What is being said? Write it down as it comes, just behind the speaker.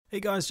Hey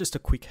guys, just a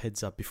quick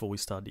heads up before we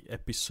start the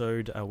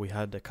episode. We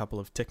had a couple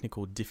of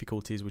technical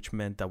difficulties which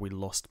meant that we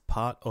lost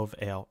part of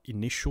our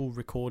initial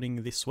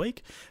recording this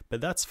week,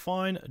 but that's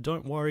fine,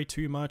 don't worry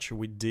too much.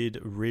 We did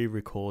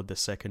re-record the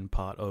second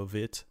part of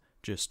it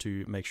just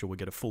to make sure we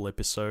get a full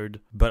episode,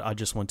 but I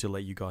just want to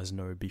let you guys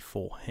know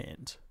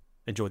beforehand.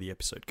 Enjoy the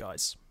episode,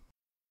 guys.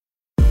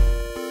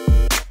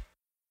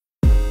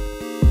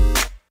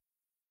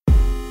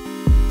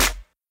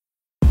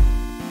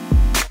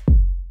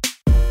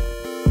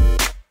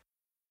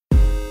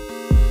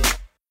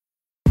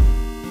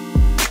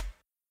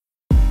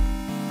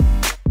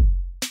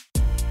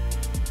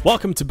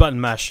 Welcome to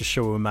Button Mash, the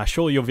show where we mash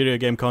all your video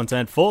game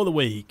content for the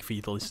week for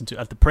you to listen to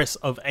at the press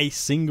of a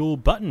single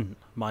button.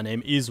 My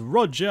name is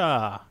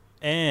Roger,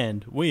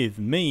 and with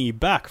me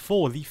back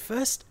for the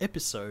first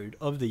episode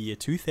of the year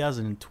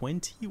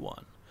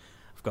 2021,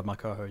 I've got my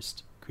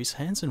co-host Chris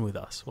Hansen with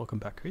us. Welcome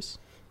back, Chris.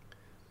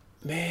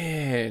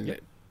 Man,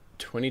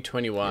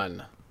 2021.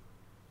 Yep.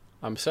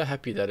 I'm so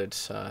happy that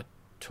it's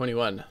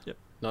 21,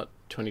 not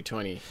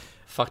 2020.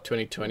 Fuck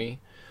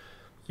 2020.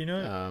 You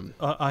know,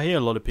 I hear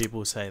a lot of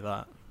people say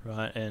that.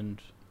 Right,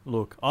 and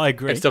look, I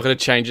agree. It's not going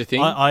to change a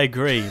thing. I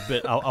agree,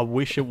 but I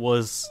wish it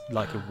was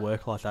like a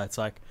work like that. It's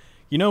like,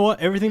 you know what?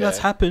 Everything that's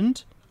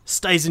happened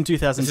stays in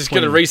 2020. It's just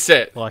going to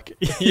reset. Like,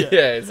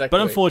 yeah, exactly. But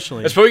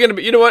unfortunately, it's probably going to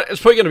be. You know what?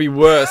 It's probably going to be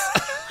worse.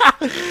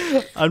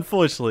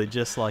 Unfortunately,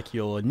 just like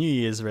your New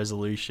Year's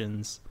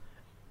resolutions,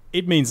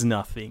 it means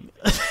nothing.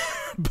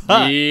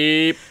 But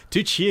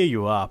to cheer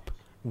you up,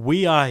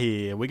 we are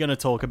here. We're going to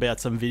talk about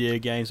some video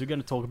games. We're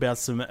going to talk about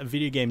some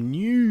video game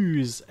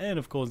news. And,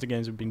 of course, the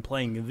games we've been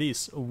playing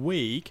this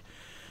week.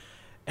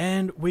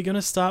 And we're going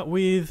to start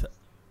with,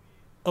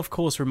 of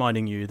course,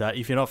 reminding you that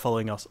if you're not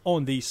following us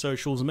on these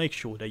socials, make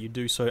sure that you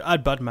do so.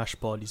 At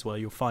ButtonMashPod is where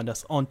you'll find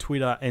us on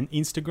Twitter and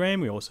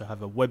Instagram. We also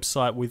have a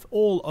website with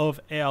all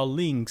of our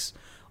links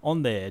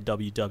on there,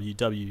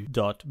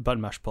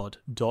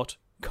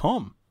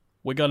 www.buttonmashpod.com.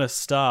 We're going to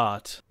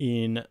start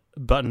in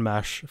Button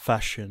Mash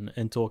fashion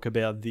and talk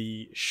about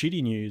the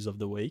shitty news of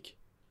the week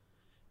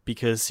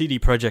because CD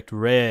Projekt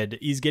Red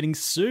is getting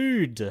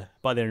sued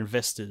by their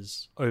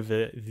investors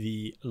over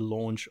the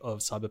launch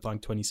of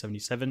Cyberpunk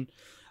 2077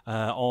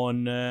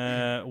 on,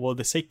 well,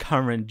 they say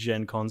current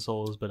gen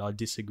consoles, but I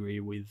disagree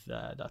with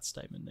that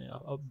statement there.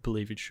 I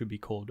believe it should be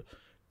called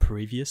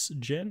previous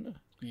gen.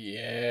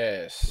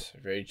 Yes,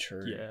 very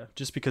true. Yeah,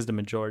 just because the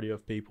majority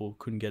of people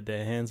couldn't get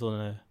their hands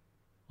on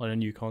a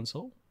new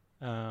console.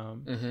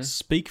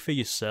 Speak for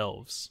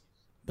yourselves.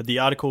 But the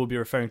article we'll be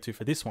referring to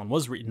for this one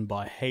was written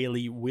by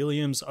Hayley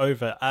Williams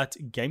over at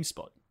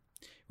GameSpot.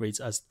 Reads,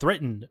 as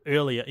threatened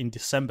earlier in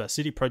December,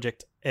 CD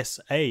Projekt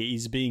SA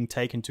is being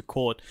taken to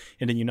court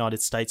in the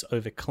United States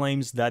over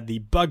claims that the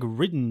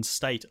bug-ridden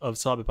state of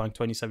Cyberpunk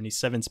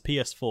 2077's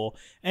PS4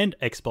 and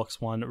Xbox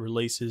One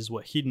releases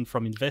were hidden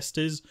from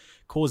investors,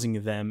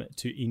 causing them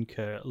to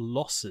incur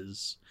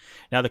losses.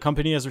 Now, the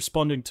company has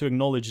responded to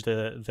acknowledge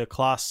the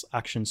class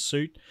action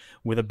suit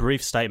with a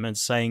brief statement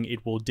saying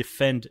it will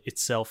defend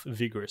itself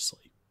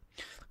vigorously.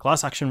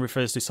 Class action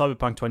refers to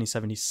Cyberpunk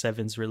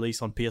 2077's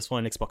release on PS4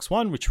 and Xbox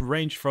One, which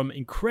ranged from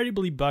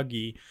incredibly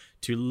buggy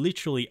to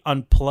literally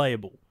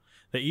unplayable.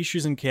 The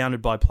issues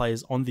encountered by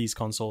players on these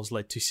consoles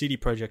led to CD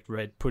Projekt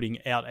Red putting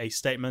out a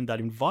statement that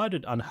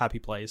invited unhappy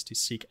players to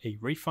seek a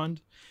refund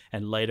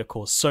and later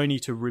caused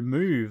Sony to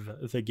remove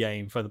the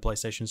game from the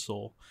PlayStation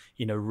Store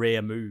in a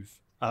rare move.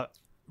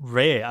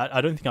 Rare?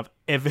 I don't think I've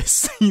ever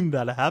seen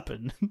that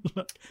happen.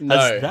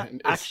 Has that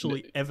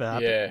actually ever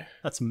happened? Yeah.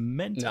 That's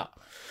mental. No.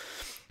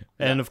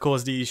 And of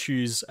course, the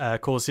issues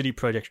caused CD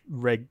Projekt's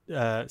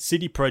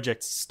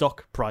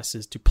stock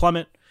prices to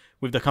plummet,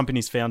 with the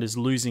company's founders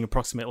losing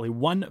approximately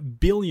 $1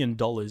 billion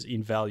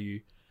in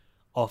value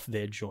of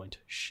their joint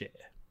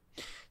share.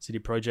 CD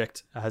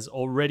Projekt has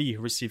already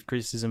received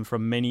criticism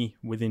from many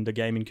within the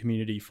gaming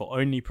community for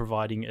only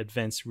providing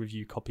advanced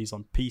review copies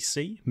on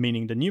PC,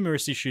 meaning the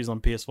numerous issues on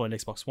PS4 and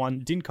Xbox One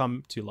didn't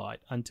come to light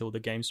until the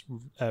game's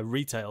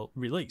retail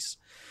release.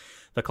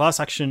 The class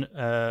action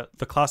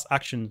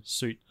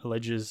suit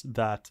alleges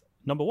that,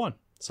 number one,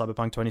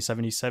 Cyberpunk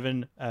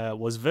 2077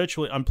 was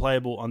virtually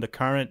unplayable on the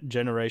current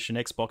generation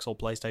Xbox or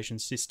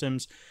PlayStation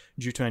systems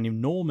due to an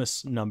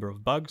enormous number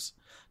of bugs.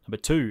 Number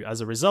two,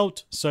 as a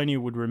result, Sony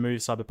would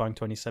remove Cyberpunk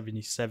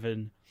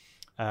 2077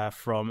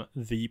 from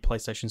the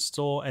PlayStation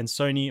Store, and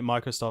Sony,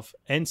 Microsoft,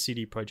 and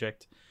CD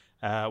Projekt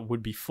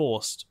would be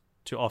forced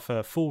to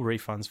offer full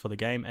refunds for the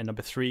game. And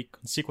number three,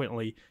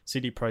 consequently,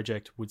 CD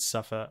Projekt would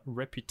suffer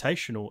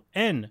reputational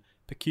and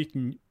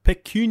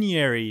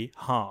pecuniary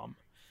harm.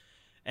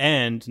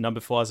 And number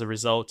four, as a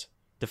result,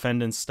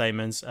 defendants'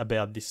 statements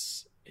about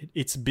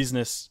its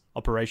business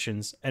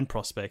operations and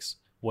prospects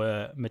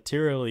were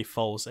materially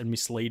false and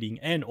misleading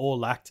and or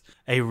lacked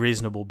a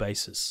reasonable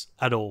basis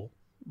at all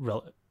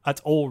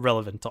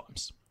relevant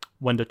times.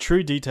 When the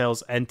true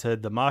details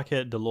entered the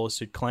market, the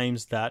lawsuit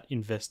claims that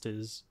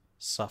investors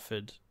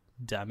suffered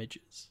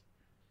damages.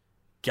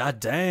 God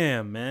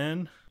damn,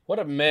 man. What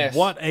a mess.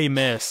 What a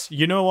mess.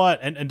 You know what?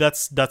 And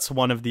that's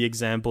one of the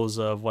examples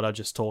of what I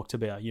just talked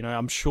about. You know,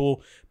 I'm sure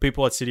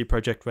people at CD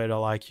Projekt Red are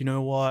like, you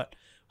know what?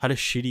 Had a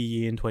shitty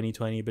year in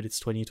 2020, but it's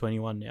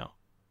 2021 now.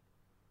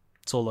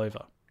 It's all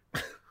over.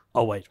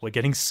 Oh wait, we're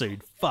getting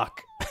sued.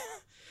 Fuck.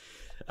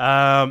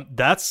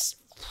 That's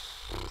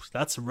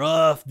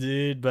rough,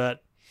 dude,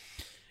 but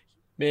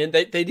Man,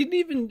 they didn't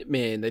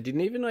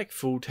even like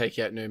full take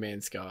out No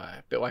Man's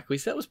Sky, but like at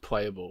least that was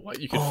playable. Like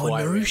you could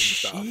fly around and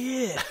stuff.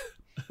 Shit.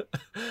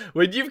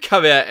 When you've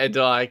come out and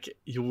like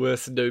you're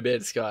worse than No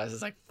Man's Sky,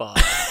 it's like fuck.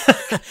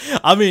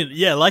 I mean,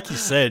 yeah, like you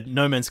said,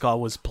 No Man's Sky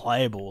was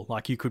playable.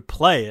 Like you could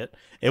play it.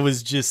 It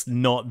was just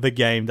not the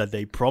game that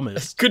they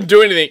promised. Couldn't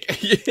do anything.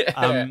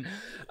 Yeah.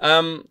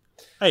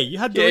 Hey, you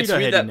had Dorito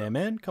Head in there,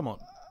 man. Come on.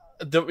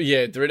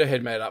 Dorito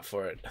Head made up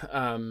for it.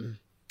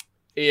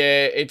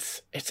 Yeah,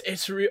 it's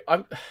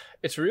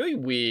really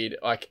weird.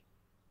 Like,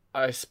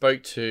 I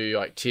spoke to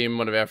like Tim,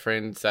 one of our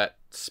friends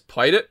that's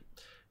played it.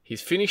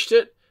 He's finished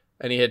it,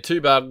 and he had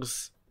 2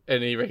 bugs,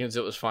 and he reckons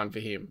it was fine for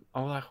him.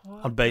 I'm like,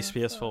 what? On base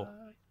PS4.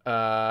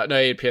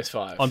 No, he had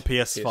PS5. On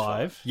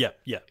PS5. Yeah.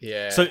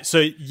 Yeah. So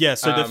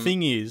the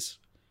thing is,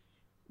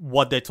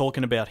 what they're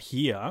talking about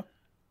here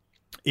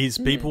is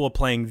people are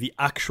playing the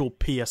actual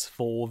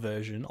PS4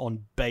 version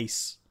on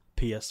base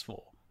PS4,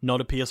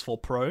 not a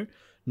PS4 Pro.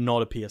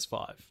 Not a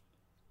PS5.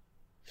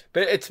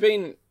 But it's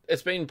been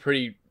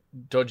pretty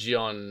dodgy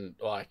on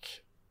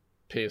like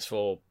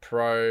PS4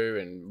 Pro,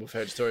 and we've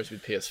heard stories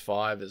with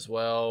PS5 as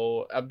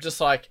well. I'm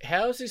just like,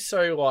 how is this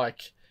so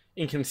like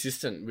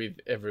inconsistent with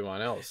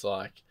everyone else?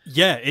 Like,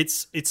 yeah, it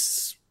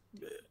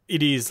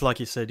is like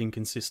you said,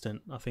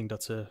 inconsistent. I think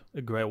that's a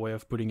great way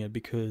of putting it,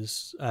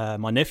 because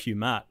my nephew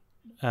Matt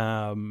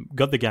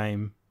got the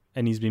game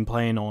and he's been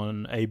playing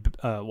on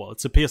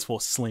it's a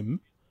PS4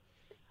 Slim.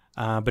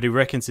 But he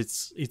reckons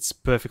it's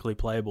perfectly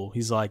playable.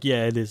 He's like,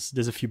 yeah, there's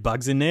a few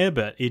bugs in there,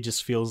 but it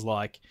just feels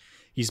like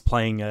he's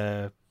playing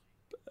a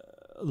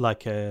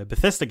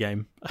Bethesda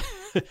game.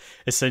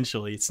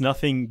 Essentially, it's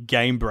nothing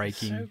game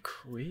breaking.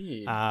 So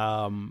weird.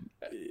 I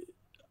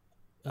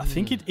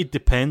think it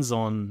depends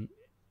on.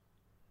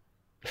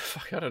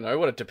 Fuck, I don't know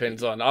what it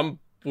depends on. I'm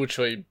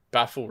literally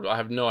baffled. I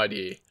have no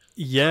idea.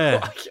 Yeah.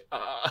 Like,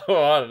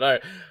 I don't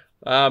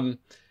know.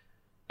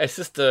 It's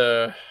just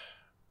a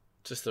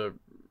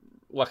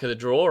luck of the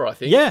draw, I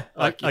think. Yeah,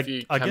 like if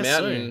you I come guess out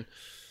so. and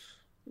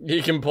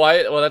you can play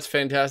it, well, that's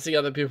fantastic.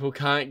 Other people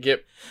can't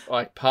get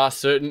like past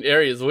certain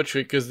areas,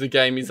 literally, because the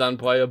game is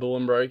unplayable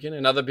and broken.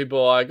 And other people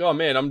are like, oh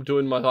man, I'm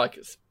doing my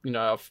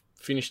I've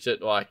finished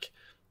it like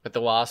at the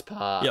last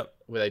part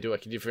where they do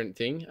like a different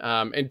thing.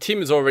 And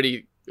Tim is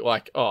already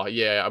like, oh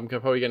yeah, I'm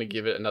probably going to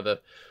give it another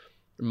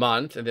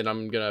month, and then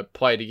I'm going to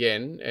play it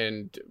again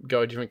and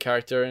go a different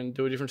character and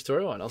do a different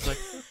storyline. I was like,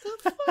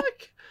 what the fuck?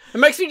 It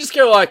makes me just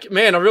go like,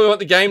 man, I really want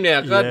the game now.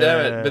 God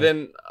damn it. But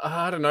then,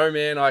 I don't know,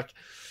 man. Like,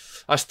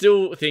 I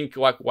still think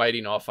like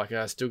waiting off. Like,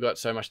 I still got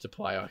so much to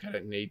play. Like, I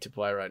don't need to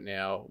play right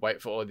now.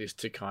 Wait for all of this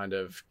to kind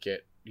of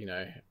get,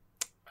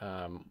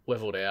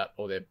 leveled out,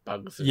 all their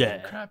bugs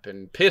and crap.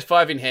 And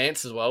PS5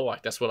 enhanced as well.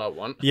 Like, that's what I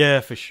want. Yeah,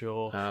 for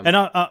sure. And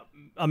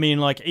I mean,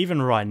 like,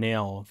 even right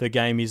now, the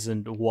game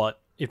isn't what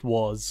it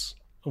was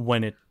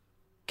when it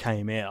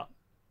came out.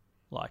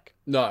 Like,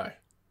 no.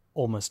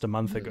 Almost a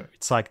month ago.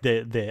 It's like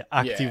they're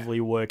actively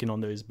working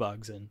on those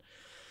bugs and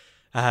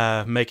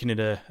making it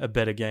a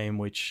better game,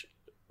 which,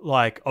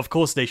 like, of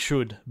course they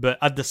should, but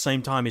at the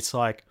same time, it's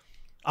like,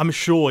 I'm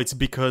sure it's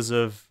because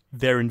of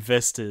their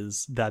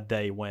investors that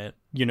they went,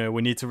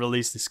 we need to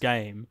release this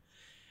game,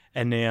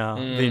 and now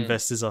the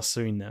investors are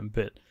suing them.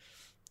 But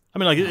I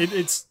mean, like,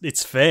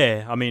 it's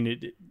fair. I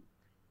mean,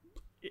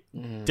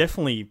 it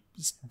definitely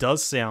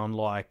does sound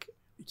like,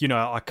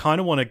 I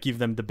kind of want to give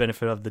them the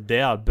benefit of the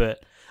doubt,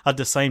 but at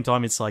the same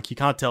time, it's like, you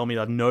can't tell me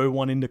that no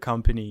one in the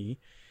company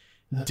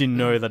didn't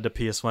know that the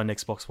PS1 and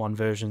Xbox One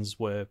versions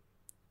were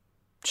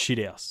shit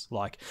house.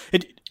 Like,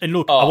 and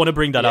look, I want to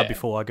bring that up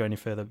before I go any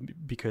further,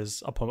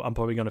 because I'm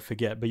probably going to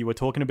forget. But you were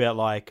talking about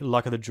like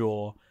luck of the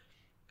draw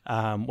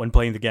when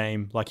playing the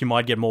game. Like, you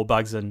might get more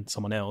bugs than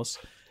someone else.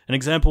 An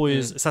example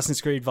is Assassin's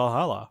Creed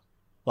Valhalla.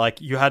 Like,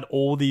 you had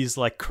all these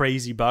like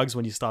crazy bugs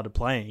when you started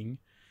playing.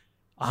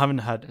 I haven't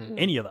had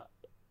any of that.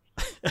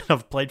 And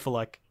I've played for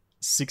like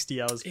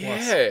 60 hours plus.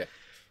 Yeah.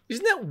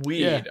 Isn't that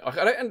weird? Yeah.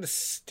 I don't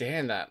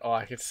understand that.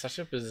 Like, it's such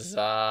a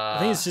bizarre... I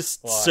think it's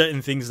just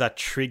certain things that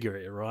trigger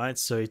it, right?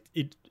 So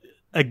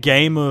a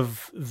game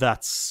of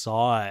that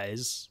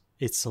size,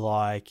 it's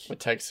like...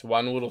 It takes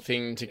one little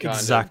thing to kind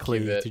exactly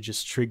of give it... to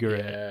just trigger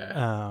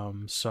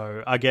it.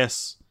 So I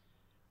guess...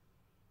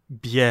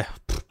 Yeah.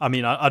 I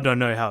mean, I don't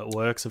know how it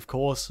works, of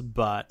course,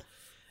 but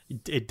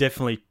it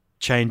definitely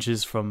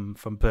changes from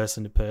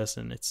person to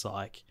person. It's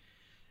like...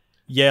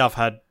 Yeah, I've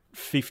had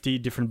 50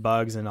 different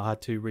bugs and I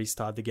had to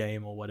restart the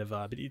game or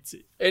whatever, but it's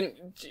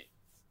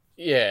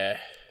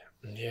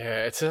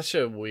it's such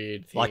a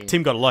weird thing. Like,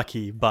 Tim got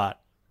lucky,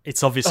 but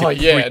it's obviously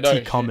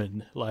pretty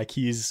common. Like,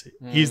 he's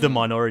the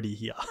minority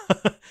here.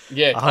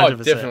 Yeah,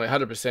 100%. Definitely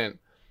 100%.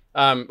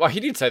 Well, he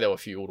did say there were a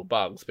few little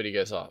bugs, but he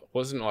goes, "Oh, it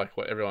wasn't like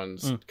what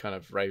everyone's kind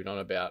of raving on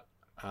about."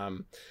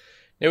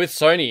 Now with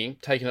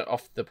Sony taking it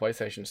off the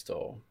PlayStation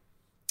Store,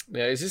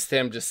 now is this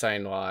them just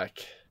saying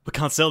like, we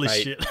can't sell this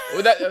shit?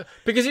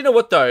 Because you know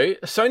what though,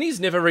 Sony's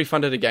never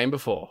refunded a game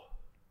before.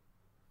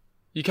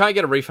 You can't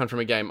get a refund from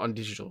a game on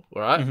digital,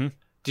 all right? Mm-hmm.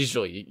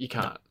 Digitally, you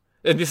can't.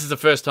 And this is the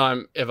first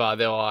time ever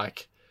they're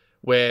like,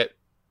 where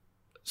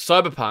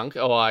Cyberpunk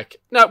are like,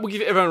 no, we'll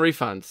give everyone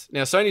refunds.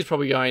 Now Sony's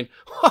probably going,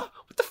 what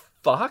the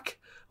fuck?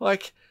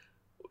 Like,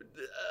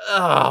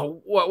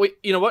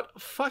 you know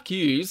what? Fuck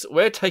yous.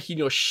 We're taking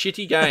your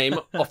shitty game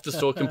off the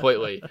store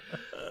completely.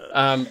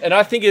 And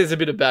I think there's a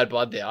bit of bad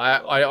blood there.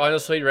 I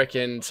honestly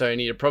reckon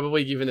Sony are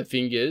probably giving the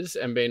fingers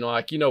and being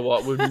like, you know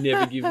what? We've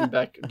never given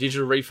back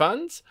digital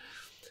refunds.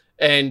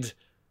 And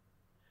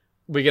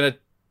we're going to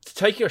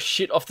take your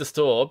shit off the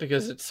store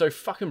because it's so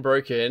fucking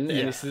broken. Yeah.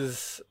 And this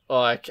is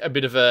like a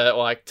bit of a,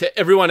 like, to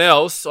everyone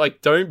else,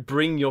 like, don't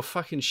bring your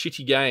fucking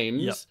shitty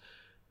games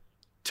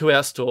to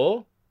our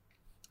store.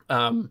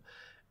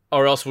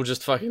 Or else we'll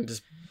just fucking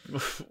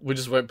we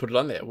just won't put it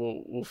on there.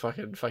 We'll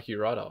fucking fuck you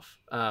right off.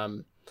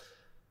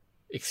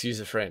 Excuse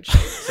the French.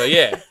 So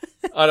yeah,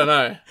 I don't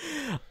know.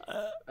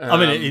 I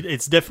mean,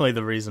 it's definitely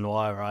the reason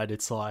why, right?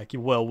 It's like,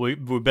 well, we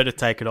better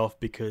take it off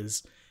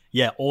because,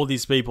 yeah, all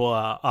these people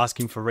are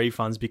asking for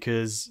refunds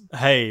because,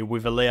 hey,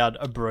 we've allowed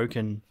a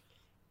broken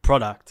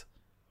product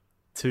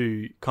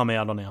to come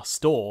out on our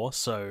store,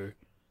 so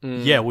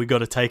yeah, we got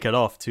to take it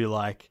off to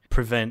like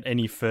prevent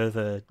any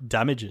further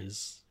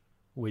damages,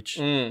 which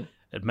it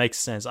makes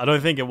sense. I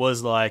don't think it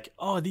was like,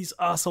 oh, these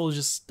assholes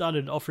just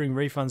started offering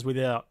refunds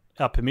without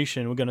our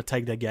permission, we're going to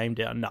take their game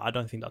down. No, I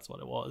don't think that's what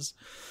it was.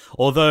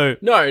 Although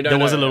there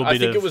was a little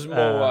bit of it was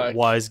more like,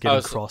 wires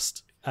getting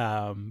crossed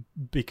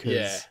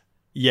because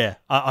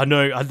I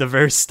know at the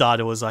very start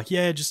it was like,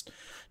 yeah, just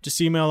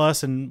email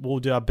us and we'll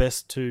do our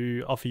best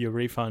to offer you a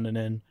refund. And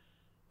then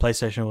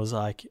PlayStation was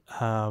like,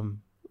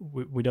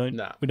 we don't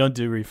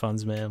do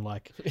refunds, man.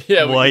 Like,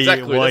 why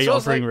are you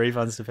offering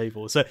refunds to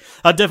people? So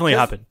that definitely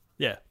happened.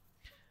 Yeah.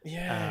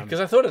 Yeah,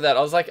 because I thought of that.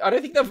 I was like, I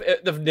don't think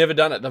they've never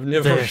done it. They've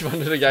never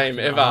refunded a game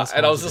ever.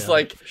 And I was just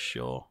like, for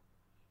sure.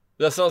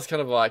 That's what I was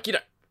kind of like, you know,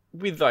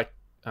 with like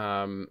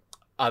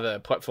other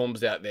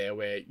platforms out there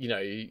where, you know,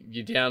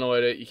 you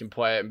download it, you can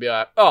play it and be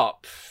like, oh,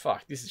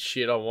 fuck, this is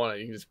shit, I want it.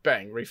 You can just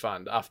bang,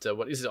 refund after,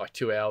 what is it, like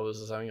 2 hours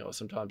or something? Or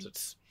sometimes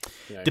it's,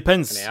 you know,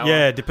 depends. An hour.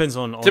 Yeah, it depends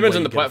on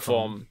the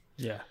platform.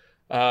 Yeah.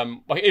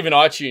 Like even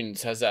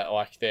iTunes has that,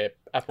 like their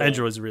Apple.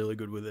 Android's really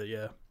good with it,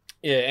 yeah.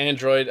 Yeah,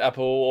 Android,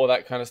 Apple, all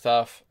that kind of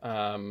stuff.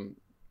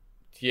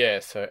 Yeah,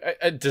 so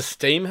does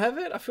Steam have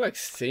it? I feel like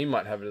Steam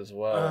might have it as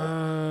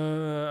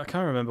well. I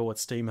can't remember what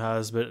Steam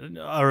has, but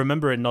I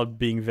remember it not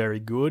being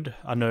very good.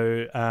 I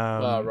know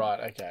oh,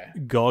 right, okay.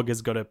 GOG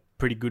has got a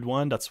pretty good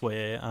one. That's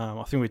where,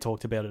 I think we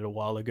talked about it a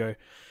while ago,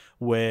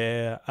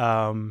 where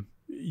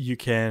you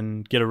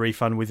can get a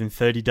refund within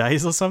 30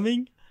 days or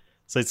something.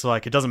 So it's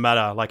like, it doesn't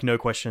matter, like no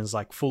questions,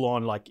 like full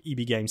on like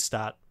EB game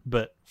stat,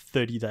 but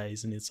 30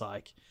 days. And it's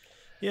like,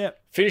 yeah,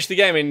 finish the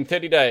game in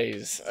 30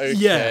 days. Okay.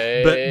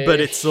 Yeah, but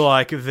it's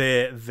like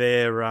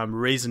their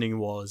reasoning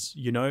was,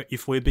 you know,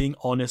 if we're being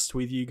honest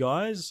with you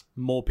guys,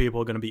 more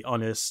people are going to be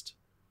honest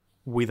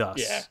with us.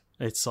 Yeah,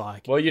 it's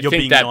like, well, you're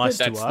being nice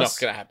to us. That's not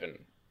going to happen.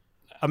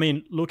 I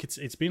mean, look,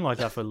 it's been like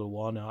that for a little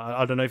while now.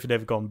 I don't know if it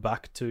ever gone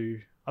back to.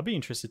 I'd be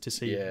interested to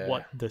see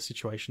what the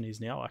situation is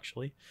now.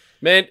 Actually,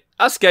 man,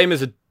 us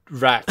gamers are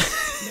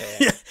rats.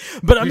 Yeah,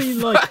 but I mean,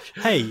 like,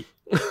 hey.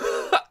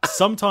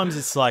 Sometimes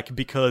it's like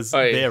because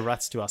they're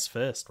rats to us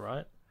first,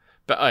 right?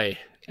 But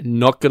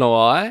not gonna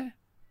lie,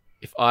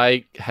 if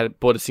I had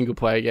bought a single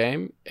player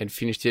game and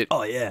finished it,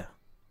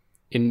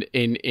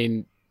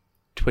 in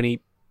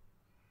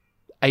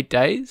 28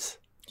 days,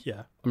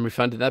 I'm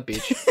refunding that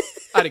bitch.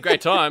 I had a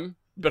great time,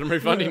 but I'm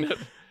refunding it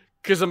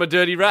because I'm a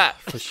dirty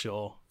rat for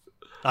sure.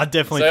 I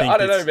definitely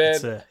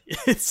think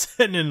it's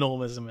an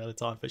enormous amount of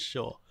time for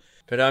sure.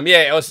 But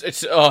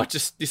it's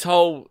just this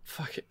whole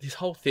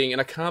thing, and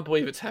I can't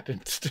believe it's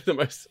happened to the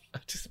most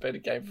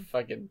anticipated game for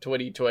fucking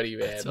 2020,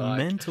 man. It's like,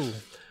 mental.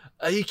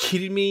 Are you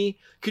kidding me?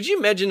 Could you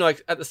imagine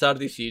like at the start of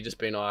this year just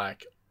being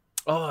like,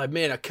 oh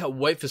man, I can't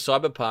wait for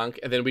Cyberpunk,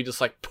 and then we just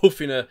like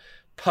poof in a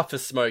puff of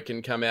smoke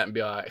and come out and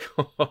be like,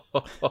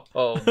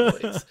 oh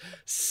boys,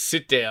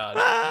 sit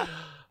down.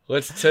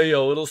 Let's tell you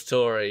a little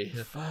story.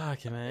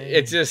 Fuck, man.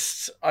 I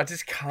just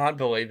can't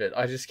believe it.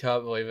 I just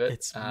can't believe it.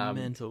 It's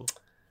mental.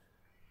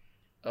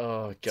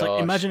 Oh god!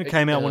 Like, imagine it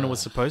came out when it was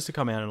supposed to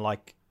come out in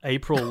like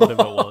April,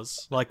 whatever it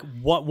was. Like,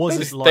 what was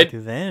it like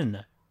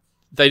then?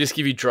 They just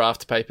give you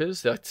draft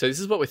papers. They're like, so this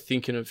is what we're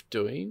thinking of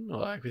doing.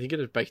 Like, we're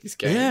thinking of making this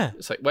game. Yeah.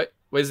 It's like, wait,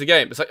 where's the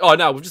game? It's like, oh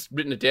no, we've just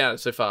written it down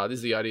so far. This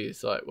is the idea.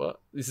 It's like, what?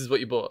 This is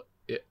what you bought?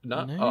 Yeah.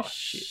 No. Oh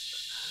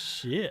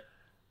shit.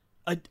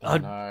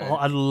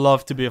 I'd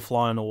love to be a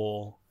fly on the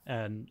wall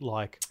and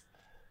like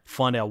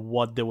find out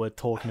what they were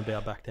talking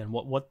about back then.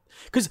 What?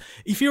 Because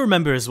if you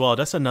remember as well,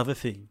 that's another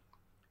thing.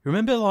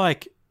 Remember,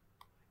 like,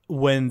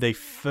 when they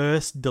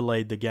first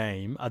delayed the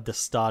game at the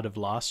start of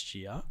last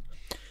year,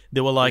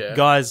 They were like, Yeah.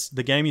 guys,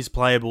 the game is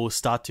playable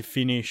start to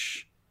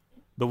finish,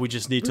 but we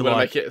just need to wanna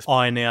like make it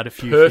iron out a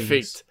few perfect.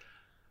 things.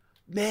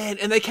 Man,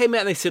 and they came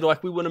out and they said,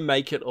 like, we want to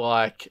make it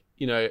like,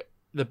 you know,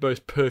 the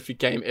most perfect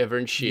game ever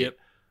and shit. Yep.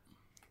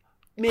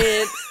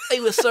 Man, they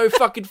were so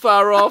fucking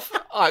far off.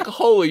 Like,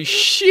 holy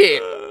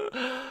shit.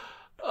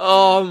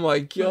 Oh my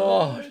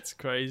god. It's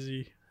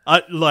crazy.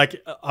 I'm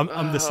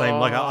the same.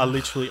 Like I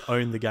literally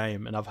own the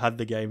game, and I've had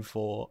the game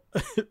for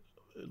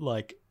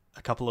like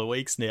a couple of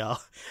weeks now,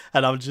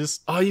 and I'm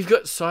just Oh, you've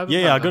got Cyberpunk?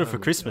 yeah, I got it for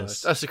my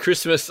Christmas. God. That's a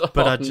Christmas.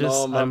 But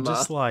Oh, I'm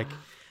just like,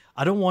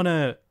 I don't want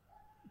to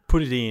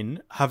put it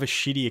in, have a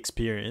shitty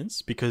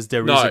experience because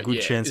there is a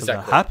good chance of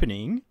that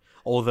happening.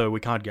 Although we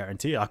can't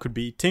guarantee it. I could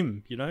be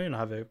Tim, and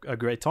have a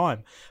great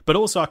time. But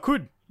also I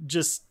could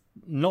just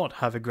not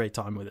have a great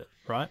time with it,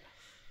 right?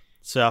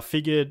 So I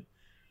figured,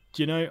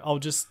 I'll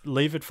just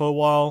leave it for a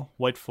while,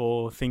 wait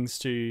for things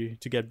to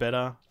get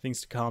better,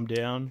 things to calm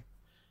down,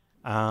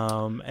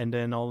 and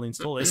then I'll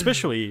install it.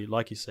 Especially,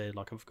 like you said,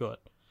 like I've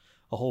got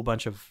a whole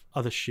bunch of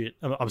other shit.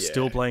 I'm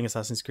still playing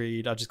Assassin's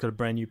Creed. I just got a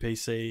brand new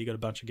PC, got a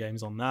bunch of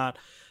games on that.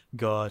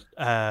 Got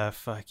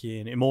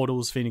fucking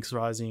Immortals, Phoenix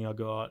Rising. I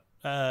got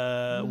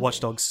Watch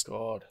Dogs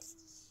God.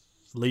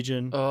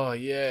 Legion. Oh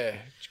yeah.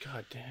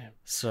 God damn.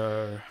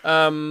 So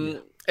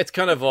it's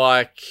kind of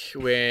like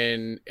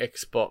when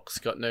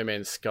Xbox got No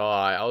Man's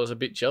Sky. I was a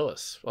bit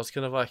jealous. I was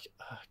kind of like,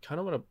 I kind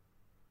of want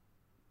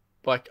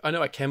to. Like, I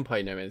know I can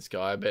play No Man's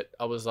Sky, but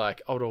I was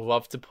like, I would have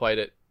loved to play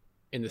it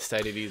in the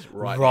state it is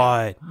right now.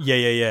 Right.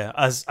 Yeah.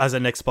 As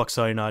an Xbox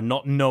owner,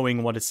 not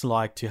knowing what it's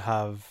like to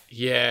have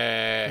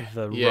the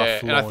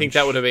rough and I think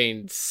that would have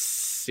been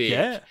sick.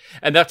 Yeah.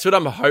 And that's what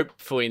I'm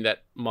hopeful in,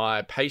 that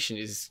my patience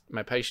is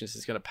going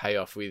to pay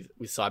off with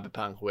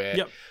Cyberpunk, where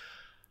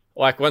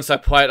like once I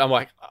play it, I'm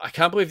like, I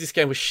can't believe this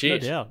game was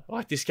shit. No doubt.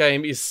 Like, this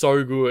game is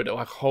so good.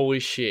 Like, holy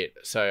shit.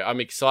 So I'm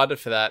excited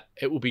for that.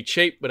 It will be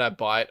cheap when I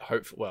buy it.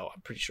 Hopefully, well,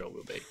 I'm pretty sure it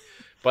will be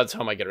by the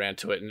time I get around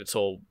to it, and it's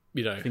all,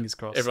 fingers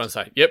crossed. Everyone's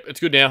saying, yep, it's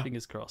good now.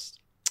 Fingers crossed.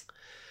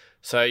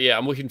 So yeah,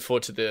 I'm looking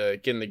forward to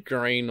getting the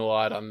green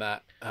light on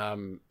that.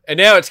 And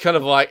now it's kind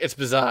of like, it's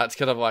bizarre. It's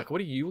kind of like,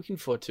 what are you looking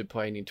forward to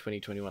playing in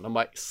 2021? I'm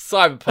like,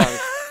 Cyberpunk.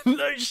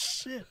 No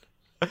shit.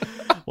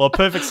 Well,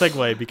 perfect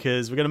segue,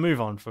 because we're going to move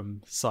on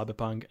from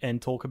Cyberpunk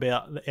and talk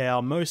about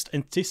our most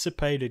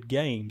anticipated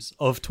games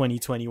of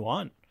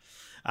 2021.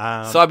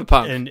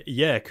 Cyberpunk. And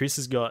yeah, Chris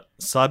has got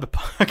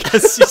Cyberpunk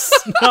as his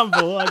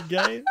number one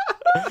game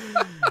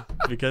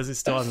because he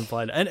still hasn't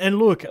played it. And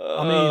look,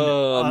 I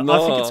mean, I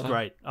think it's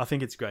great. I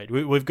think it's great.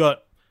 We've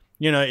got,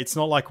 it's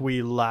not like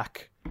we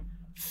lack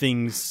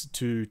things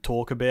to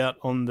talk about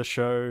on the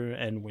show,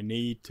 and we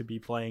need to be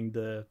playing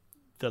the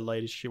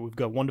latest shit. We've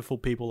got wonderful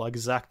people like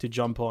Zach to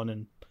jump on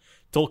and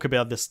talk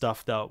about the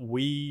stuff that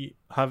we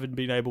haven't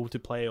been able to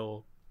play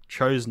or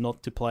chose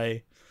not to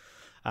play.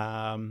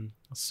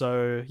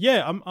 So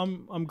yeah,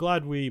 I'm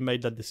glad we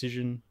made that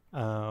decision.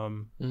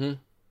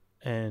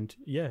 And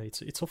yeah,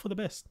 it's all for the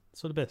best.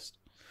 It's for the best.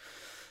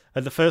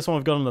 And the first one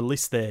we've got on the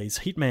list there is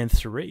Hitman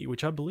 3,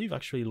 which I believe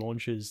actually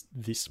launches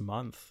this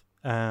month.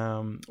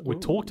 We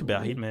talked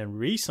about Hitman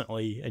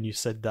recently, and you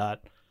said that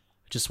it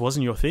just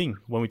wasn't your thing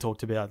when we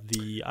talked about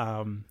the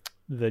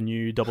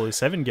new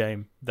 007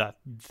 game that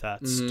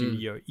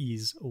studio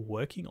is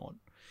working on.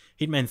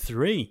 Hitman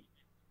 3.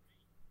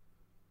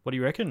 What do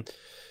you reckon?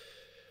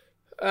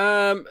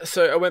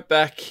 So I went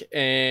back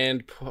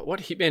and what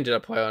Hitman did I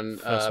play on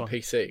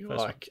PC?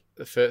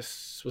 The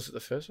first, was it the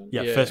first one?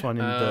 Yeah, first one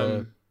in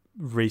the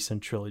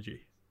recent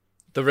trilogy.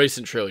 The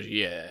recent trilogy,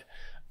 yeah.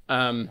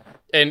 And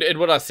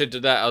what I said to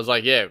that, I was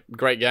like, yeah,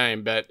 great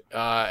game, but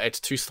it's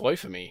too slow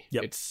for me.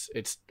 Yep.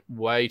 It's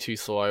way too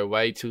slow,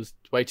 way too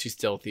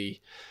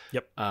stealthy.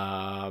 Yep.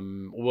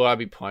 Will I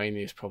be playing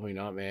this? Probably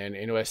not, man.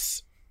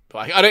 Unless,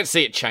 like, I don't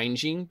see it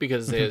changing,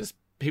 because there's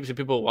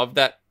people love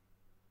that.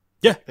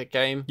 Yeah. That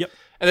game. Yep.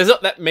 And there's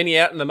not that many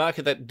out in the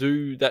market that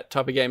do that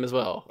type of game as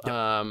well.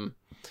 Yep.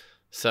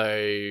 So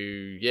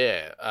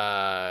yeah,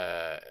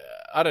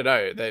 I don't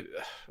know.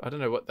 I don't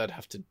know what they'd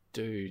have to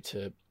do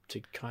to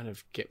kind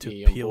of get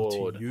me on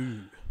board. To you.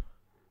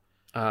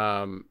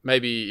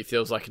 Maybe if there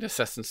was like an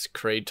Assassin's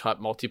Creed type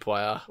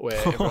multiplayer where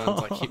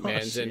everyone's like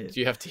hitmans and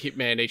you have to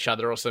hitman each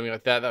other or something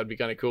like that, that would be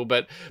kind of cool.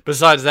 But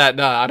besides that,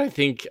 no, I don't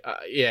think.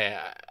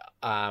 Yeah,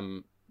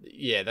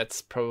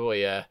 that's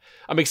probably.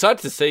 I'm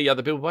excited to see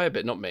other people play it,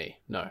 but not me.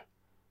 No.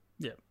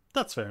 Yeah,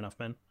 that's fair enough,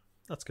 man.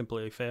 That's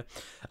completely fair.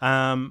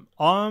 I'm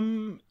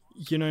low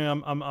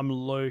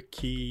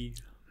key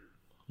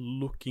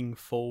looking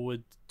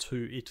forward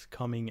to it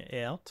coming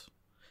out.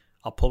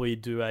 I'll probably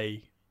do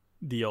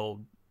the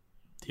old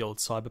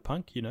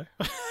Cyberpunk,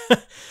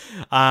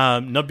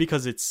 not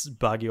because it's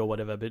buggy or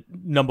whatever, but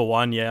number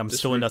one, yeah, I'm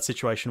still in that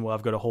situation where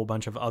I've got a whole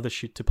bunch of other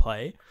shit to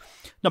play.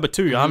 Number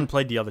two, I haven't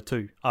played the other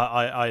two.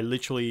 I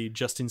literally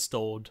just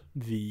installed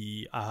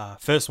the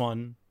first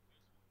one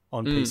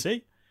on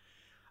PC.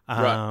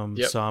 Right.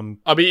 Yep. So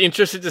I'll be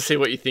interested to see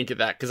what you think of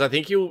that, because I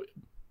think you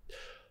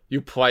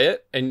play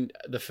it and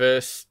the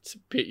first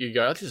bit you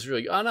go, "Oh, this is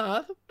really good. Oh no,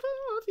 I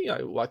think I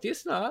like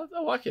this. No,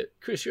 I like it."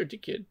 Chris, you're a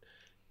dickhead.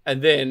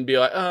 and then be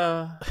like,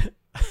 oh.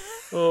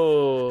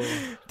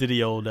 Did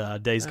the old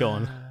Days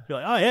Gone. You're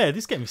like, oh yeah,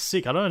 this game is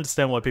sick. I don't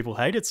understand why people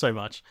hate it so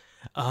much.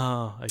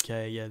 Oh,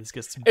 okay, yeah, this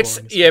gets too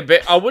boring. Yeah,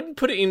 but I wouldn't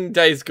put it in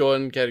Days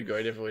Gone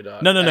category, definitely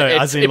not. No,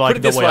 as in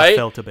like the way I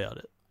felt about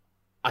it.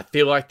 I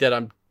feel like that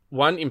I'm,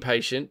 one,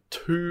 impatient,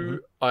 two,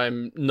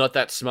 I'm not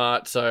that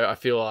smart, so I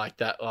feel like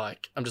that,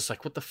 like, I'm just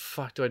like, what the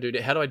fuck do I do?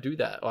 How do I do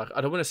that? Like,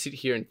 I don't want to sit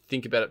here and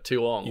think about it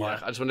too long. Yeah.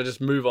 Like, I just want to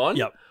just move on.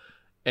 Yep.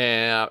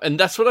 And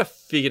that's what I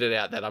figured it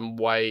out, that I'm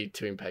way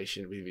too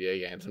impatient with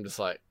video games. I'm just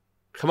like,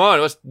 come on,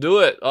 let's do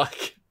it.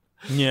 Like,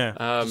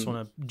 yeah, just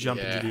want to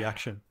jump into the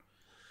action.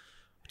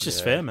 Which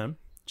is fair, man.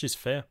 Which is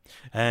fair.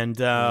 And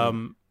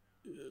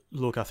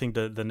look, I think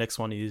the next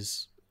one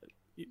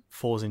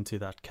falls into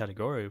that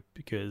category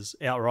because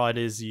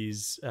Outriders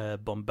is a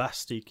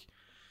bombastic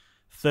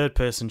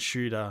third-person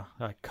shooter.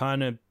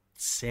 Kind of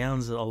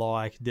sounds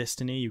like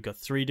Destiny. You've got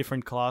 3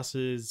 different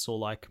classes. It's all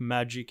like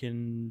magic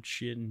and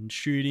shit and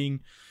shooting.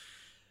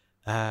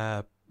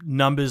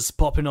 Numbers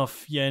popping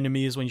off your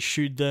enemies when you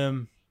shoot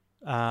them.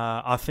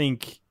 I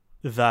think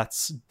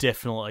that's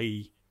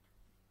definitely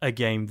a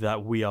game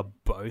that we are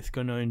both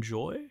going to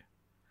enjoy.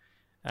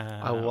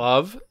 I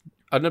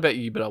don't know about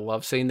you, but I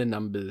love seeing the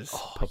numbers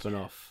popping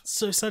off.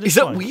 So satisfying. Is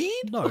that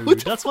weird? No,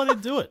 that's why they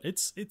do it.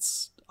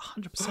 It's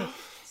 100%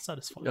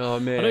 satisfying. Oh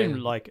man, I don't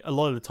even, like, a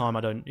lot of the time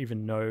I don't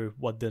even know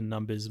what the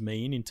numbers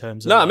mean in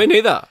terms of. No, me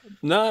neither.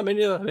 No, me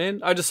neither,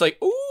 man. I just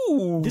like,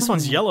 ooh, this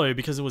one's yellow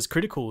because it was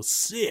critical.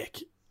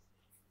 Sick.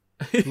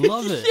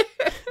 Love it.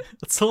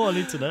 That's all I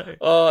need to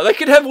know. They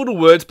could have little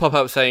words pop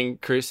up saying,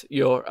 "Chris,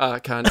 you're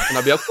a cunt," and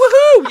I'll be like,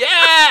 "Woohoo!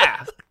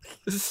 Yeah,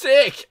 this is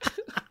sick."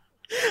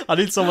 I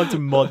need someone to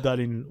mod that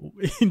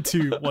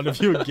into one of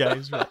your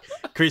games. Like,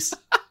 Chris,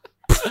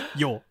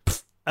 you're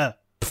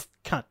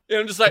cunt. Yeah,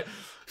 I'm just like,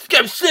 this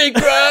game's sick,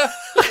 bro.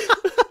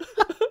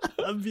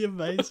 That'd be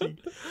amazing.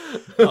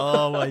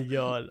 Oh my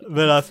god!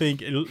 But I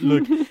think,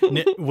 look,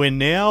 we're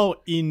now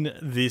in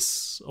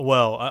this.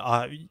 Well,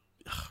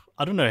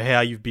 I don't know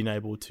how you've been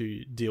able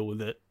to deal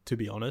with it, to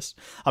be honest.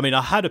 I mean,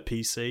 I had a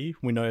PC,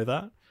 we know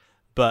that,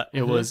 but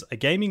it was a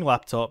gaming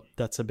laptop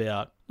that's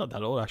about, not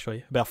that old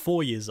actually, about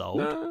 4 years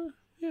old.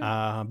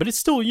 But it's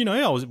still,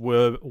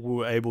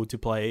 we're able to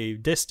play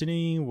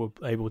Destiny, we're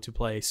able to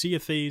play Sea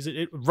of Thieves.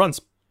 It runs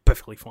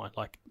perfectly fine,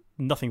 like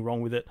nothing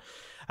wrong with it.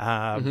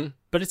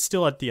 But it's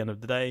still, at the end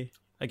of the day,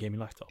 a gaming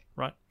laptop,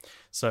 right?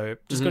 So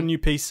just got a new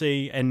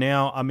PC, and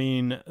now I'm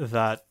in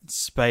that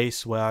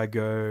space where I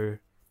go,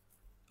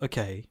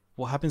 okay,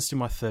 what happens to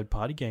my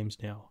third-party games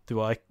now?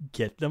 Do I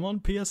get them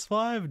on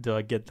PS5? Do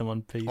I get them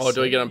on PC? Oh,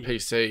 do I get on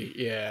PC?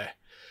 Yeah.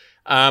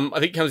 I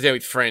think it comes down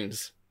with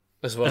friends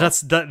as well.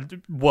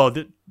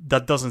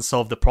 That doesn't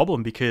solve the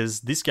problem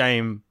because this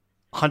game,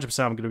 100%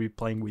 I'm going to be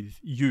playing with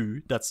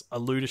you. That's a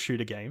looter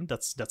shooter game.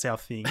 That's our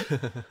thing.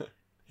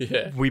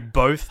 Yeah. We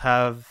both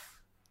have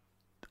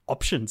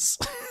options.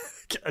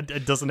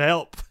 It doesn't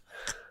help.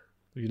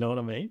 You know what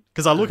I mean?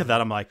 Because I look at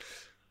that, I'm like,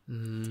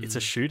 it's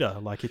a shooter.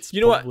 Like, it's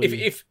what?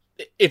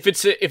 If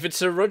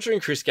it's a Roger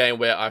and Chris game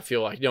where I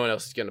feel like no one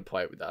else is going to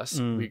play it with us,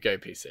 we go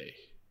PC.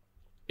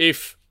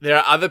 If there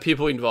are other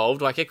people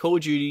involved, like Call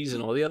of Duties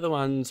and all the other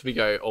ones, we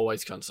go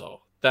always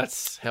console.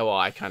 That's how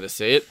I kind of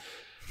see it.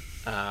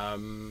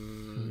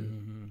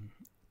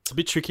 It's a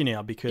bit tricky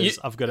now because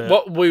I've got to.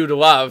 What we would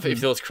love if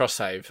there was cross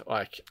save,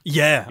 like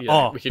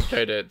we could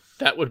go to.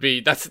 That would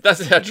be that's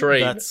our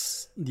dream.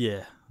 That's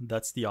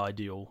the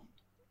ideal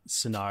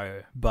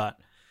scenario, but.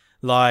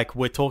 Like,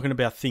 we're talking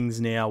about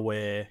things now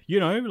where,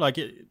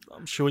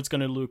 I'm sure it's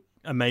going to look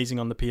amazing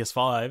on the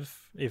PS5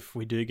 if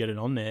we do get it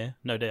on there,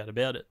 no doubt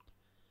about it.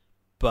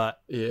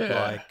 But,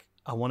 I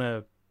want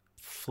to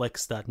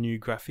flex that new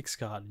graphics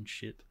card and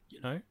shit,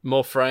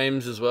 More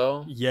frames as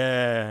well.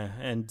 Yeah,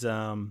 and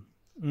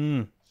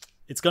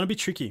it's going to be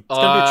tricky. It's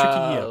going to be a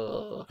tricky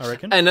year, I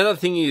reckon. And another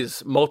thing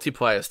is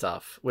multiplayer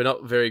stuff. We're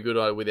not very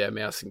good with our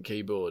mouse and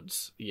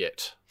keyboards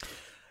yet.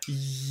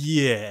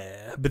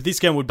 Yeah, but this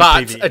game would be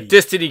PvE. PvE.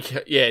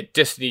 A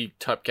Destiny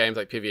type games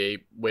like PvE,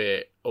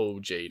 we're all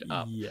G'd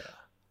up. Yeah.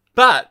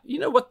 But, you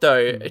know what though?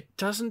 It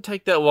doesn't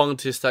take that long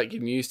to start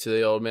getting used to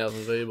the old mouse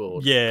and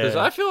keyboard. Yeah. Because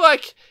I feel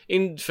like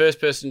in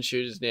first-person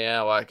shooters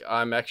now, like,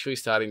 I'm actually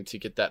starting to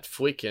get that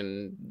flick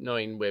and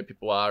knowing where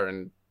people are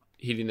and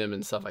hitting them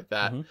and stuff like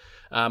that.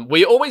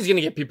 We're always going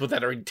to get people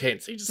that are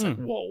intense. You're just like,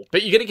 whoa.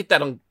 But you're going to get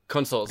that on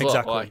console as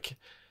well. Like,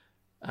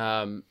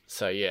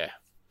 so, yeah.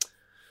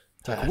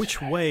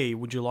 Which way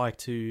would you like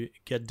to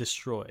get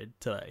destroyed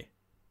today?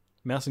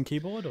 Mouse and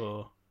keyboard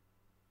or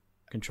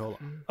controller?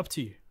 Up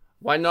to you.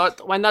 Why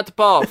not? Why not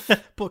both?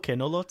 ¿Por qué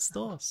no los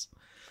dos?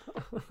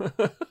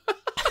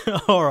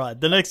 All right,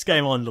 the next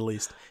game on the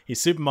list is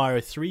Super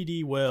Mario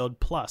 3D World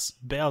plus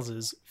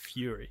Bowser's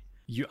Fury.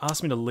 You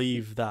asked me to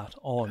leave that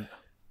on.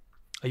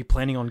 Are you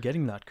planning on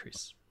getting that,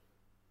 Chris?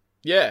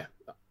 Yeah.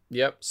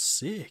 Yep.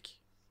 Sick.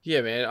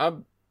 Yeah, man.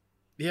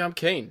 I'm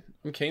keen.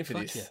 I'm keen for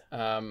this.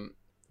 Yeah.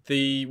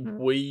 The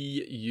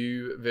Wii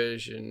U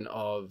version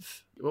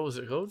of, what was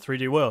it called?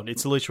 3D World.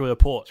 It's literally a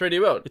port.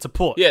 3D World. It's a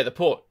port. Yeah, the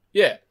port.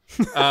 Yeah.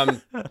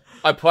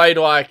 I played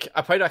like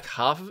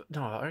half of.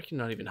 No, I reckon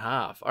not even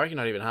half.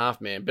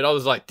 Man. But I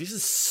was like, this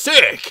is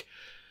sick.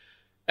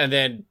 And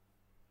then,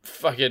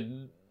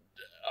 fucking,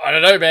 I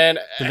don't know, man.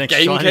 The next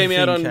game shiny came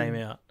out thing on came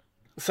out.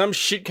 some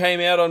shit came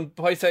out on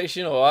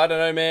PlayStation, or I don't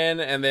know, man.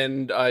 And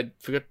then I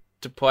forgot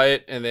to play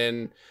it, and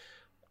then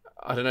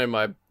I don't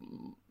know,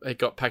 it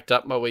got packed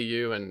up my Wii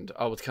U, and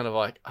I was kind of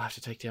like, I have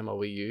to take down my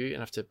Wii U and I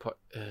have to put.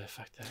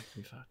 Fuck that.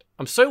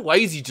 I'm so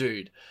lazy,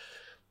 dude.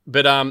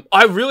 But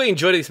I really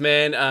enjoyed this,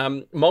 man.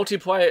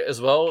 Multiplayer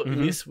as well.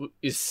 Mm-hmm. This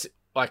is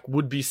like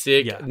would be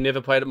sick. Yeah.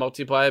 Never played it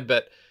multiplayer,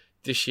 but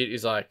this shit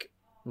is like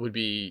would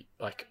be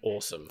like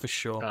awesome For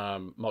sure.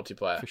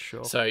 multiplayer. For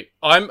sure. So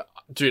I'm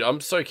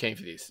so keen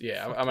for this.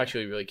 Yeah, I'm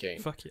actually really keen.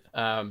 Fuck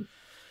yeah. And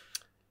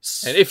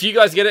if you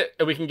guys get it,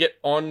 and we can get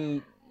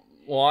online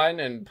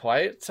and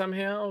play it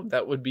somehow,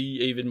 that would be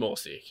even more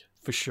sick.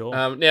 For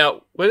sure.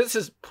 Now, when it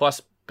says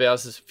plus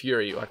Bowser's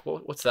Fury, like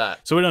what's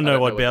that? So we don't know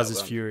what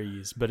Bowser's Fury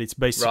is, but it's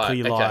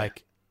basically Right, okay.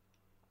 like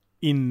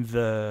in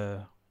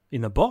the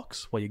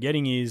box, what you're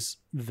getting is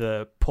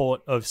the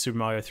port of Super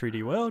Mario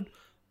 3D World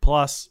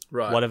plus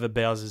Right. whatever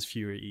Bowser's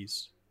Fury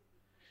is.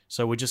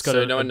 So we just got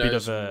So a no one bit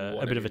knows of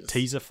what a bit it of a is.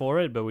 teaser for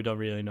it, but we don't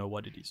really know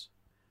what it is.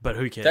 But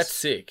who cares? That's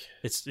sick.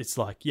 It's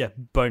like, yeah,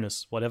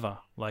 bonus, whatever.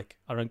 Like,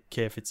 I don't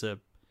care if it's a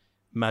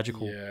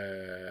magical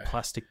Yeah.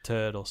 plastic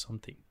turd or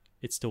something.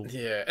 It's still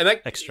Yeah, and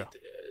that extra.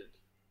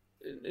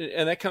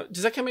 And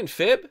does that come in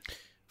Feb?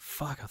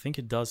 Fuck, I think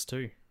it does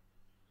too.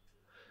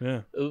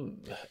 Yeah. Ooh.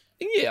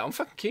 Yeah, I'm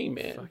fucking keen,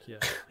 man. Fuck yeah.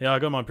 Yeah, I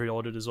got mine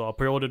pre-ordered as well. I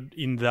pre-ordered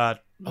in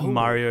that Oh.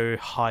 Mario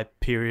hype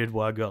period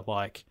where I got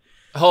like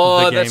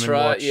Oh, the that's Game &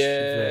 right. Watch,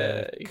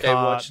 Yeah, the Game cart,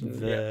 Watch and-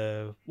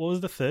 the what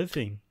was the third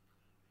thing?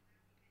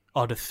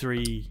 Oh, the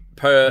 3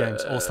 Per,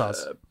 games, All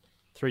Stars,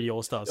 3D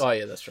All Stars. Oh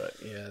yeah, that's right.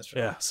 Yeah, that's right.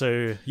 Yeah,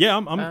 so yeah,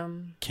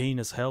 I'm keen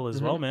as hell as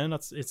Mm-hmm. well, man.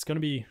 It's gonna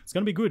be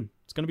good.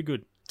 It's gonna be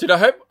good. Dude, I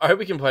hope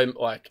we can play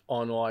like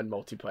online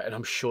multiplayer, and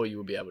I'm sure you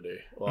will be able to.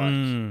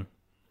 Like,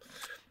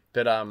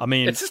 but I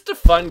mean, it's just a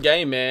fun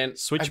game, man.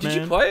 Switch, Did you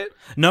man. play it?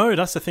 No,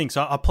 that's the thing.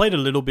 So I played a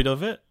little bit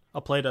of it. I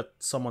played at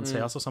someone's Mm.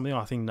 house or something.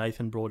 I think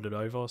Nathan brought it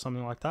over or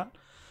something like that.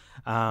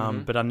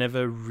 Mm-hmm. But I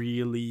never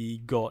really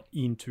got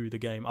into the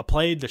game. I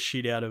played the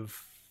shit out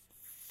of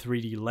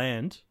 3D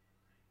Land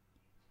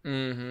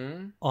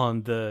Mm-hmm.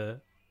 on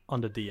the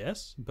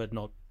DS, but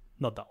not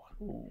that one.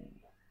 Ooh.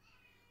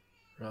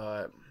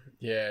 Right.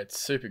 Yeah, it's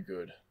super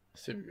good.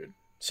 Super good.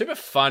 Super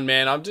fun,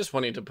 man. I'm just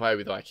wanting to play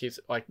with like kids.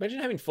 Like, imagine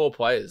having 4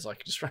 players.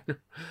 Like, just random.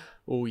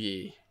 Oh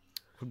yeah,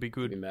 Would be I'd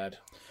good. be mad.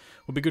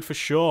 Would be good for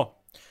sure.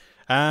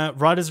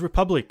 Riders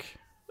Republic,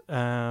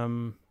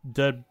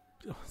 dirt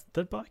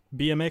bike,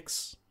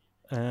 BMX,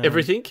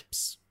 Everything,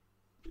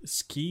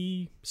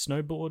 ski,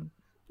 snowboard,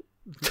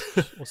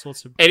 all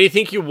sorts of.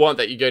 anything you want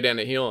that you go down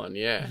a hill on.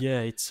 Yeah.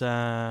 Yeah, it's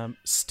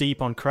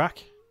steep on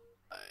crack.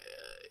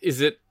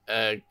 Is it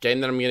a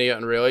game that I'm going to get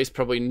on release?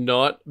 Probably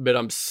not, but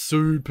I'm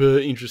super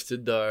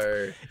interested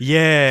though.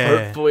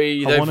 Yeah,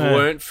 Hopefully I they've wanna-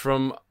 learnt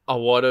from a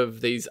lot of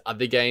these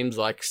other games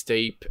like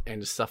Steep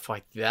and stuff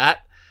like that.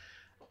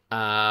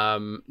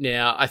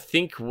 Now, I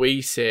think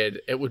we said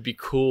it would be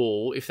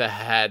cool if they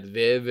had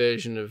their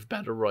version of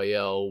Battle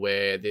Royale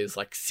where there's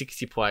like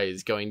 60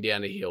 players going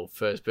down a hill,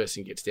 first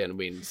person gets down and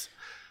wins.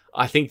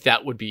 I think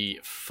that would be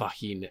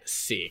fucking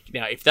sick.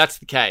 Now, if that's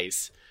the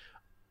case,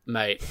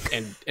 mate,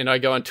 and I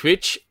go on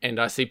Twitch and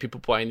I see people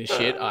playing this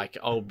shit,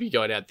 I'll be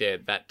going out there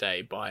that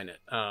day buying it.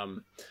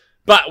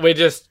 But we're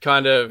just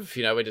kind of,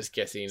 we're just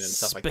guessing and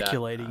stuff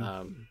Speculating.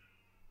 like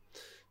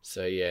that.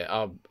 So yeah,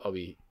 I'll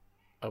be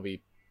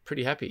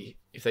pretty happy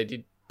if they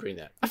did bring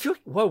that. I feel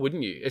like, why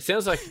wouldn't you? It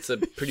sounds like it's a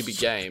pretty big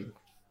game.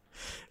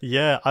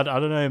 Yeah, I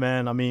don't know,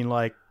 man. I mean,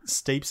 like,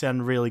 Steep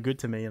sounded really good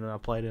to me, and then I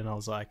played it, and I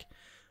was like,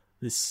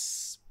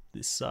 this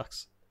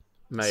sucks.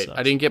 Mate, Sucks.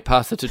 I didn't get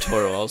past the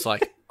tutorial. I was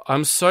like,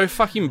 I'm so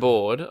fucking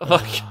bored.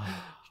 Like,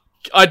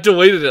 I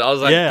deleted it. I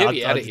was like, get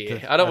me out of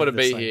here. I don't want to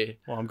be here.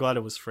 Well, I'm glad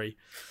it was free.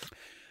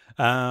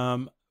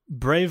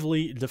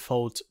 Bravely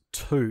Default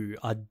 2.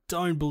 I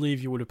don't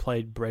believe you would have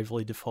played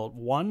Bravely Default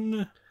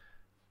 1.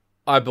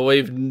 I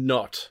believe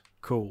not.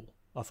 Cool.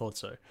 I thought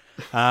so.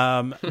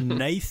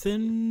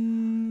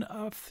 Nathan,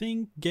 I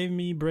think, gave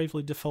me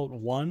Bravely Default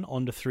 1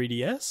 on the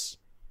 3DS.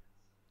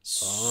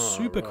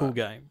 Super cool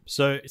game.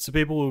 So it's the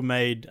people who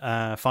made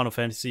Final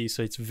Fantasy,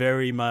 so it's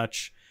very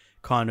much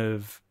kind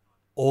of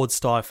old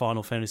style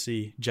Final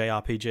Fantasy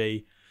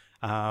JRPG.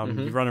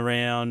 You run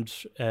around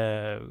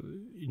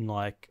in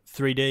like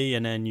 3D,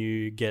 and then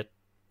you get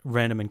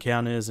random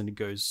encounters, and it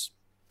goes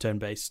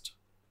turn-based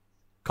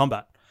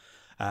combat.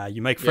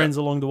 You make friends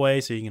along the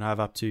way, so you can have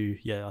up to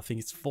I think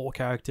it's 4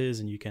 characters,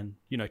 and you can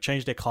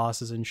change their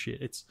classes and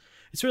shit. It's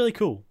really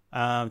cool.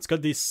 It's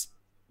got this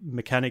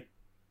mechanic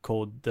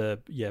called the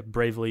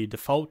Bravely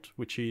Default,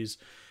 which is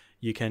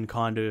you can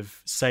kind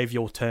of save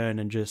your turn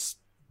and just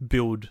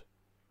build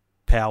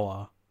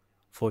power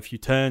for a few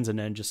turns, and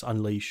then just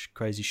unleash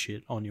crazy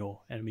shit on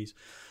your enemies.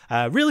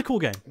 Really cool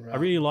game. Right. I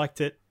really liked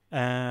it.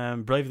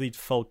 Bravely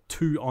Default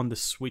 2 on the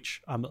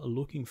Switch. I'm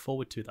looking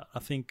forward to that. I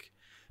think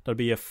That'll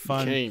be a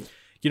fun, Keen.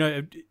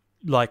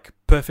 like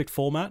perfect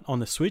format on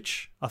the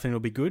Switch. I think it'll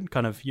be good.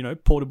 Kind of,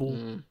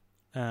 portable.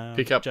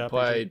 Pick up, JRPG.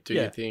 play, do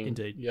Yeah, your thing.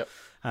 Indeed. Yep.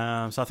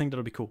 So I think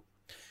that'll be cool.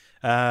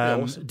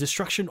 Awesome.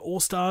 Destruction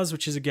All Stars,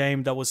 which is a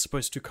game that was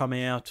supposed to come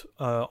out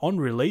on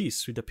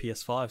release with the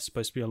PS5,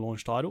 supposed to be a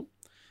launch title,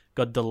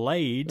 got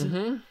delayed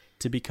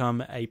to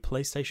become a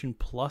PlayStation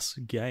Plus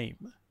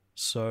game.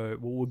 So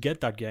we'll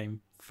get that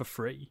game for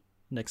free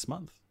next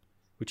month,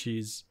 which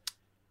is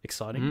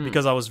exciting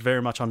because I was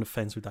very much on the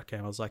fence with that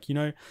game. I was like,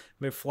 very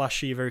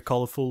flashy, very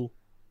colorful,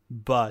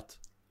 but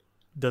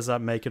does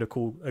that make it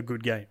a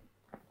good game?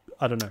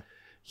 I don't know.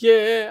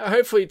 Yeah,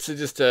 hopefully it's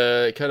just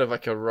a kind of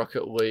like a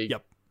Rocket League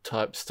Yep.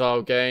 type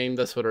style game.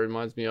 That's what it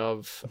reminds me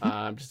of.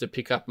 Just to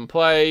pick up and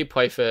play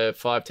for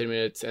 5-10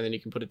 minutes, and then you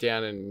can put it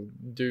down and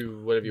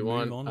do whatever you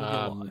Move want. on with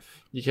your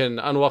life. You can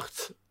unlock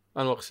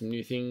some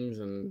new things,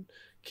 and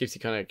keeps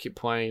you kind of keep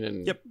playing.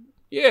 And Yep.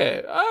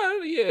 yeah.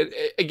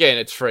 Again,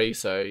 it's free,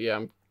 so yeah,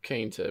 I'm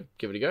keen to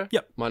give it a go.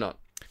 Yep. Why not?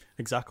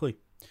 Exactly.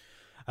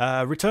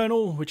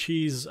 Returnal, which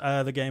is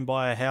the game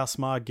by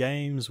Housemarque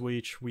Games,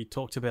 which we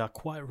talked about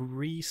quite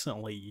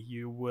recently.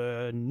 You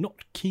were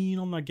not keen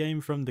on that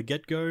game from the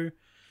get-go,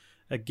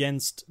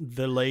 against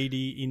the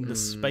lady in the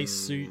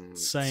spacesuit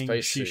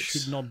saying she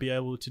should not be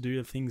able to do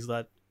the things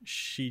that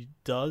she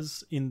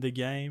does in the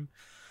game.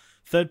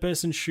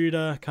 Third-person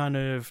shooter, kind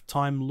of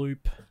time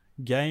loop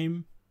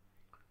game.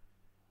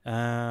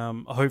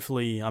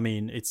 Hopefully,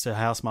 it's a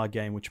Housemarque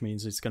game, which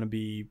means there's going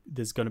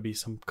to be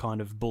some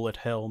kind of bullet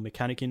hell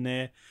mechanic in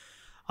there.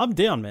 I'm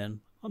down,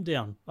 man. I'm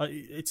down.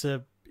 It's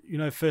a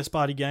first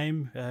party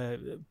game,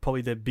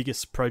 probably their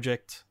biggest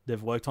project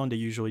they've worked on. They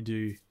usually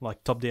do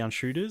like top down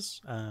shooters,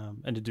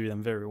 and they do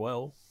them very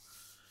well.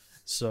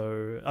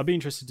 So I'd be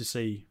interested to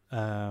see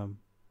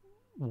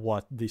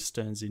what this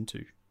turns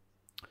into.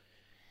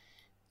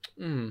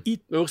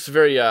 It looks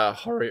very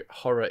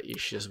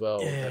horror-ish as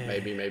well. Yeah. That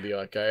maybe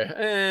I go,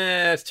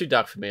 it's too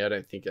dark for me. I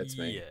don't think that's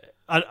me. Yeah,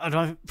 I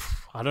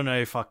don't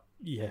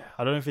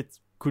know if it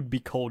could be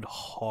called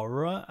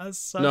horror as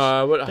such.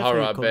 No, what Definitely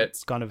horror? I call bet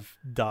it's kind of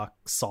dark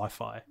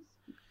sci-fi.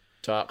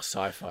 dark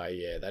sci-fi.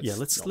 Yeah,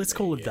 that's Let's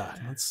call it that.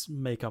 Let's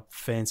make up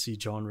fancy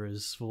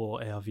genres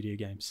for our video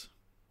games.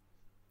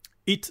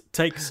 It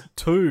Takes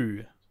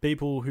Two,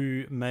 people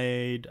who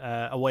made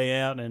A Way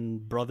Out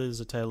and Brothers,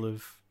 a tale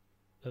of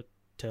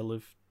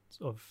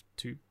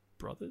two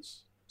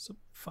brothers. So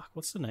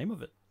what's the name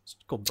of it? It's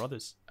called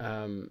Brothers.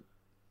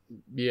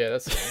 Yeah,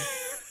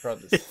 that's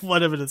Brothers.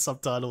 Whatever the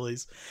subtitle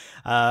is.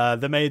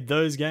 They made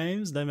those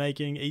games. They're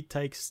making It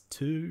Takes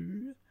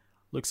Two.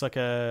 Looks like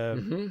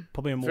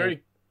probably a more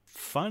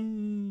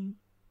fun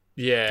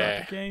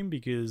type of game,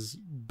 because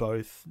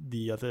both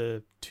the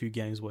other two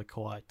games were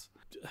quite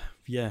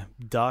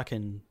dark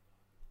and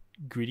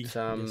gritty.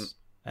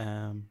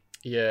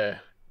 Yeah,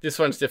 this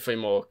one's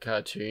definitely more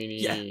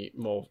cartoony,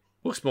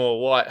 looks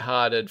more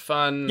light-hearted,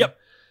 fun. Yep.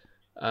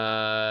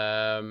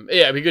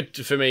 It'd be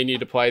good for me and you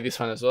to play this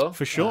one as well.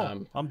 For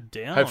sure. I'm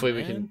down. Hopefully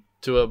we can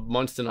do a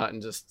monster night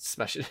and just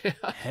smash it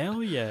out.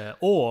 Hell yeah.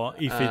 Or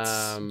if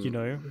it's,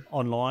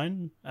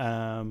 online.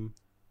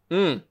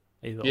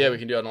 Either we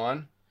can do it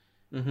online.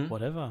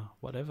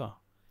 Whatever.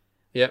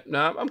 Yeah,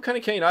 no, I'm kind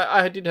of keen.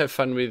 I did have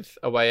fun with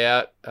A Way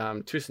Out,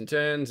 twists and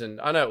turns,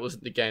 and I know it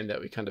wasn't the game that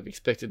we kind of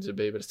expected it to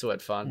be, but it still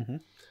had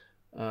fun.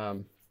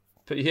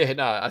 But yeah,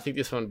 no, I think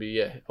this one would be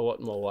a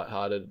lot more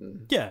lighthearted.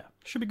 And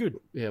should be good.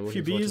 Yeah, a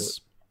few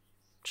beers,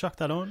 chuck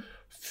that on.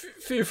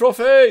 Few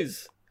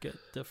frothies. Get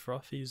the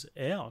frothies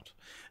out.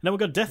 And then we've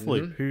got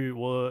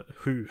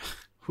Deathloop,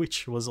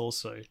 which was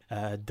also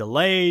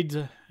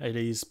delayed. It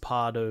is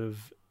part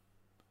of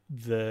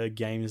the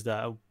games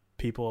that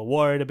people are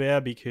worried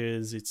about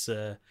because it's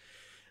a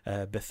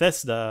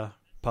Bethesda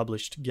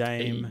published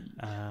game,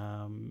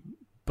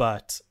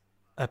 but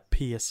a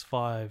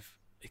PS5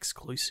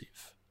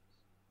 exclusive.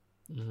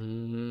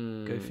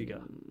 Go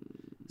figure.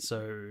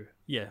 So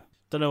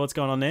don't know what's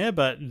going on there,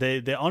 but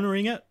they're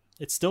honouring it.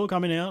 It's still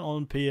coming out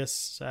on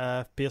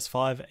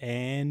PS5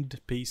 and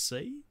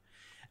PC,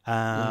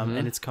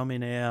 and it's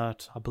coming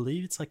out. I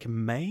believe it's like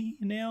May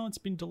now. It's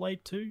been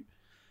delayed too.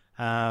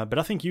 But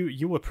I think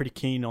you were pretty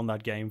keen on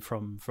that game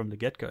from the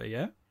get-go,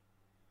 yeah?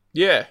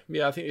 Yeah,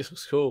 I think this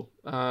looks cool.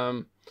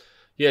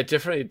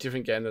 Definitely a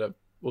different game that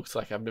looks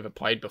like I've never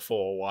played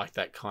before, like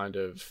that kind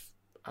of...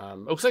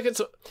 it looks like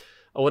it's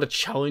a lot of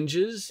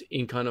challenges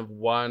in kind of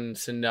one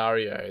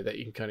scenario that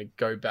you can kind of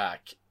go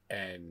back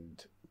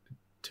and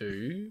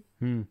do.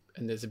 And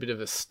there's a bit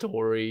of a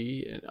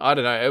story. And I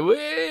don't know.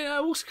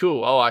 It looks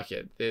cool. I like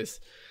it.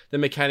 There's... the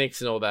mechanics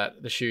and all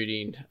that, the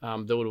shooting,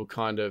 the little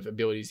kind of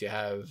abilities you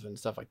have and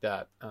stuff like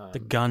that. The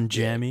gun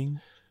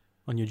jamming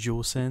on your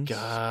DualSense.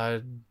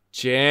 God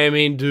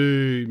jamming,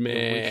 dude,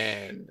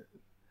 man.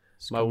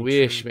 My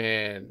wish,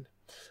 man.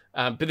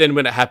 But then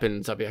when it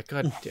happens, I'll be like,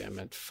 God damn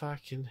it.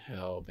 Fucking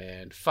hell,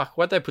 man. Fuck,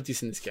 why'd they put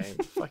this in this game?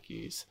 Fuck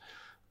yous.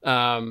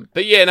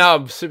 But yeah, no,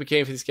 I'm super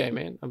keen for this game,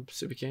 man. I'm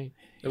super keen.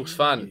 It looks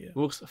fun. Yeah. It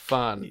looks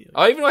fun. Yeah.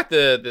 I even like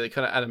the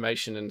kind of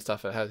animation and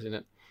stuff it has in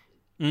it.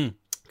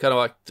 Kind of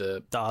like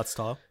the art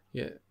style.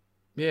 Yeah.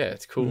 Yeah,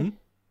 it's cool. Mhm.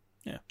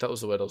 Yeah. That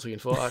was the word I was looking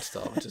for. Art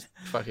style. Just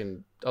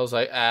fucking. I was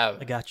like,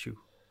 I got you.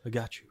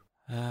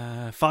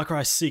 Far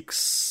Cry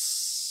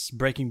 6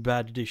 Breaking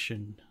Bad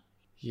edition.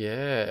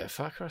 Yeah,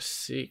 Far Cry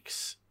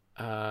 6.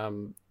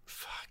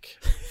 Fuck.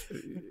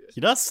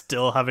 I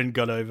still haven't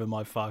got over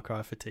my Far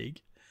Cry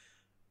fatigue.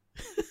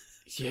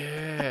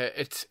 Yeah,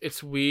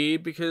 it's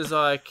weird because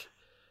like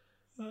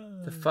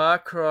the Far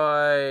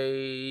Cry,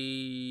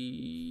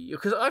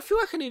 because I feel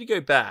like I need to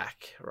go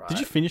back. Right? Did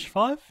you finish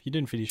 5? You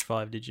didn't finish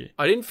 5, did you?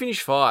 I didn't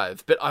finish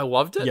 5, but I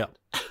loved it. Yeah.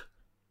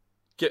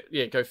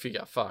 Go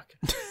figure. Fuck.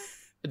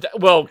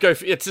 Well,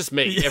 it's just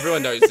me. Yeah.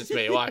 Everyone knows it's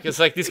me. Like, it's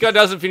like this guy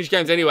doesn't finish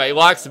games anyway. He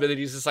likes them, but then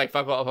he's just like,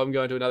 fuck off, I'm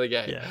going to another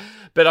game. Yeah.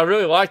 But I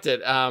really liked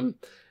it. And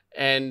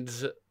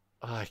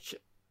like,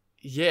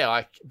 yeah,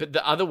 like, but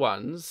the other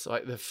ones,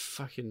 like the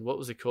fucking, what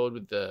was it called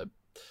with the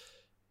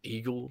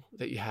eagle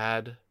that you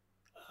had?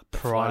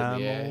 Primal,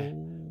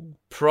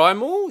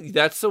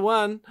 that's the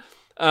one.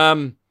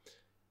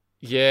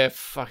 Yeah,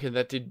 fucking,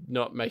 that did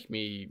not make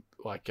me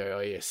like go,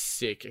 oh yeah,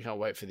 sick. I can't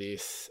wait for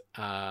this.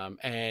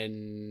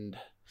 And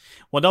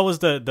well, that was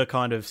the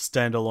kind of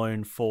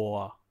standalone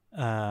for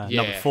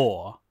number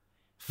 4.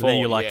 Then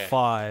you're like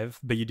 5,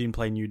 but you didn't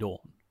play New Dawn.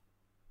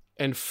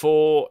 And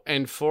 4,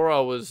 I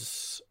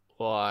was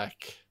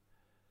like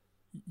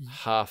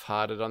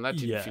half-hearted on that.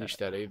 Didn't finish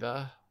that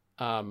either.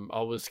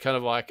 I was kind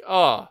of like,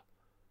 oh,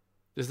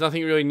 there's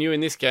nothing really new in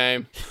this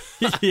game.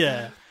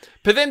 Yeah.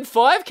 But then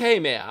 5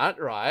 came out,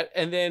 right?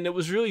 And then it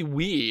was really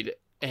weird.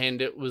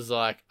 And it was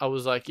like, I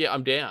was like, yeah,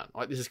 I'm down.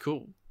 Like, this is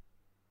cool.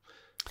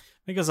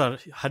 Because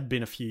it had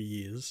been a few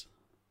years.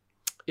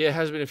 Yeah, it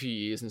has been a few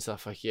years and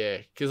stuff. Like, yeah.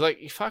 Because,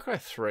 like, Far Cry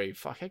 3,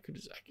 fuck, how good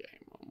is that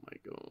game? Oh, my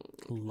God.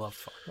 Love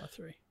Far Cry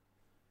 3.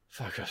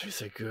 Far Cry 3 is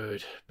so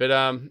good. But,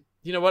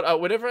 you know what?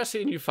 Whenever I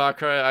see a new Far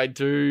Cry,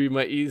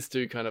 my ears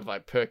do kind of,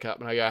 like, perk up.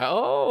 And I go,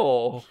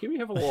 oh, give me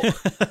have a walk.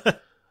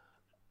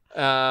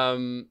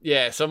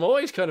 Yeah, so I'm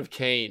always kind of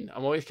keen.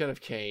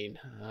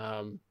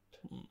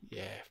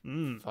 Yeah,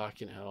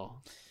 fucking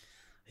hell.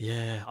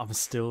 Yeah, I'm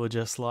still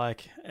just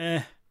like,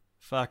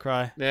 Far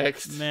Cry.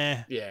 Next.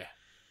 Meh. Yeah.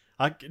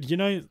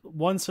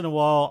 Once in a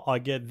while I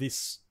get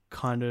this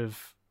kind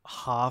of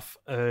half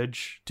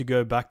urge to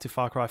go back to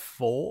Far Cry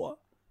 4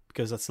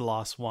 because that's the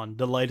last one,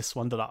 the latest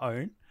one that I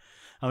own.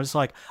 I'm just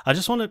like, I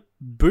just want to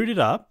boot it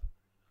up,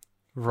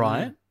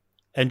 right?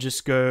 And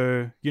just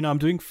go, I'm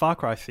doing Far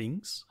Cry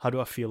things. How do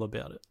I feel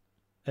about it?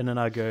 And then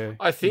I go,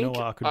 I think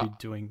I could be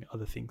doing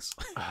other things.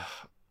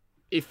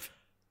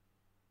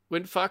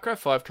 When Far Cry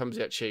 5 comes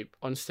out cheap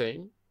on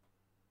Steam,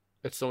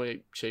 it's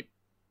normally cheap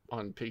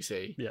on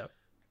PC. Yeah.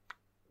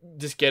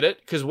 Just get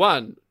it. Because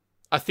one,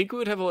 I think we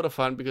would have a lot of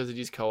fun because it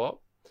is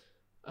co-op.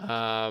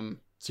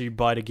 So you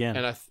buy it again.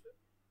 And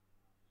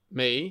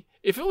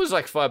if it was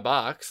like $5,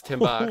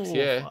 $10,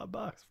 yeah.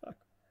 $5, fuck.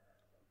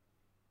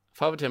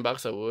 $5 or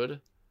 $10 I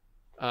would.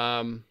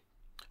 I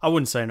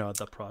wouldn't say no at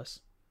that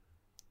price.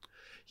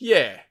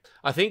 Yeah,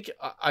 I think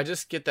I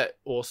just get that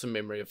awesome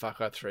memory of Far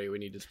Cry 3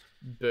 when you're just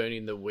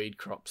burning the weed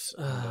crops.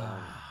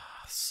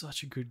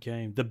 Such a good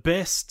game.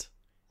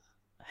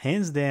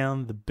 Hands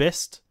down, the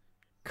best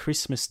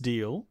Christmas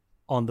deal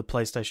on the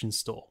PlayStation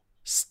Store.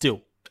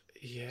 Still.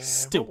 Yeah.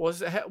 Still. What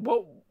was it?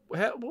 What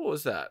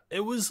was that?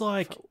 It was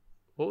like...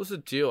 What was the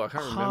deal? I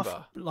can't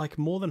remember. Like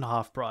more than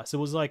half price. It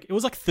was like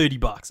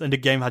 $30, and the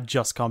game had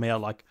just come out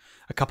like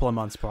a couple of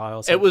months prior.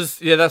 Or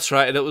something. That's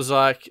right. And it was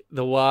like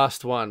the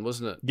last one,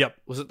 wasn't it? Yep.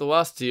 Was it the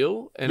last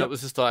deal? And it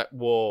was just like,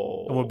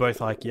 whoa. And we're both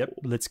like, yep,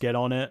 let's get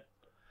on it.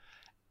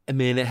 And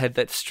then it had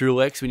that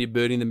Skrillex when you're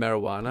burning the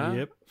marijuana.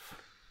 Yep.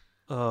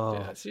 Oh,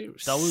 yeah,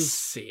 that was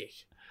sick.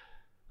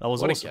 That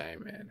was what awesome. A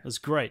game, man. It was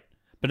great.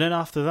 But then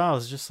after that, I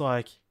was just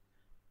like,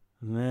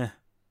 meh.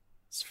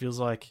 This feels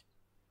like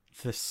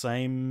the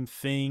same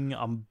thing.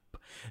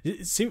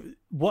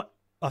 What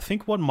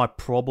my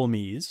problem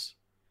is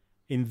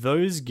in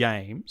those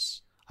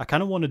games, I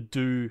kind of want to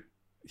do.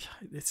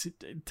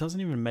 It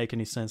doesn't even make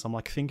any sense. I'm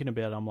like thinking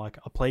about it. I'm like,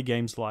 I play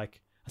games like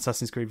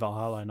Assassin's Creed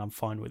Valhalla, and I'm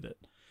fine with it.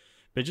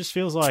 But it just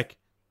feels like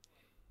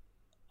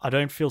I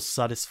don't feel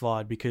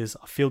satisfied because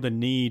I feel the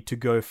need to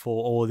go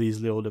for all these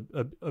little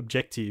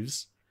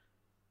objectives,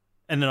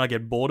 and then I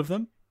get bored of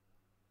them.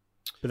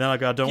 But then I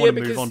go, I don't want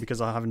to move on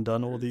because I haven't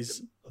done all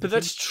these. But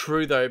that's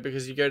true though,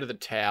 because you go to the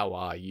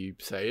tower, you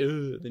say,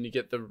 ugh, then you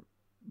get the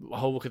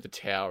whole look at the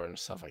tower and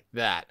stuff like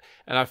that.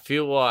 And I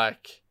feel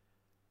like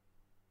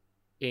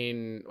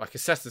in like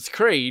Assassin's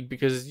Creed,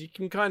 because you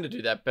can kind of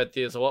do that, but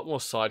there's a lot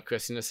more side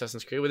quests in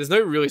Assassin's Creed where there's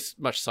no really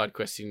much side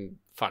quests in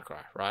Far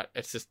Cry, right?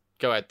 It's just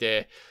go out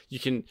there, you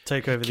can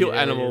take over, kill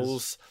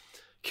animals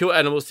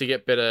to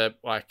get better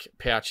like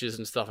pouches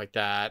and stuff like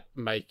that.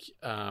 Make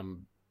I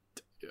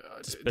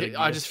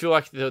just feel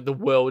like the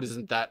world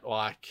isn't that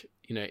like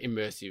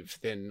immersive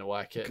than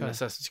like an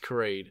Assassin's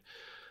Creed.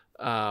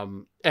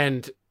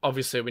 And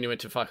obviously when you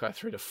went to Far Cry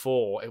 3 to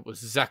 4, it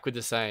was exactly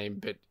the same,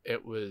 but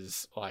it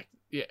was like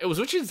it was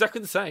literally exactly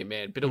the same,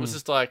 man. But it was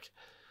just like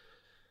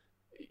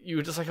you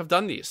were just like, I've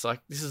done this.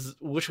 Like this is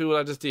literally what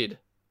I just did.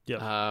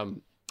 Yeah.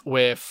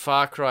 Where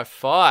Far Cry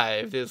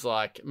 5, there's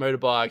like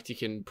motorbikes, you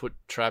can put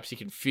traps, you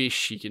can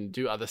fish, you can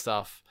do other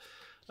stuff.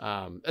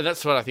 And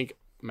that's what I think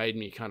made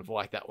me kind of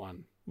like that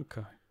one.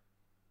 Okay.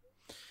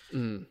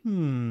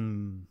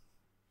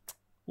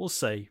 We'll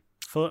see.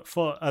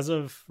 For as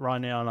of right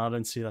now, and I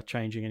don't see that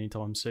changing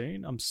anytime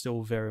soon. I'm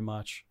still very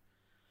much.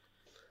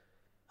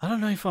 I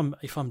don't know if I'm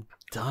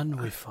done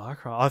with Far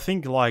Cry. I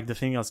think like the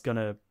thing that's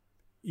gonna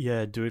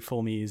do it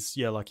for me is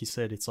like you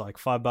said, it's like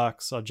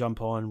 $5. I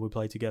jump on, we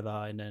play together,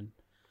 and then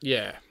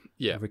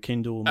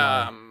rekindle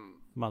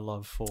my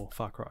love for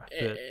Far Cry.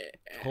 But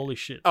holy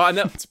shit! Oh, and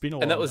that it's been a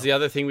while. And that was now. the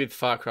other thing with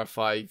Far Cry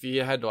 5.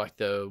 You had like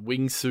the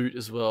wingsuit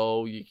as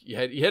well. You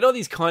had all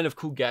these kind of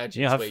cool gadgets.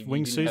 You have where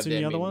wingsuits in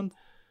the other one.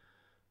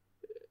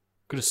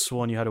 Could have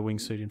sworn you had a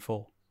wingsuit in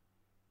 4.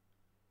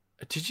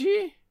 Did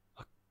you?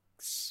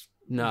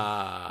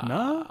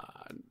 Nah.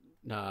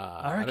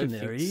 I reckon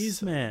there is,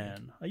 so.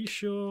 Man. Are you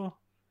sure?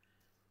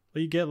 Or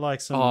you get like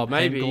some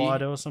maybe hang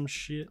glider or some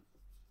shit?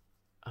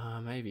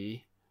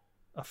 Maybe.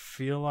 I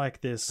feel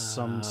like there's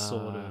some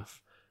sort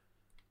of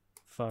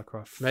Far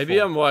Cry 4. Maybe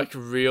I'm like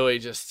really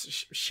just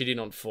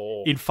shitting on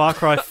 4. In Far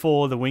Cry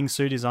 4, the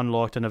wingsuit is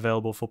unlocked and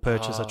available for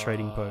purchase at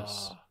trading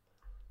posts.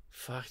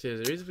 Fuck, there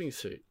is a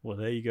wingsuit. Well,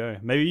 there you go.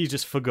 Maybe you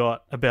just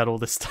forgot about all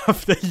the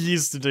stuff that you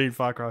used to do in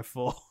Far Cry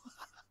 4.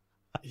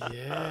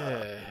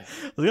 Yeah.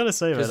 I was going to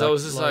say, because I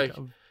was just like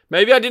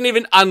maybe I didn't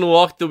even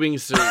unlock the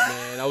wingsuit,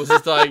 man. I was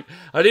just like,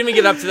 I didn't even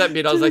get up to that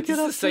bit. I was like, this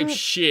is the same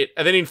shit.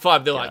 And then in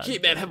 5, they're like, yeah,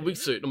 man, have a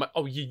wingsuit. I'm like,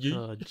 oh, you.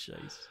 Oh,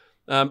 jeez.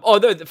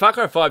 Although the Far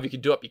Cry 5, you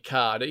could do up your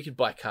car. You could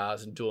buy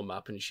cars and do them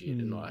up and shit.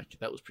 And like,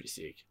 that was pretty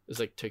sick. It was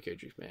like Tokyo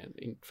Drift, man,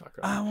 in Far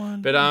Cry.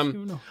 But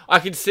I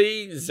could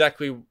see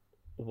exactly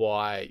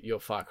why you're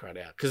Far Cry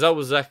out. Because I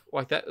was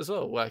like that as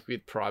well. Like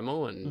with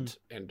Primal and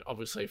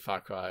obviously Far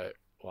Cry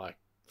like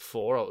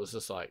 4, I was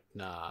just like,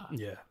 nah.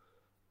 Yeah.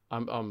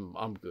 I'm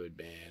good,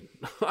 man.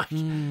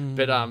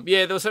 But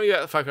there was something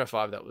about Far Cry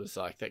 5 that was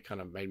like that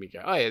kind of made me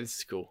go, oh yeah, this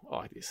is cool. I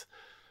like this.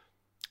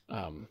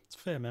 It's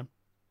fair, man.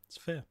 It's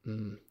fair.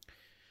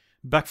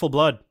 Back 4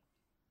 Blood.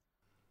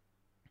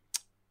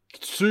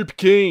 Super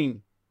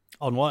keen.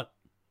 On what?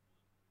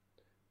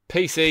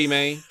 PC,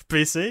 man.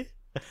 PC?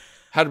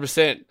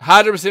 100%.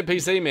 100%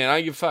 PC, man. I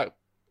don't give a fuck.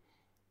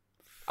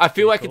 I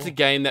feel like it's a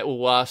game that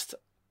will last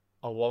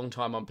a long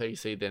time on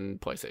PC than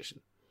PlayStation.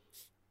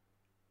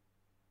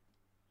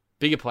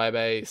 Bigger player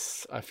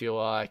base, I feel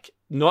like.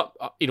 Not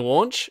in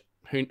launch.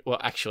 Well,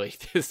 actually,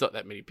 there's not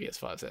that many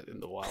PS5s out in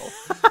the wild.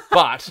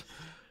 But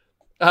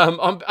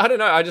I don't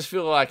know. I just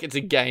feel like it's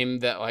a game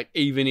that, like,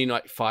 even in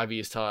like 5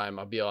 years' time,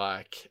 I'll be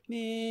like,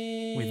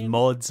 with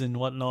mods and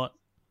whatnot.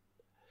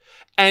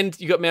 And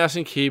you got mouse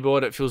and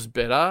keyboard. It feels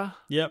better.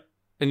 Yep.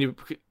 And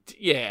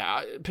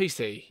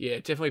PC. Yeah,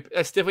 definitely.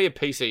 That's definitely a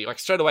PC. Like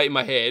straight away in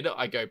my head,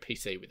 I go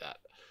PC with that.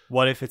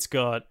 What if it's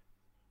got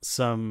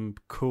some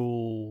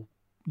cool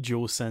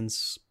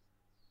DualSense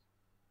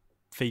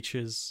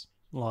features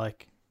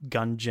like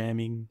gun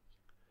jamming,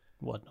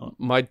 whatnot?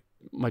 My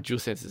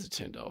DualSense is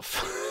turned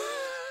off.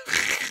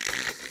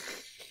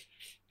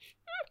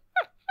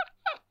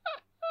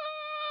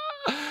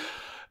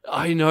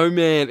 I know,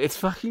 man. It's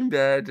fucking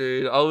bad,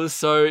 dude. I was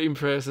so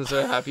impressed and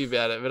so happy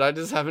about it, but I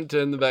just haven't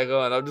turned them back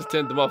on. I've just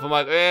turned them off. I'm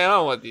like, man, I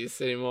don't want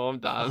this anymore. I'm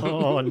done.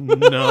 Oh,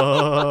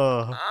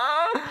 no.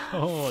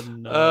 Oh,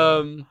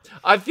 no.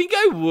 I think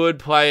I would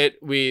play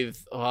it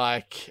with,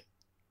 like,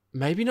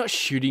 maybe not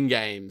shooting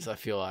games, I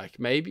feel like.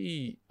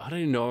 Maybe, I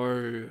don't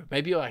know.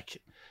 Maybe, like,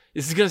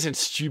 this is going to sound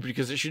stupid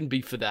because it shouldn't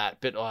be for that,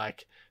 but,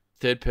 like,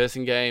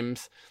 third-person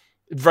games.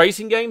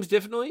 Racing games,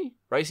 definitely.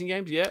 Racing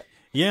games, yeah.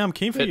 Yeah, I'm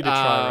keen for you to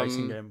try a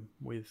racing game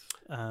with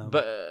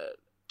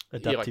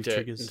adaptive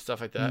triggers and stuff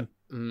like that.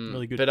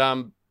 Really good.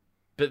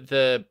 But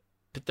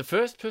the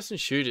first person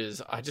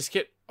shooters, I just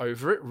get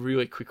over it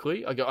really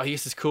quickly. I go, oh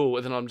yes, it's cool,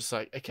 and then I'm just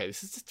like, okay,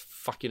 this is just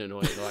fucking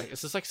annoying. Like it's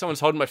just like someone's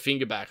holding my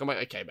finger back. I'm like,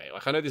 okay, mate,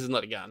 like I know this is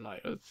not a gun.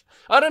 Like,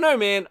 I don't know,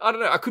 man. I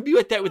don't know. I could be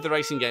like that with the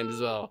racing games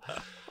as well.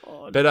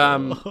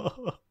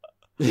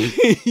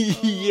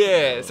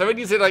 Yeah. So when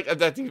you said like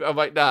adaptive, I'm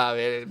like, nah,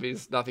 man, it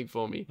means nothing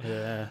for me.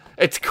 Yeah.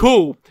 It's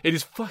cool. It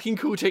is fucking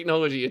cool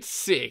technology. It's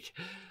sick.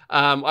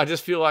 I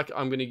just feel like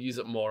I'm gonna use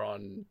it more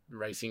on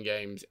racing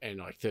games and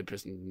like third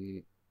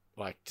person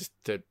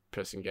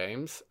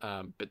games.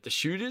 But the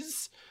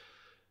shooters,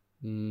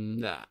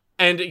 nah.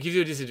 And it gives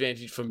you a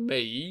disadvantage for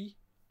me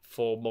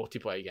for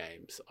multiplayer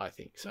games, I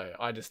think. So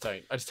I just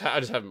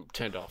haven't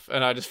turned off,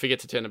 and I just forget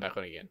to turn them back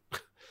on again.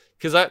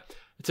 Because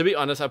to be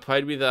honest, I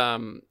played with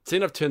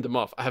seeing I've turned them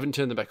off. I haven't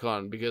turned them back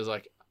on because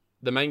like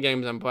the main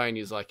games I'm playing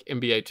is like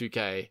NBA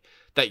 2K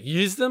that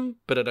use them,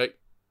 but I don't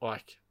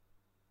like.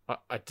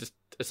 I just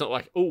it's not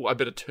like, oh, I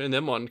better turn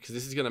them on because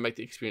this is going to make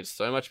the experience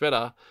so much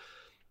better.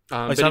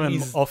 But have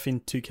them off in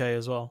 2K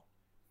as well.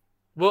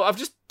 Well, I've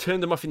just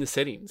turned them off in the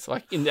settings,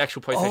 like in the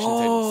actual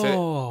PlayStation settings.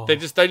 So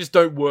they just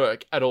don't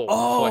work at all.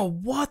 Oh,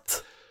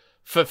 what?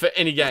 For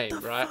any game,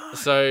 right? Fuck?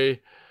 So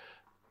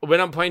when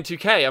I'm playing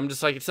 2K, I'm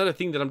just like, it's not a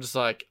thing that I'm just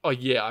like, oh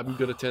yeah, I'm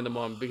gonna turn them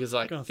on because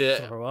like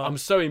I'm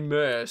so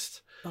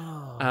immersed.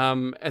 Oh.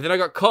 And then I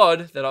got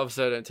COD that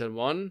obviously I don't turn them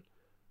on.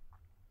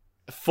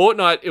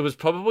 Fortnite, it was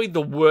probably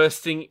the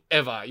worst thing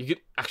ever you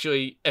could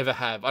actually ever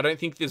have. I don't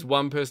think there's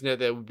one person out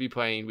there would be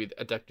playing with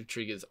adaptive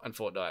triggers on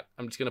Fortnite.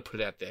 I'm just going to put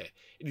it out there.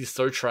 It is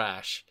so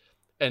trash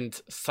and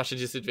such a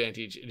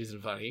disadvantage. It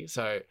isn't funny.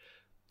 So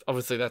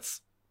obviously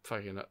that's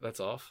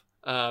off.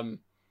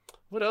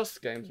 What else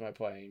games am I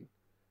playing?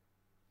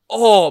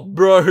 Oh,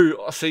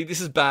 bro. See, this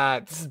is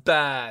bad.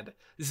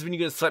 This is when you're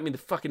going to slap me in the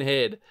fucking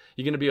head.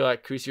 You're going to be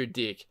like, Chris, you're a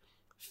dick.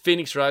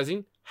 Phoenix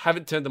Rising.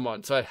 Haven't turned them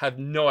on, so I have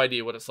no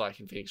idea what it's like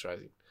in Phoenix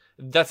Rising.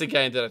 That's a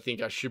game that I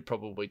think I should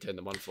probably turn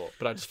them on for,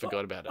 but I just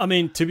forgot about it. I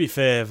mean, to be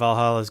fair,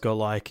 Valhalla's got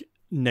like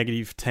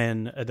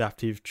 -10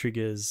 adaptive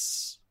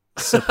triggers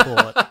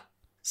support.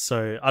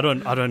 So I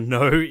don't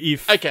know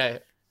if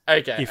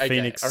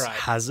Phoenix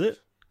has it,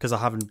 because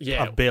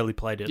I've barely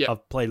played it.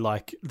 I've played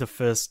like the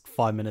first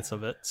 5 minutes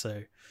of it,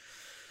 so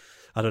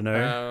I don't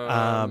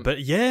know.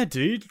 But yeah,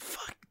 dude,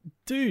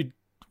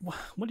 what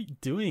are you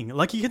doing?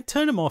 Like, you can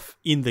turn them off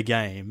in the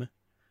game.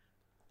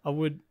 I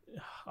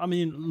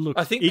mean, look.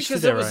 I think each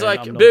because to their it was own.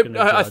 like,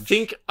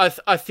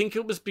 I think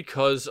it was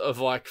because of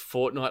like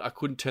Fortnite. I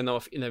couldn't turn them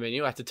off in the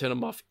menu. I had to turn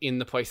them off in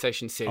the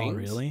PlayStation settings. Oh,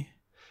 really?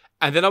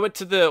 And then I went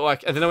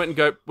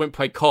to went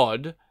play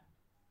COD.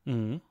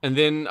 And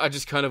then I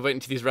just kind of went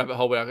into this rabbit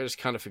hole where I just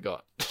kind of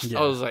forgot. Yeah.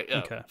 I was like,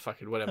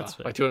 fucking whatever.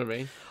 Like, do you know what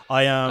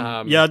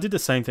I mean? I did the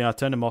same thing. I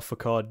turned them off for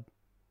COD,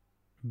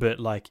 but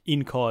like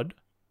in COD,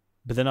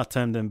 but then I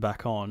turned them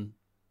back on,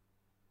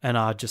 and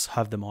I just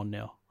have them on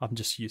now. I'm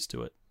just used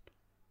to it.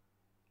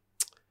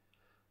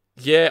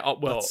 Yeah,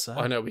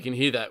 I know we can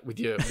hear that with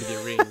your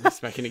ring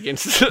smacking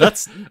against.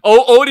 That's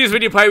all it is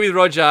when you play with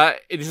Roger.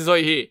 This is all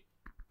you hear.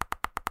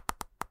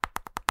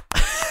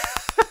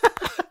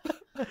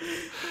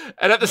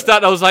 And at the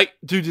start, I was like,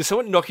 "Dude, there's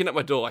someone knocking at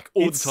my door like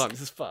all the time.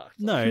 This is fucked."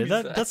 No,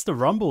 that's the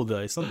rumble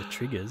though. It's not the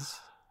triggers.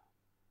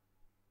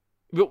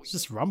 Well, it's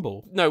just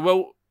rumble. No,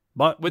 well,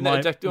 but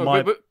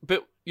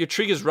your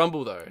triggers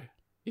rumble though.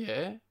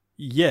 Yeah.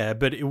 Yeah,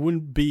 but it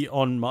wouldn't be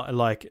on my.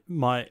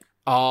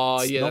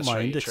 Oh, yeah, not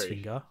my index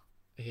finger.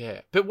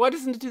 Yeah, but why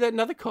doesn't it do that in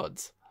other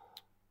CODs?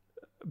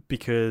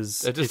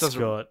 Because it's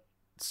got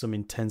some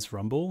intense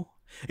rumble.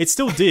 It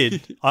still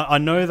did. I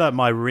know that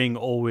my ring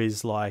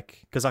always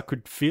because I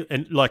could feel,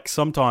 and like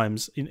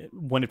sometimes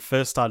when it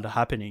first started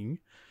happening,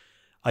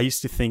 I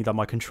used to think that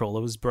my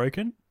controller was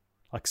broken,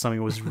 like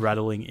something was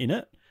rattling in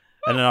it,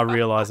 and then I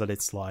realized that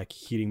it's like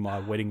hitting my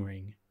wedding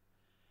ring.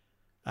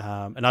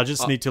 And I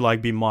just need to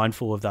like be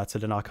mindful of that, so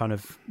then I kind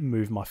of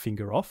move my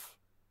finger off.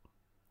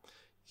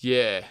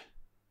 Yeah.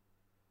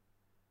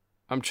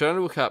 I'm trying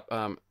to look up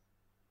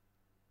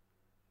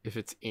if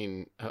it's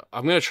in.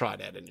 I'm going to try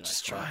it out anyway.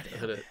 Just try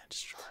it out.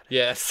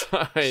 Yes,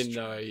 I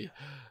know.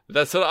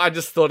 That's what I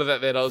just thought of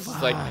that then. I was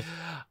just like,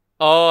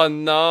 oh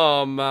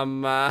no,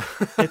 mama.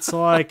 It's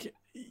like,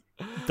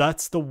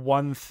 that's the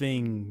one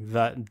thing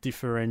that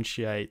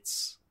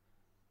differentiates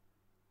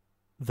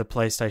the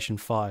PlayStation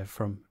 5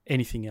 from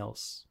anything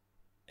else.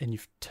 And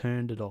you've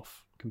turned it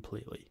off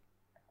completely.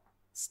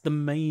 It's the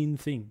main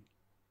thing.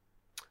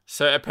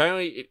 So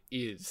apparently it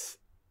is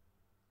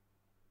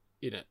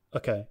in it.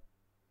 Okay.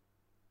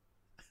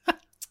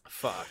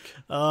 Fuck.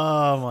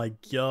 Oh my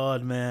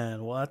god,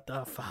 man. What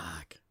the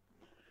fuck?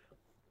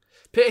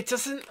 But it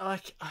doesn't,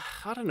 like,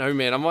 I don't know,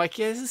 man. I'm like,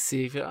 yeah, this is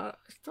sick.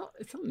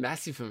 It's not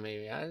massive for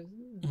me,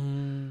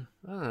 man.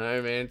 I don't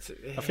know, man.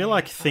 I feel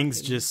like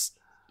things just,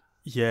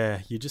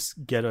 you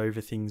just get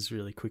over things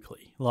really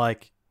quickly.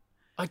 Like,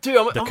 I do.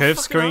 I'm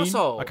curved screen.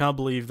 Asshole. I can't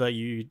believe that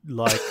you,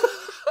 like,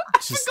 I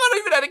forgot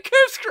even had a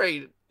curved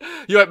screen.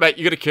 You wait, mate.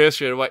 You got a curved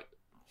screen. Wait.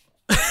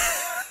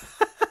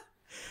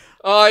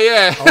 Oh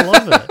yeah. I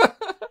love it.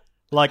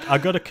 Like, I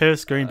got a curved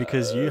screen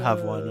because you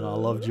have one and I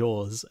loved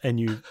yours, and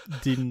you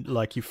didn't,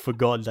 like, you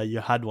forgot that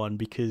you had one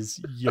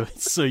because you're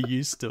so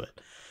used to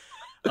it.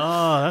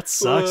 Oh, that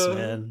sucks,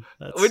 man.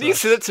 When you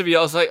said it to me,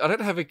 I was like, I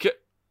don't have a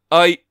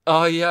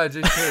oh yeah, I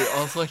do too.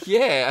 I was like,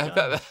 yeah,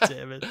 about that.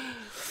 Damn it.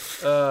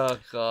 Oh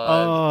god.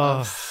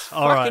 All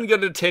fucking right. got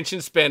an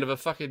attention span of a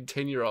fucking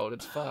 10-year-old.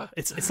 It's fucked.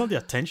 It's not the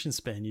attention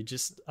span. You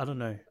just, I don't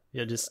know.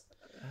 You just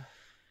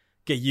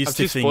get used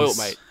to too things. Spoiled,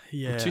 mate.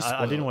 Yeah,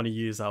 I didn't want to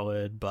use that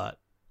word, but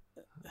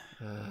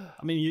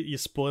I mean, you're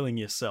spoiling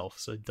yourself,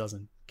 so it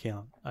doesn't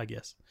count, I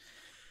guess.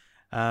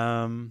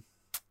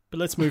 But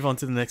let's move on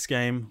to the next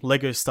game,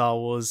 Lego Star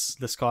Wars: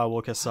 The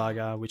Skywalker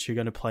Saga, which you're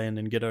going to play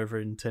and get over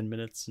in 10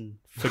 minutes and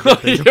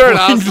forget that you're an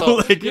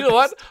asshole. You know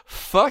what?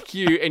 Fuck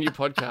you and your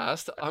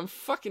podcast. I'm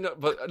fucking not.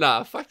 But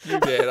nah, fuck you,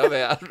 man. I'm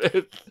out.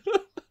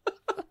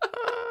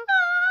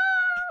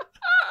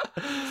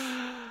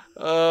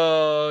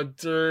 Oh,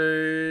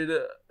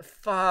 dude.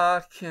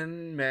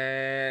 Fucking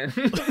man.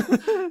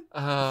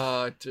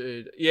 Oh,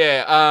 dude.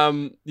 Yeah,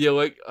 I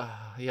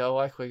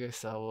like Lego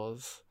Star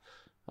Wars.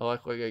 I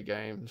like Lego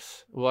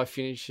games. Will I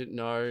finish it?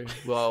 No.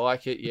 Will I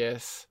like it?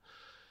 Yes.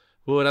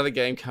 Will another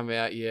game come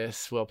out?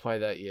 Yes. Will I play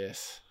that?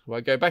 Yes. Will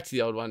I go back to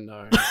the old one?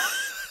 No.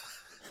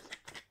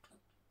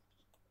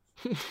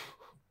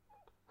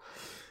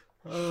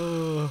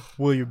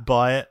 Will you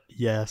buy it?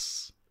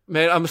 Yes.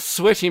 Man, I'm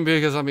sweating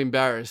because I'm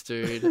embarrassed,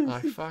 dude.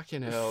 Like,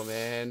 fucking hell,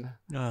 man.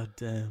 God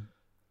damn.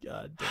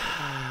 God damn.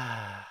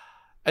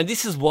 And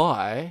this is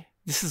why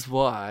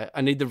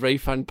I need the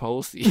refund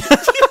policy.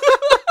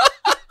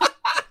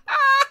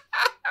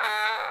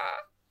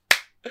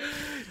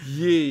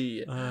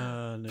 Yeah.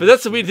 No, but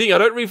that's the weird thing. I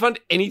don't refund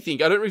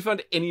anything. I don't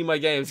refund any of my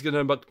games because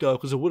I'm about to go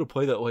because I would have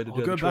played that way to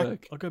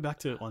I'll go back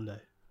to it one day.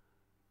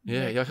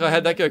 Yeah, like I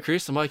had that go,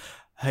 Chris. I'm like,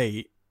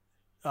 hey,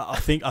 I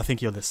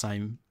think you're the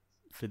same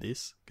for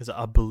this because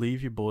I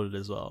believe you bought it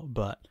as well,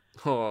 but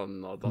oh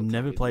no, I've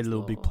never played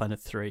Little Big Planet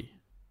 3.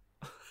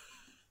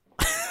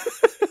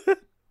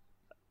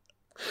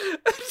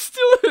 It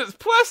still is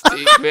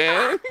plastic,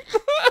 man.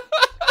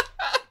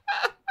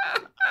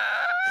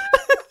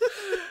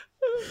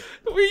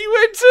 We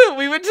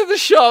went to the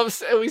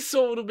shops and we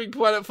saw Little Big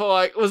Planet for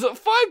like, was it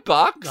 $5?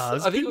 No,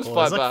 I think it was $5. It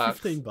was like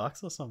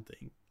 $15 or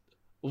something.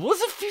 Was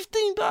it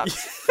 $15?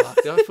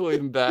 Fuck, I feel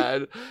even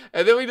bad.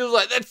 And then we just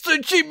like, that's so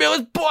cheap, man,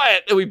 let's buy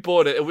it. And we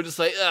bought it and we're just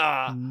like,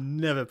 ah.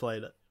 Never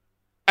played it.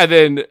 And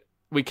then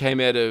we came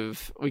out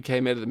of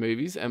the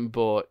movies and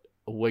bought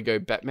Lego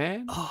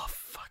Batman. Oh,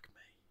 fuck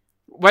me.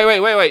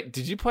 Wait.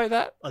 Did you play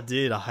that? I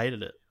did. I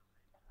hated it.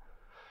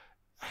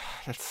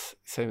 That's the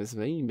same as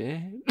me,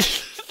 man.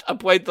 I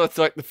played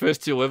like the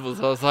first 2 levels.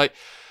 I was like,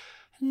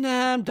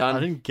 nah, I'm done. I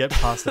didn't get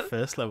past the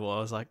first level. I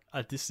was like,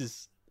 this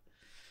is...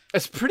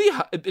 It's pretty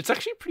hard. It's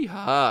actually pretty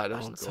hard. Oh,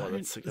 God.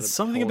 It's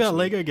something about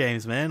Lego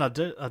games, man.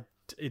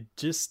 It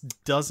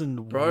just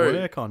doesn't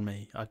work on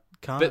me. I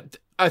can't... But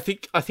I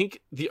think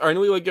the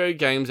only Lego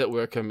games that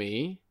work on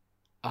me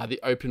are the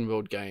open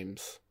world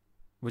games.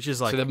 Which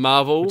is like... So the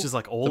Marvel... Which is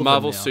like all the of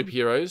Marvel them now.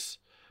 superheroes.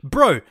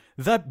 Bro,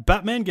 that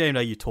Batman game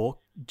that you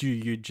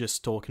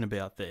just talking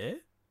about there...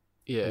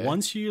 Yeah.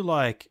 Once you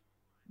like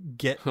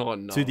get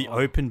to the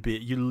open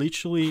bit, you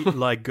literally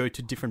like go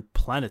to different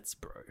planets,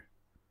 bro.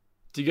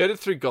 Do you go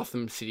through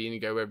Gotham City and you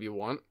go wherever you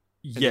want?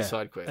 Yeah.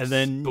 Side quests? And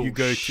then you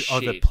go to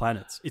other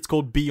planets. It's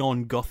called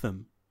Beyond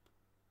Gotham.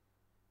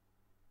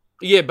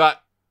 Yeah,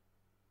 but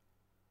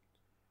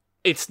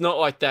it's not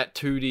like that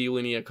 2D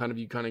linear kind of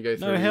you kind of go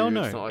through. No, hell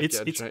no. It's not like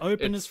it's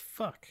open as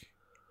fuck.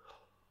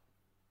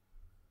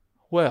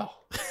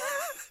 Well.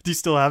 Do you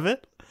still have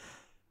it?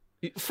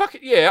 Fuck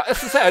it, yeah.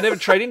 As I say, I never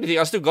traded anything.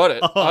 I still got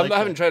it. I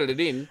haven't traded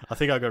it in. I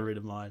think I got rid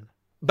of mine.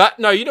 But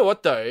no, you know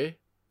what though?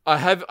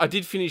 I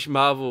did finish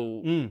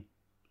Marvel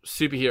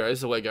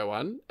Superheroes, the Lego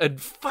one, and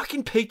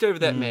fucking peaked over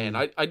that, man.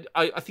 I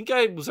think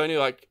I was only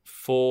like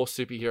 4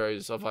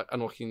 superheroes of like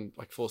unlocking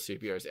like 4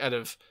 superheroes out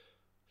of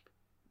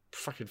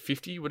fucking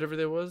 50, whatever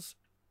there was.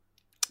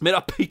 Man,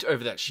 I peaked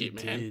over that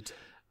shit, man. Did.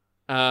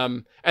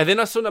 And then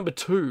I saw number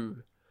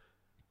 2,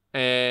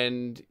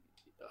 and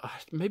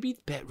maybe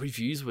the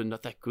reviews were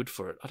not that good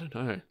for it. I don't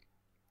know.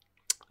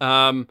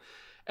 And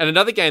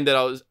another game that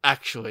I was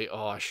actually,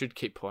 I should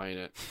keep playing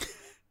it.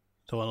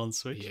 The one on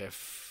Switch? Yeah,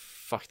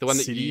 fuck. The one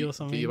that City or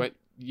something?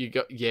 You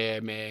got,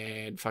 yeah,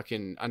 man.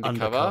 Fucking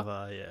Undercover.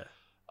 Undercover, yeah.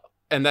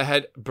 And they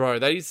had, bro,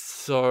 that is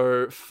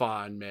so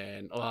fun,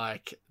 man.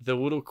 Like, the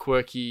little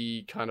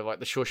quirky kind of like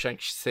the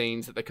Shawshank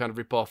scenes that they kind of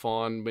rip off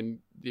on when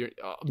you're,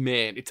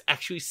 man, it's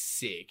actually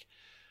sick.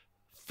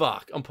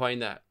 Fuck, I'm playing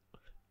that.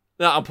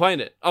 No, I'm playing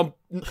it. I'm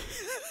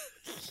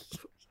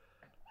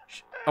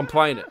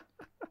playing it.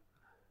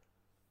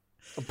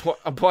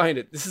 I'm playing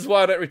it. This is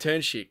why I don't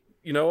return shit.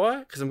 You know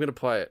why? Because I'm going to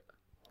play it.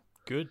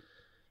 Good.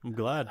 I'm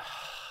glad.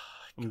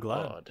 I'm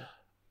glad. God.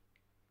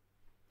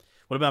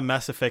 What about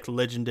Mass Effect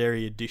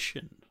Legendary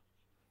Edition?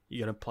 You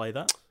going to play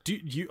that? Do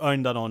you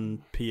own that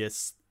on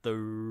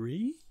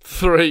PS3?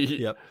 3.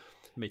 Yep.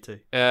 Me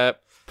too.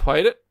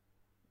 Played it.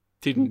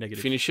 Didn't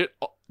finish it,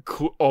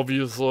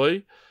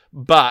 obviously.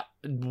 But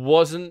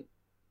it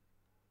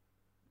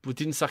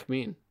didn't suck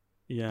me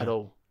in at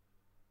all.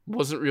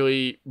 Wasn't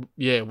really,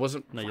 it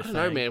wasn't, no, I don't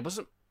know, man. It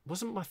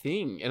wasn't my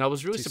thing. And I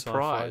was really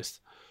surprised.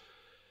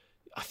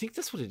 I think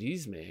that's what it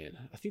is, man.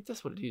 I think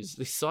that's what it is.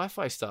 The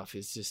sci-fi stuff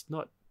is just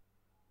not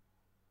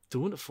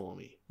doing it for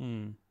me.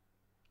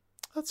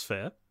 That's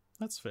fair.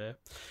 That's fair.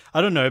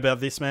 I don't know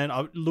about this, man.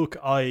 I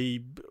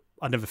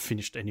never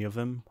finished any of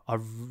them. I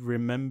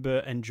remember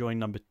enjoying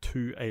number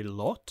 2 a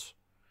lot.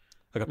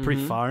 I got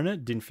pretty far in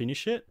it, didn't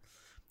finish it.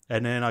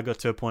 And then I got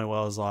to a point where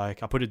I was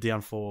like, I put it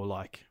down for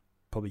like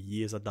probably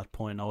years at that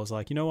point. I was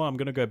like, you know what? I'm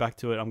going to go back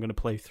to it. I'm going to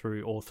play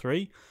through all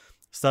 3.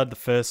 Started the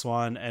first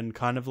one and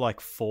kind of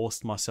like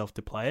forced myself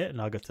to play it. And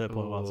I got to a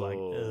point where I was like,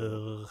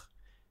 ugh,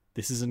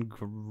 this isn't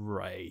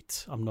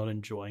great. I'm not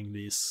enjoying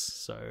this.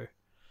 So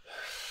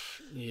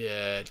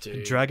yeah,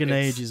 dude. Dragon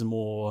Age is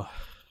more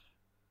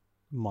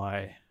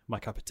my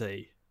cup of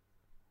tea.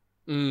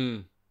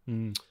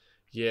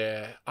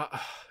 Yeah,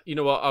 you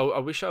know what? I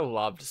wish I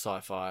loved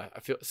sci-fi. I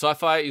feel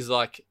sci-fi is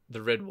like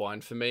the red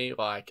wine for me.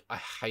 Like, I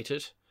hate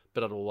it,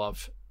 but I'd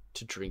love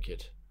to drink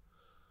it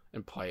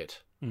and play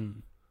it.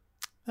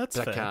 That's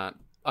but fair. I can't.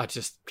 I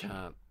just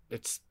can't.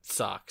 It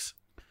sucks.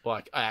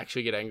 Like, I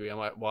actually get angry. I'm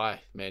like, why,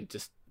 man?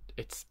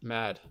 It's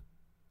mad.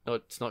 No,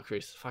 it's not,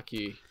 Chris. Fuck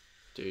you,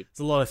 dude. There's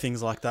a lot of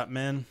things like that,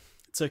 man.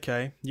 It's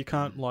okay. You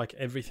can't like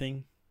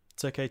everything.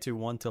 It's okay to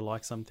want to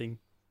like something.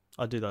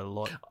 I do that a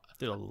lot.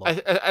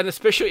 And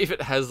especially if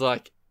it has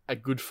like a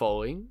good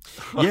following.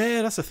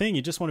 Yeah, that's the thing.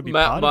 You just want to be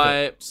part of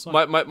it.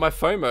 My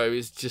FOMO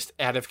is just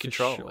out of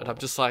control, sure. and I'm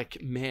just like,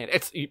 man,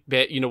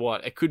 you know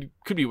what? It could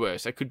be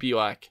worse. It could be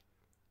like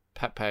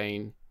Pat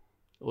Payne,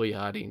 Lee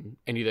Harding,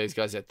 any of those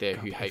guys out there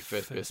who hate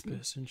first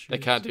person. They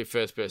can't do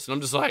first person. I'm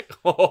just like,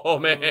 oh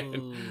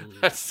man,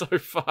 that's so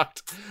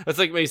fucked. That's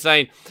like me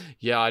saying,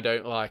 yeah, I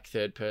don't like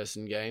third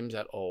person games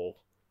at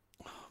all.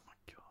 Oh my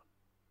god,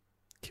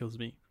 kills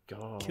me.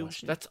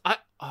 Gosh,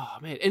 oh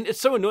man, and it's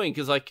so annoying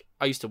because like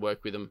I used to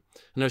work with them,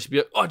 and I used to be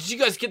like, oh, did you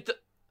guys get the?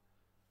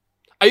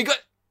 Are you guys?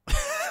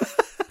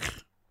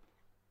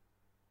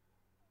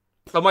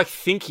 I'm like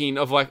thinking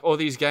of like all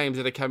these games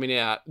that are coming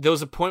out. There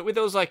was a point where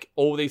there was like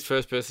all these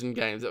first person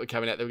games that were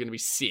coming out that were going to be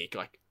sick.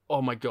 Like,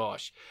 oh my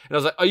gosh, and I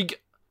was like, are you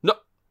no?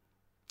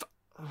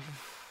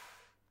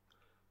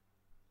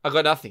 I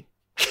got nothing.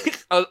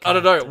 I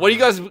don't know. What are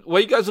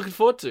you guys looking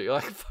forward to?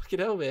 Like, fucking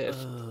hell, man.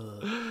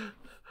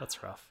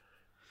 That's rough.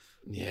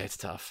 Yeah, it's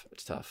tough.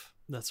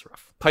 That's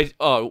rough.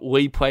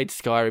 We played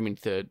Skyrim in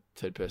third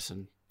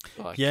person.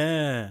 Like,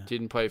 yeah.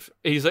 Didn't play.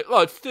 He's like,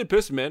 oh, it's third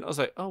person, man. I was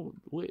like, oh,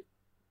 wait,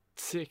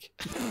 sick.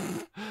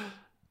 At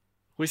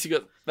least you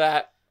got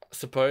that, I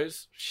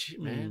suppose. Shit,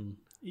 man.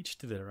 Each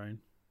to their own.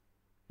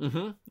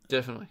 Mm-hmm.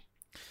 Definitely.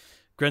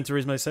 Gran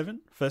Turismo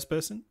 7, first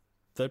person,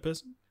 third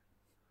person.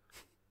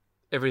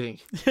 Everything.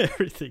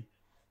 Everything.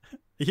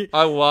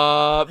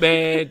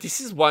 Man, this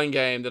is one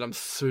game that I'm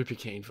super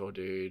keen for,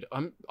 dude.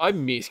 I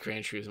miss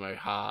Gran Turismo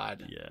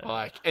hard. Yeah.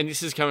 Like, and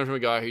this is coming from a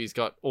guy who's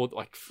got all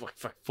like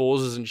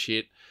Forzas and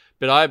shit.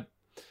 But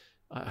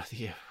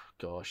yeah,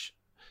 gosh,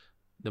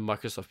 the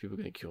Microsoft people are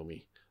gonna kill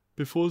me.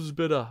 But Forza's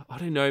better. I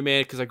don't know,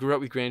 man, because I grew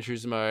up with Gran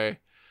Turismo,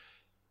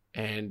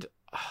 and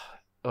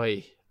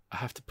I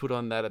have to put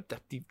on that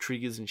adaptive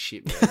triggers and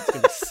shit, man. It's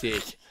gonna be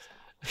sick,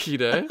 you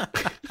know.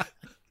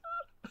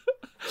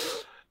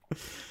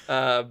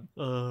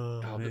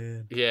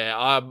 Man. Yeah,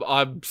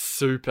 I'm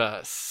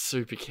super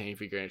keen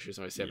for Gran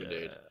Turismo 7,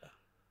 dude.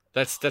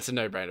 That's a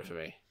no-brainer for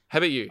me. How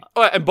about you?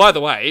 Oh, and by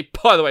the way,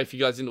 if you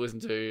guys didn't listen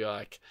to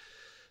like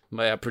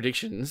my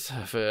predictions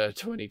for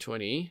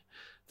 2020,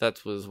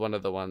 that was one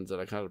of the ones that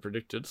I kind of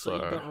predicted. So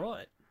you got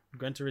right.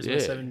 Gran Turismo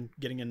 7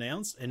 getting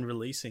announced and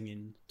releasing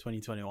in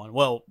 2021.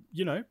 Well,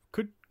 you know,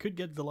 could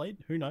get delayed.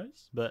 Who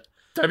knows? But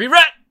don't be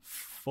right.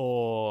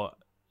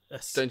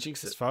 Don't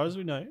jinx it. As far as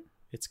we know,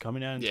 it's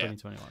coming out in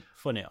 2021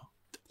 for now.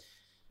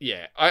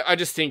 Yeah, I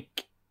just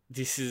think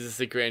this is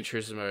the Gran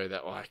Turismo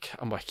that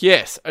I'm like,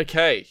 yes,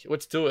 okay,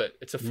 let's do it.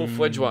 It's a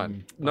full-fledged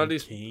one. Not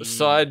this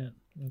side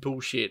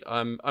bullshit.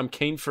 I'm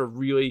keen for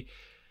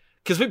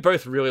because we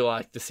both really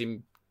like the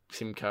sim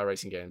car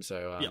racing game.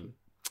 So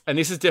and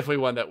this is definitely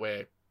one that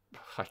we're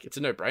like, it's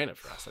a no-brainer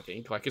for us, I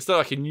think. Like, it's not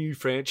like a new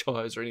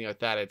franchise or anything like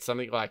that. It's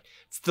something like,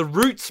 it's the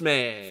roots,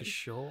 man. For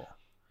sure.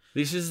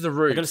 This is the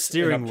roots. I got a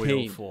steering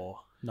wheel for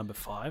number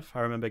 5. I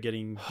remember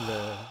getting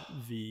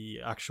the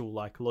actual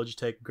like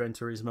Logitech Gran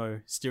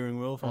Turismo steering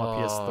wheel for my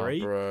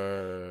PS3.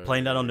 Bro.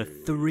 Playing that on a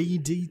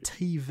 3D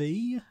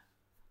TV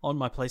on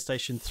my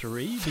PlayStation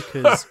 3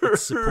 because it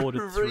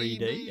supported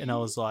 3D. And I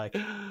was like,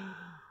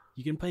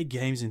 you can play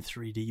games in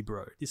 3D,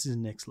 bro. This is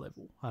next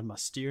level. I had my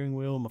steering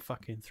wheel, my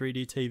fucking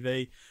 3D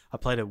TV. I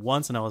played it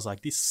once and I was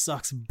like, this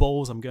sucks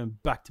balls. I'm going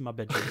back to my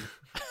bedroom.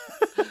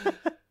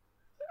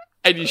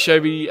 And you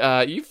showed me,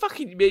 you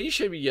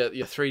showed me your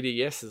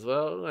 3DS as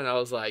well, and I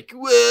was like,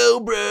 "Well,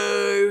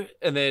 bro."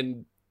 And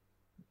then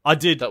I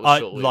did.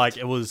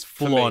 It was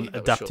full on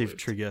adaptive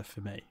trigger for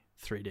me.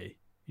 3D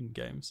in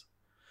games.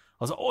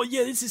 I was like, "Oh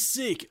yeah, this is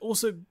sick."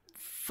 Also,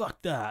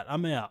 fuck that.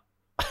 I'm out.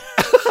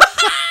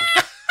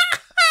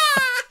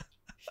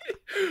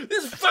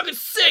 This is fucking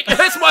sick. It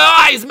hurts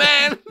my eyes,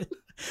 man.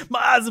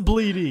 My eyes are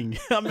bleeding.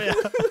 I'm out.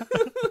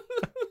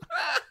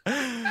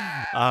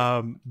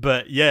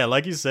 But yeah,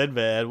 like you said,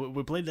 man,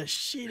 we played the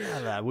shit out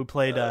of that. We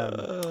played.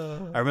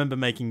 I remember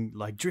making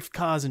like drift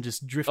cars and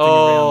just drifting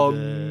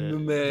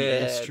around the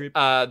airstrip.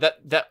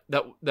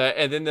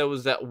 And then there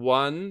was that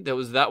one. There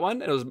was that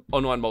one, and it was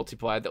online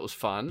multiplayer. That was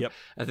fun. Yep.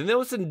 And then there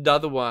was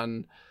another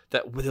one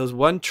there was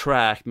one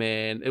track,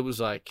 man. It was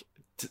like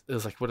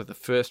one of the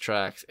first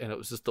tracks, and it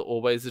was just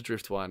always the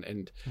drift one,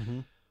 and.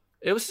 Mm-hmm.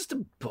 It was just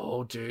a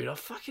ball, dude. I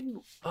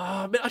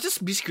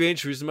just miss Gran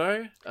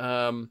Turismo.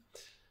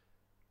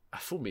 I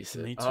full miss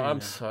it. Me too,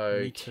 I'm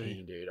so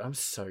keen, dude. I'm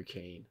so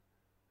keen.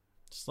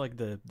 Just like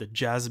the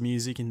jazz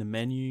music in the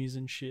menus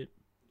and shit.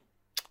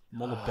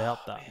 I'm all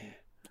about that. Man.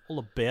 All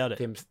about it.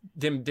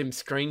 Them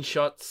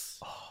screenshots.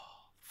 Oh,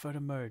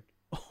 photo mode.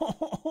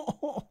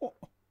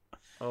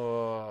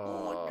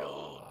 Oh my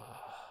god.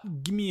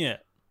 Give me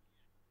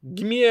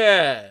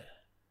it.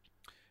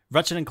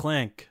 Ratchet and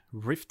Clank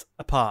Rift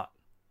Apart.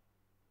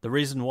 The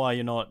reason why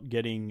you're not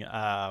getting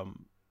fuck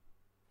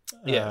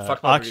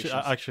my predictions.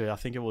 Actually, I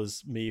think it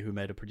was me who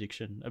made a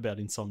prediction about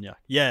Insomniac.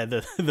 Yeah,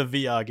 the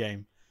VR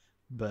game,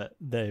 but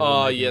they.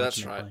 Oh yeah,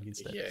 that's right.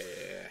 Instead.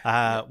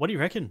 Yeah. What do you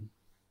reckon?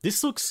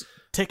 This looks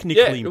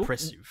technically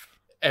impressive.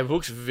 It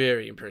looks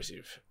very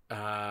impressive.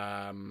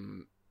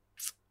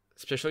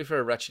 Especially for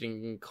a Ratchet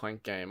and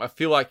Clank game. I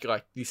feel like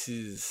this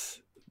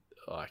is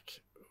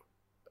like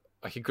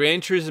a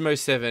Gran Turismo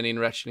 7 in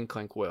Ratchet and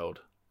Clank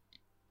world.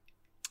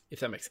 If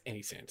that makes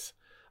any sense.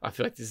 I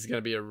feel like this is going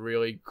to be a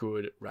really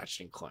good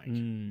Ratchet and Clank.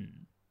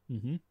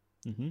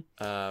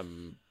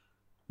 I'm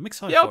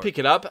excited. Yeah, I'll pick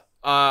it up.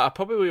 I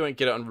probably won't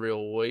get it on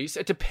release.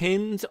 It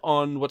depends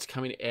on what's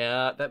coming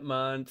out that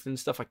month and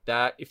stuff like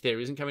that. If there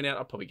isn't coming out,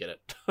 I'll probably get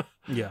it.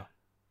 Yeah.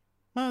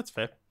 No, that's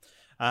fair.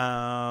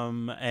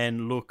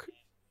 And look,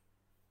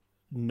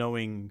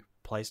 knowing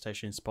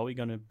PlayStation is probably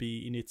going to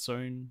be in its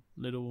own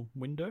little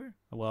window.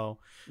 Well,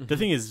 the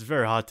thing is, it's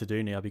very hard to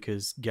do now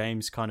because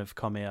games kind of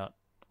come out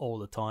all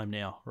the time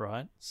now,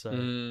 right? So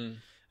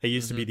it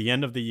used to be the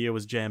end of the year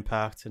was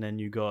jam-packed, and then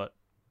you got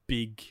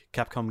big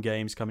Capcom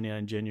games coming out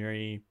in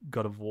January,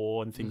 God of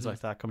War and things like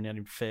that coming out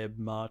in Feb,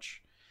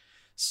 March.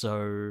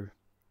 So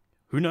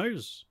who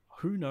knows?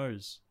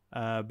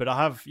 But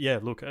I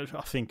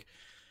think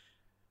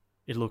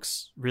it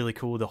looks really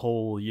cool. The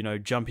whole,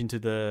 jump into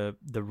the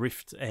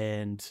rift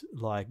and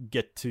like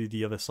get to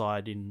the other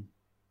side in,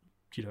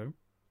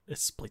 a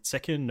split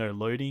second, no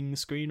loading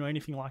screen or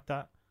anything like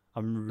that.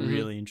 I'm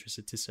really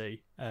interested to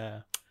see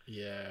how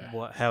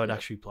it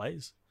actually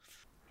plays.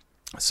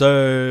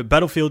 So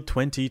Battlefield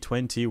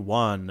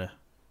 2021.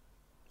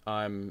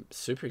 I'm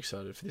super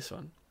excited for this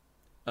one.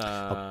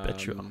 I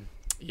bet you are.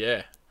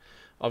 Yeah.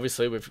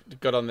 Obviously, we've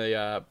got on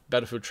the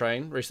Battlefield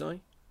train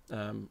recently.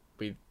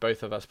 With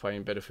both of us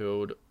playing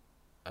Battlefield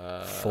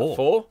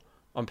 4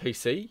 on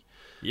PC.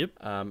 Yep.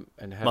 And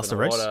having Master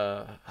Race.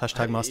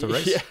 Hashtag Master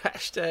Race. Yeah,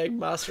 hashtag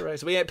Master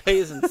Race. We ain't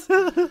peasants.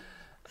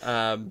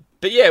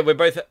 But yeah, we're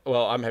both...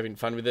 Well, I'm having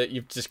fun with it.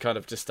 You've just kind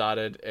of just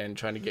started and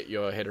trying to get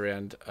your head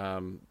around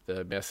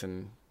the mouse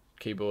and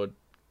keyboard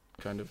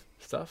kind of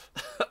stuff.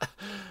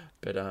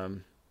 But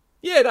I'm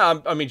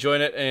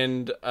enjoying it,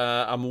 and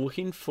I'm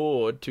looking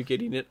forward to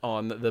getting it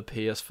on the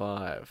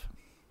PS5.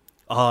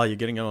 Oh, you're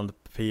getting it on the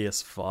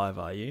PS5,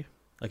 are you?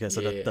 Okay,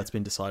 so that's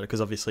been decided,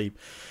 because obviously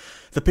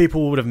the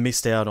people would have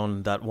missed out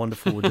on that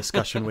wonderful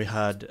discussion we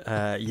had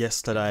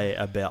yesterday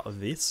about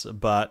this.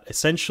 But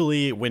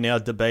essentially, we're now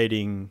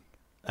debating,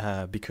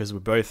 because we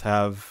both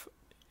have,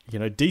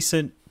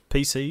 decent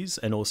PCs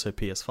and also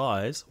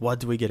PS5s, what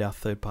do we get our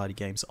third-party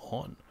games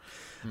on?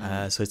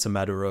 So it's a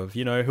matter of,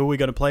 who are we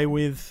going to play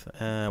with?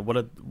 What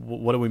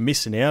are we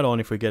missing out on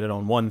if we get it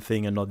on one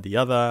thing and not the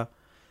other?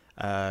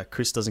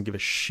 Chris doesn't give a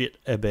shit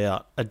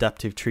about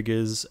adaptive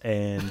triggers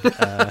and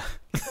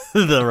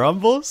the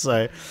rumble,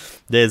 so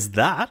there's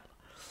that.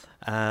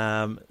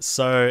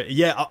 So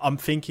yeah, I'm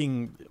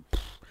thinking.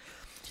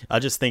 I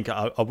just think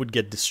I would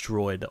get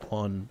destroyed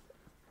on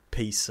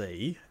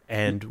PC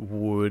and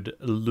would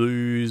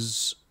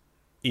lose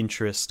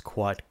interest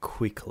quite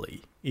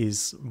quickly.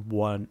 Is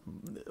what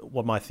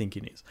my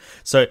thinking is.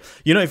 So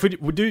if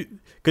we do,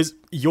 because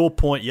your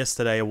point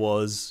yesterday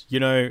was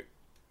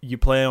you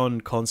play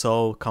on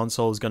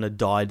console's going to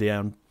die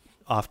down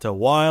after a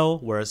while,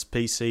 whereas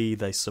PC,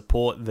 they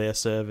support their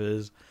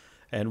servers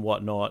and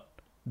whatnot.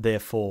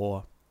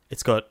 Therefore,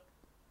 it's got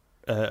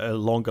a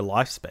longer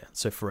lifespan.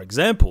 So, for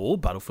example,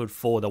 Battlefield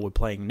 4 that we're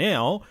playing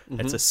now,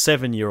 it's a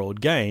 7-year-old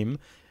game,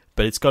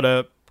 but it's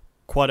got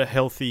quite a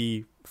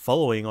healthy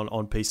following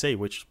on PC,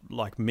 which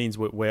means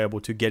we're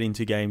able to get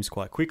into games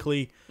quite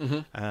quickly.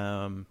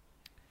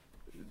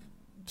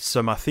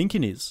 So my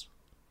thinking is,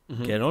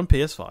 get it on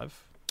PS5.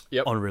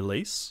 Yep. On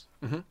release,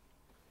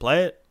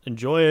 play it,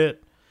 enjoy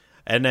it,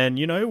 and then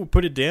we'll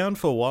put it down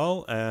for a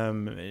while.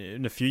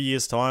 In a few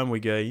years' time, we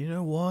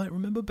go, what?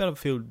 Remember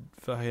Battlefield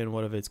fucking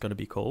whatever it's going to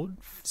be called,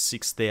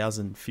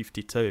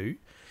 6052.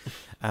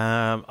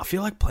 I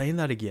feel like playing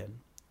that again.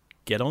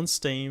 Get on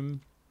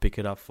Steam, pick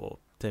it up for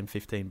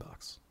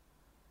 $10-15.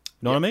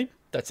 Know what I mean?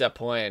 That's our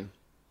plan.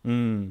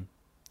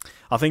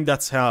 I think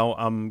that's how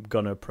I'm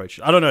gonna approach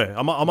it. I don't know.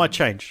 I might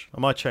change.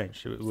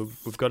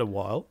 We've got a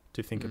while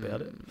to think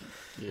about it.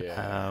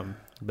 Yeah.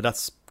 But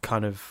that's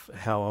kind of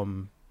how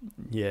I'm.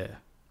 Yeah.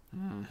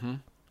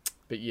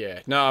 But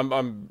yeah, no,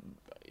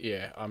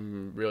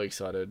 I'm really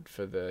excited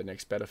for the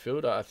next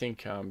Battlefield. I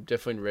think I'm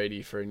definitely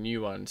ready for a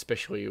new one,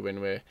 especially when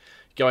we're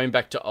going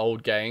back to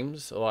old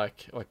games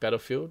like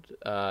Battlefield.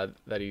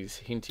 That is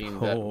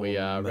hinting that we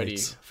are ready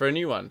for a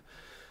new one.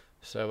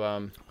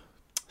 So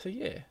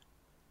yeah.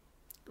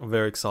 I'm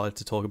very excited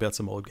to talk about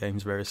some old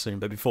games very soon.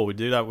 But before we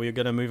do that, we're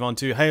going to move on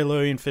to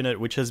Halo Infinite,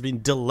 which has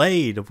been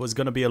delayed. It was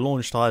going to be a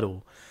launch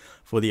title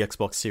for the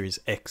Xbox Series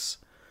X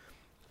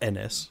and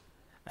S.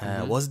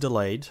 Was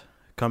delayed,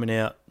 coming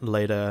out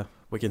later,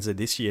 we can say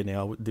this year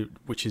now,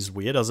 which is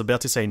weird. I was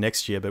about to say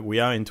next year, but we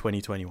are in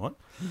 2021.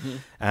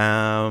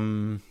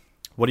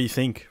 What do you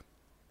think?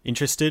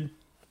 Interested?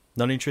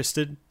 Not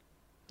interested?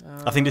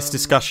 I think this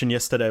discussion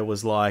yesterday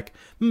was like,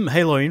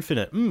 Halo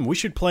Infinite, we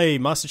should play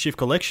Master Chief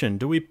Collection.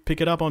 Do we pick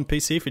it up on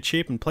PC for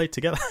cheap and play it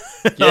together?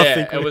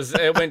 Yeah,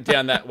 it went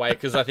down that way,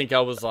 because I think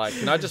I was like,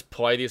 can I just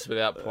play this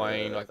without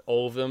playing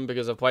all of them?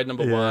 Because I played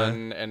number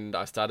 1 and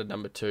I started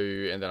number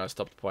 2 and then I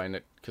stopped playing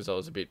it because I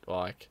was a bit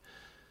like...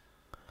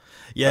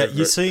 Yeah, over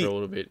you it see, for a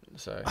little bit.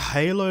 So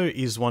Halo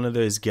is one of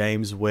those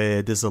games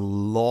where there's a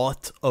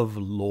lot of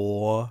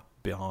lore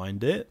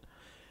behind it,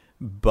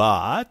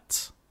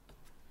 but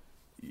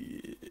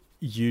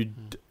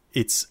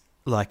it's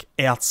like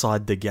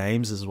outside the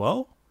games as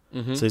well.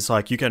 Mm-hmm. So it's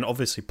like you can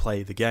obviously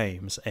play the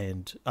games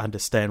and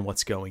understand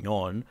what's going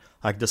on.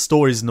 Like the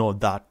story's not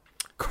that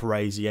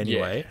crazy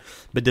anyway,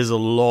 but there's a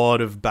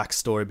lot of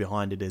backstory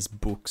behind it. There's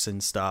books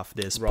and stuff.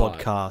 There's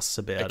podcasts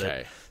about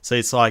it. So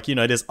it's like, you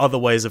know, there's other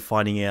ways of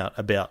finding out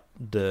about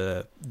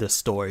the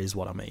story is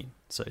what I mean.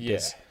 So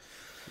there's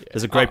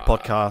a great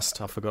podcast.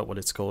 I forgot what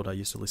it's called. I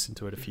used to listen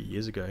to it a few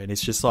years ago, and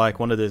it's just like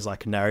one of those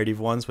like narrative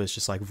ones where it's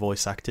just like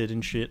voice acted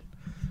and shit.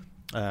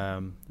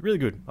 Really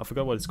good. I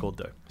forgot what it's called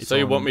though. So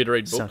you want me to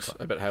read books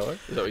about Halo? Is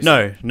that what you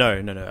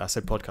No. I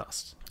said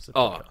podcast.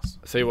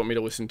 So you want me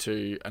to listen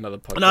to another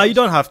podcast? No, you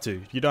don't have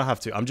to.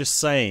 I'm just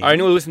saying. I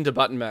only listen to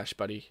Button Mash,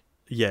 buddy.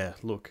 Yeah,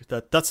 look,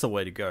 that's the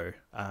way to go.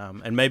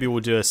 And maybe we'll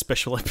do a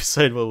special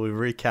episode where we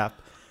recap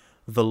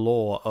the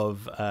lore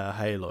of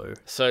Halo.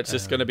 So it's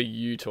just going to be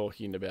you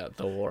talking about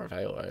the lore of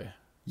Halo.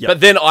 Yep. But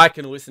then I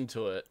can listen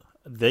to it.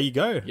 There you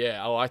go.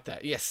 Yeah, I like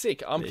that. Yeah,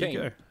 sick. I'm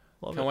keen.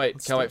 Can't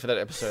wait for that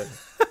episode.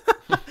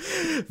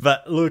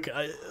 But look,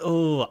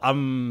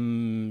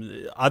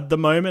 I'm at the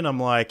moment. I'm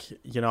like,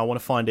 you know, I want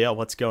to find out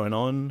what's going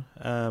on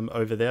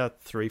over there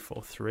at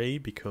 343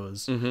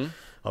 because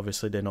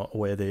obviously they're not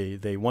where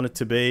they want it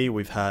to be.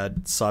 We've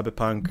had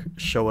Cyberpunk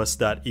show us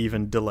that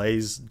even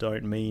delays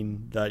don't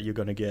mean that you're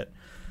going to get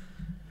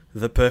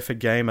the perfect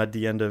game at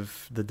the end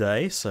of the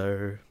day.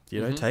 So,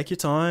 you know, take your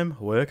time,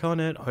 work on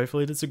it.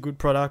 Hopefully it's a good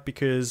product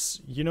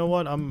because you know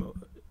what?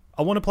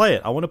 I want to play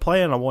it. I want to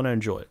play it and I want to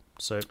enjoy it.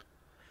 So,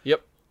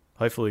 yep.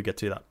 Hopefully we get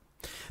to that.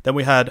 Then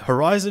we had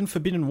Horizon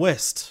Forbidden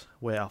West,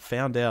 where I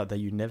found out that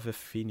you never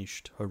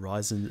finished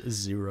Horizon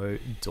Zero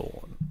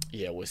Dawn.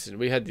 Yeah, listen,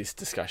 we had this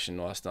discussion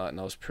last night, and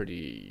I was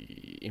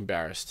pretty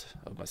embarrassed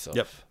of myself.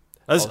 Yep,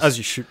 as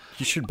you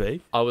should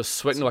be. I was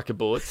sweating like a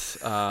bullet.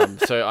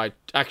 So I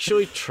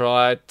actually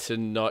tried to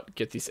not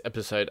get this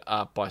episode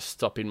up by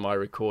stopping my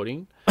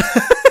recording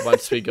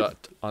once we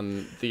got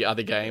on the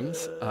other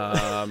games,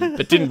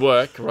 but didn't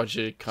work.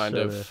 Roger kind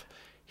of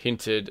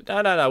hinted,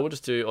 no, we'll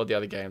just do all the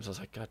other games. I was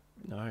like, God,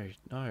 no.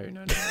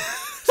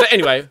 So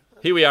anyway,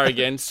 here we are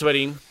again,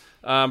 sweating.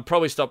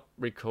 Probably stop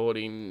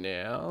recording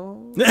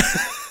now.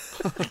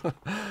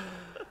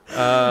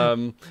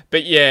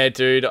 But yeah,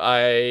 dude,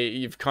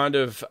 you've kind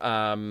of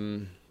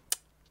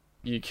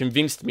you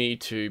convinced me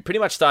to pretty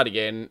much start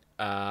again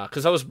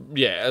because as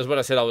what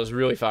I said, I was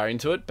really far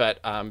into it. But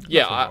I'm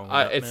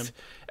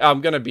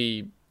gonna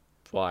be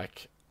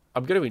like,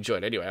 I'm gonna enjoy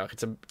it anyway. Like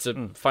it's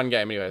a fun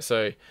game anyway.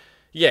 So.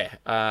 Yeah,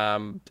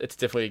 it's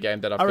definitely a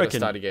game that I've got to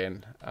start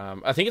again.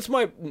 I think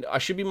I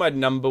should be my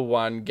number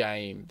one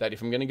game that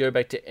if I'm going to go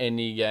back to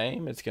any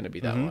game, it's going to be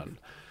that one.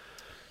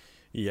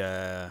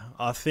 Yeah,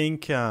 I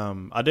think,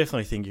 I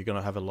definitely think you're going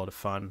to have a lot of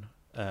fun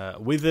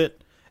with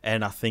it.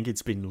 And I think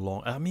it's been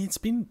long. I mean, it's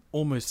been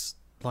almost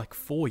like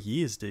 4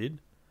 years, dude.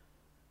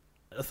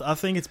 I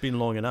think it's been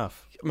long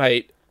enough.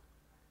 Mate,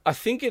 I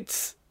think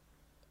it's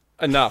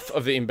enough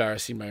of the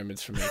embarrassing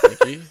moments for me,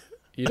 thank you.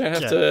 You don't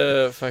have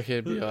to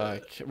fucking be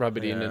like rub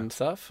it in and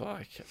stuff.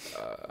 Like,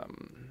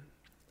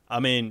 I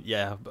mean,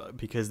 yeah,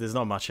 because there's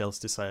not much else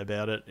to say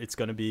about it. It's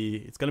gonna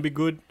be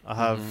good. I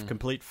have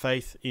complete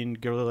faith in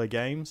Guerrilla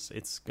Games.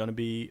 It's gonna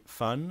be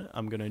fun.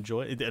 I'm gonna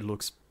enjoy it. It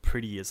looks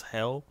pretty as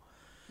hell.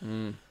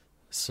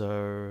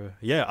 So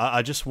yeah,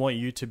 I just want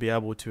you to be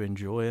able to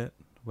enjoy it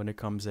when it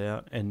comes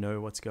out and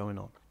know what's going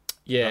on.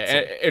 Yeah,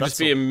 it'll just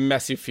be a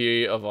massive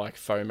fear of like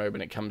FOMO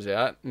when it comes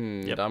out,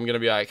 and I'm gonna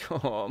be like,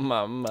 "Oh,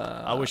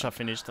 mama, I wish I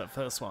finished that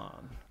first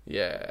one."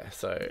 Yeah,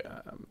 so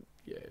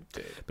yeah,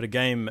 dude. But a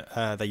game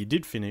that you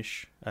did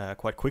finish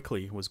quite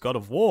quickly was God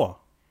of War.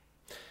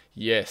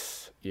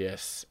 Yes.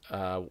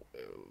 We're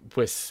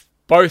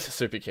both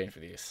super keen for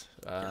this.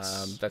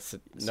 That's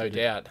no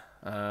doubt.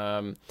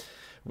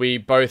 We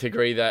both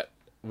agree that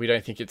we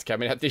don't think it's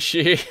coming out this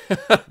year.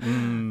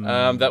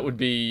 That would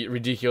be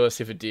ridiculous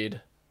if it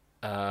did.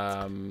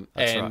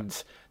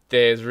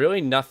 There's really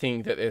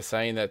nothing that they're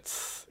saying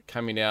that's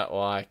coming out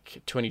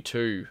like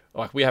 22.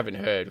 Like we haven't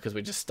heard because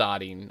we're just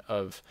starting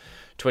of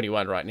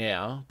 21 right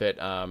now. But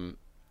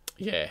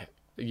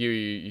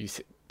you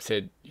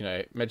said, you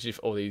know, imagine if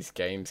all these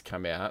games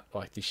come out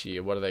like this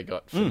year. What do they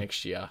got for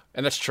next year?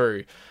 And that's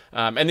true.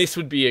 And this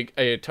would be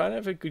a kind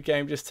of a good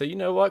game just to, you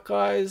know what,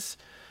 guys,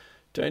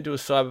 don't do a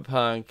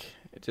Cyberpunk.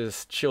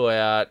 Just chill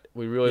out.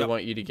 We really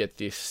want you to get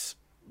this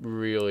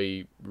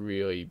really,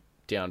 really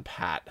down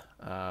pat,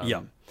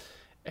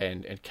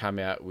 and come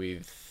out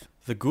with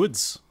the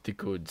goods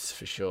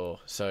for sure.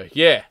 So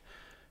yeah,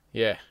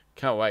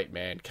 can't wait,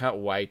 man. Can't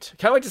wait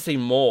to see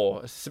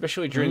more,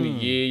 especially during the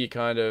year.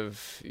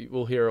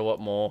 We'll hear a lot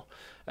more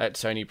at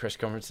Sony press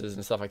conferences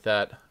and stuff like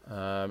that.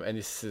 And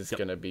this is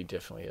going to be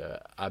definitely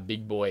a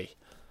big boy.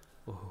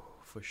 Oh,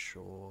 for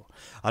sure.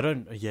 I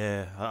don't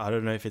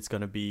know if it's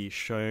going to be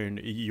shown.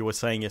 You were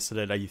saying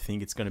yesterday that you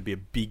think it's going to be a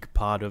big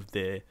part of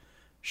their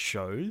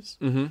shows.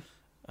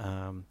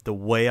 The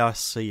way I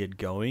see it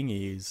going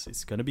is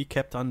it's going to be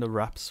kept under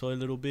wraps for a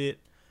little bit.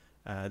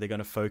 They're going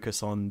to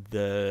focus on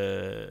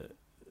the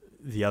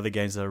other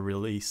games that are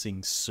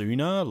releasing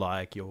sooner,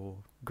 like your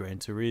Gran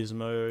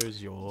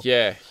Turismos, your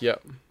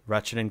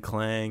Ratchet and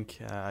Clank,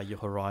 your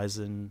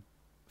Horizon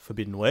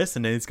Forbidden West,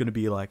 and then it's going to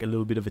be like a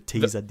little bit of a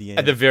tease at the end.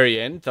 At the very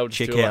end, they'll just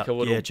check do out, like a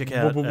little... check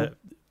out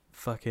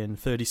fucking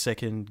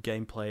 30-second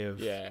gameplay of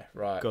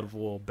God of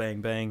War,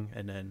 bang, bang,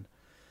 and then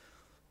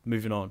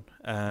moving on.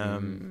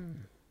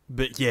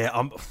 But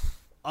yeah,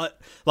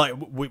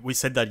 we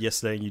said that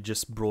yesterday and you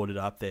just brought it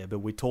up there, but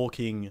we're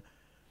talking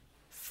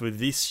for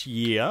this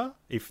year,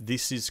 if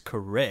this is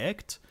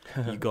correct,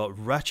 you got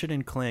Ratchet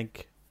and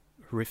Clank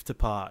Rift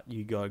Apart,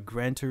 you got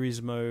Gran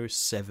Turismo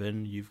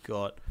 7, you've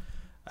got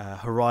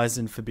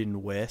Horizon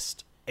Forbidden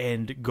West,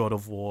 and God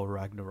of War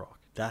Ragnarok.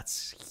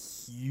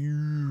 That's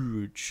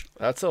huge.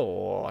 That's a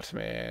lot,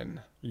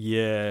 man.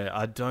 Yeah,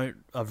 I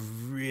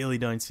really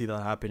don't see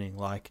that happening.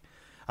 Like,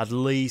 at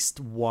least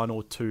one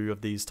or two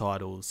of these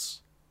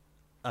titles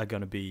are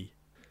going to be...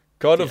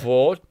 God of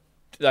War,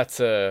 that's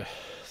a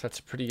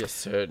pretty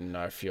certain,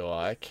 I feel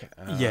like.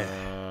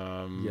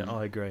 Yeah,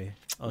 I agree.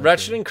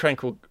 Ratchet and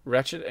Clank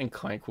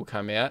will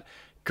come out.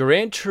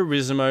 Gran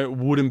Turismo,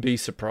 wouldn't be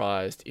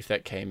surprised if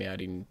that came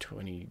out in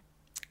 20...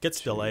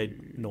 Gets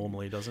delayed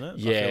normally, doesn't it?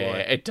 Yeah,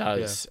 it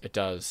does. Yeah. It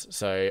does.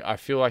 So I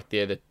feel like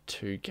they're the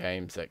two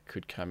games that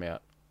could come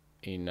out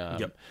in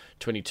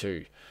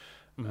 22.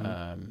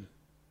 Mm-hmm.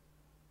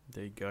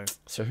 There you go.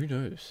 So who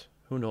knows?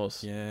 Who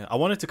knows? Yeah, I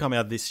want it to come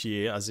out this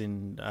year, as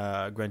in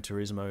Gran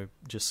Turismo,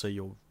 just so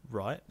you're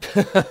right.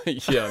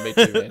 Yeah, me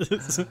too, man.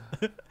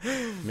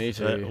 Me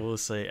too. But we'll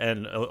see.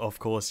 And of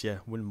course,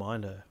 wouldn't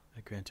mind a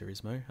Gran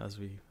Turismo, as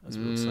we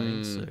were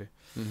saying. So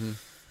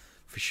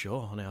for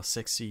sure, on our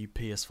sexy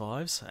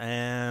PS5s.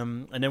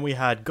 And then we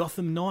had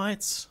Gotham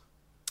Knights.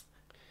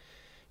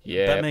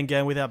 Yeah. Batman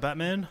game without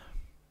Batman.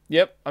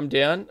 Yep, I'm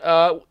down.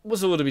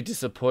 Was a little bit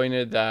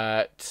disappointed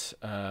that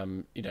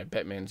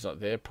Batman's not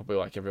there, probably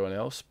like everyone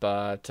else.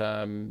 But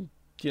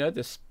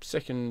the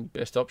second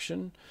best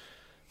option.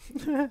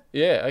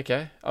 Yeah,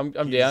 okay, I'm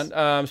down.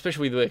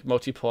 Especially with the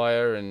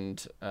multiplayer and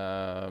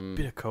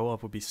bit of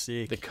co-op would be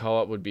sick. The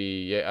co-op would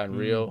be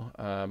unreal.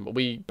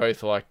 We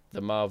both like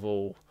the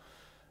Marvel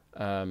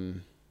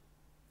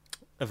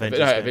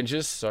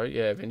Avengers. Sorry,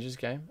 Avengers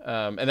game.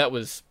 And that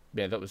was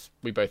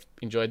we both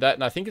enjoyed that,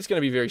 and I think it's going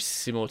to be very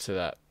similar to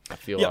that. I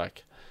feel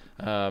like.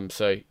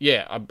 So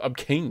yeah, I'm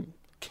keen.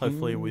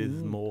 Hopefully with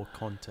more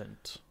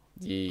content.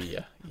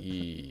 Yeah.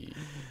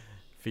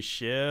 For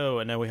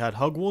sure. And then we had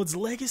Hogwarts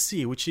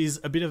Legacy, which is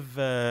a bit of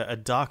a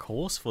dark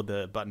horse for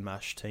the Button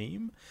Mash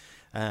team.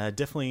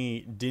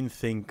 Definitely didn't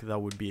think they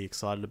would be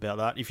excited about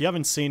that. If you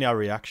haven't seen our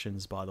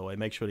reactions, by the way,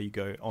 make sure that you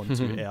go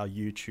onto our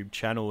YouTube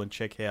channel and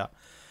check out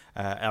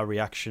our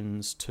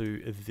reactions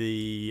to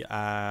the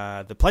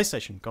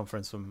PlayStation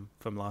conference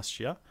from last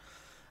year.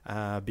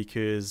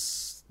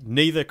 Because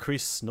neither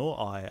Chris nor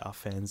I are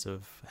fans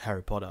of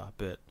Harry Potter,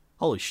 but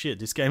holy shit,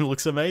 this game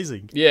looks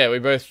amazing. Yeah, we're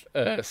both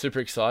super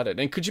excited.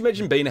 And could you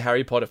imagine being a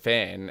Harry Potter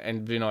fan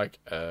and being like,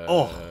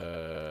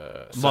 I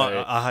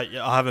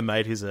have a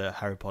mate who's a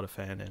Harry Potter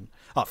fan, and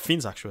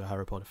Finn's actually a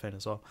Harry Potter fan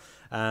as well.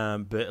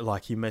 But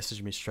like, he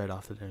messaged me straight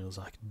after that and he was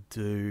like,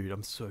 dude,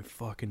 I'm so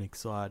fucking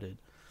excited.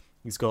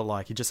 He's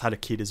got he just had a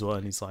kid as well,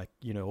 and he's like,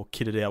 all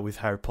kitted out with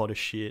Harry Potter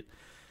shit.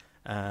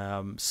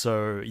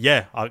 So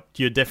yeah,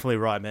 you're definitely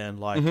right, man.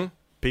 Like,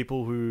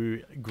 people who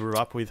grew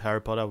up with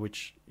Harry Potter,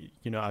 which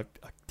I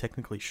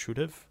technically should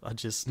have.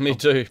 Me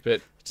too,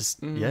 but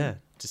just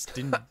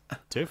didn't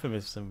do it for me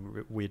for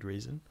some weird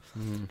reason.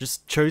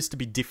 Just chose to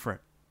be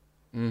different.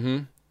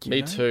 Me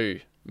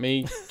too.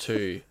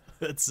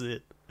 That's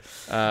it.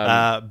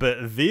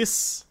 But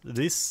this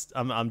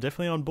I'm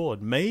definitely on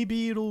board.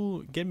 Maybe it'll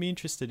get me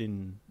interested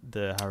in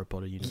the Harry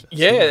Potter universe.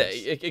 Yeah,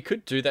 it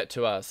could do that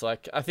to us.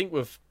 Like, I think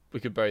we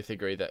could both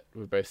agree that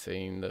we've both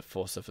seen the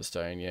Philosopher's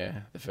Stone.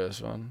 Yeah, the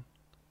first one.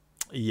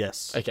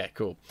 Yes. Okay,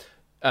 cool.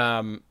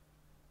 And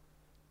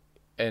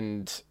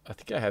I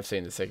think I have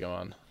seen the second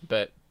one,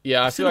 but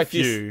yeah, I feel like I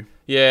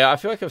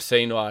feel like I've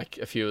seen like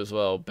a few as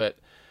well, but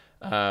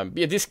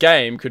this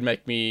game could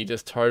make me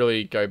just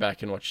totally go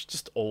back and watch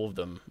just all of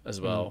them as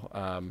well.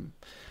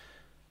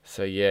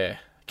 So yeah,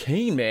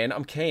 keen, man.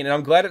 I'm keen, and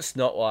I'm glad it's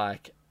not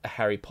like a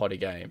Harry Potter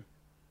game.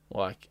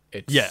 Like,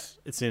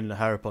 it's in the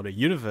Harry Potter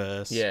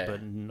universe,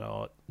 but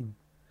not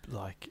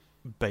like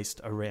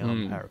based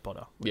around Harry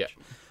Potter.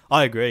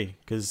 I agree,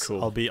 because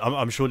cool.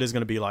 I'm sure there's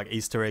going to be like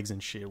Easter eggs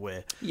and shit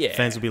where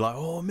fans will be like,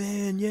 oh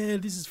man,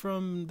 this is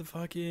from the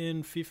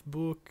fucking 5th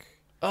book.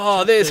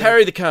 Oh, there's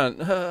Harry the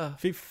cunt.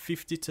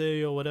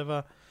 52 or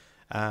whatever.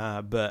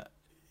 But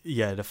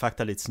yeah, the fact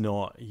that it's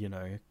not,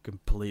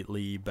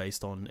 completely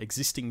based on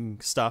existing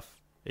stuff.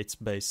 It's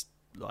based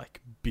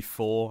like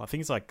before, I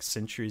think it's like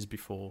centuries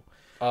before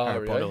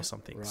Harry Potter or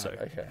something. Right, so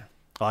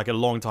like a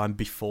long time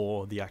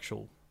before the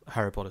actual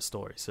Harry Potter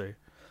story. So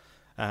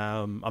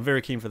I'm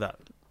very keen for that.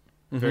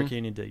 Very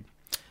keen indeed.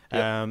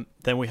 Yep.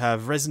 Then we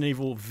have Resident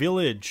Evil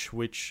Village,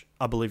 which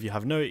I believe you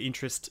have no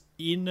interest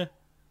in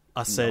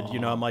I said,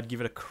 I might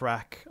give it a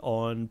crack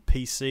on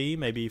PC.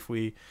 Maybe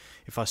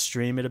if I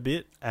stream it a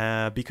bit.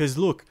 Because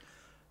look,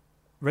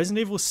 Resident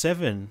Evil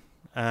 7,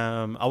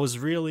 I was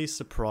really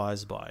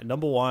surprised by it.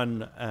 Number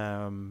one,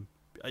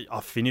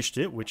 I finished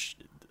it, which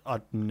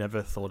I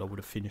never thought I would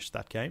have finished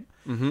that game.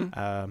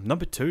 Mm-hmm.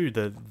 Number two,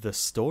 the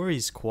story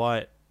is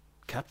quite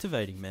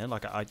captivating, man.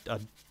 Like I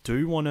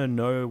do want to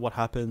know what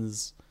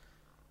happens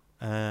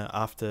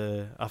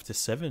after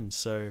 7.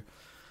 So.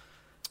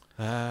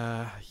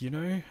 I'm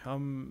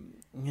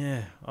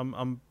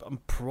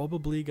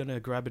probably gonna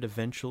grab it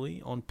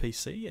eventually on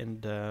PC,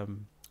 and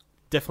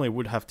definitely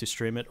would have to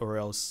stream it, or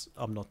else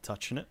I'm not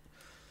touching it.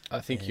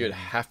 I think you'd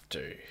have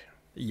to.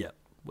 Yeah,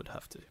 would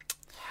have to.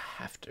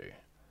 Have to.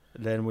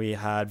 Then we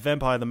had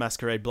Vampire the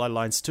Masquerade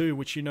Bloodlines 2,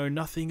 which you know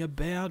nothing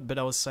about, but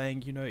I was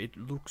saying, it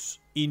looks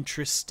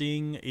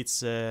interesting.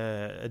 It's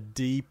a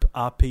deep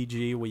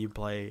RPG where you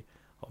play,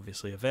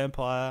 obviously, a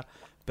vampire,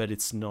 but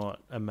it's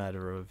not a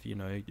matter of,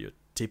 your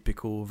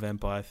typical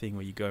vampire thing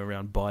where you go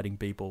around biting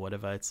people,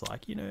 whatever. It's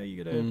like,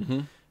 you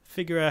gotta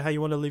figure out how you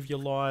want to live your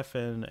life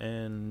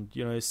and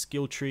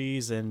skill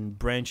trees and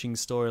branching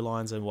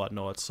storylines and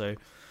whatnot. So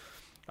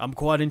I'm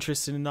quite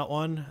interested in that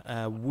one.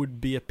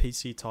 Would be a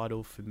PC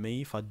title for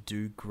me if I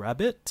do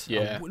grab it.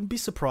 Yeah. I wouldn't be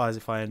surprised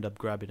if I end up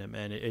grabbing it,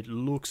 man. It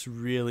looks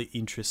really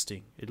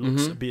interesting. It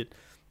looks a bit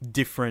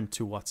different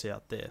to what's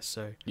out there.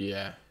 So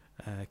yeah.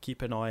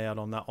 Keep an eye out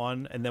on that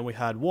one. And then we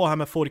had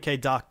Warhammer 40k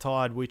Dark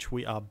Tide, which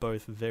we are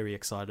both very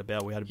excited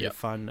about. We had a bit of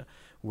fun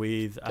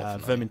with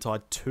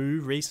Vermintide 2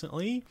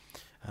 recently.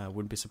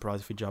 Wouldn't be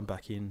surprised if we jump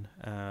back in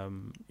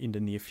the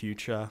near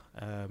future.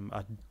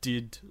 I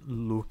did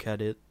look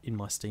at it in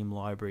my Steam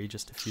library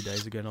just a few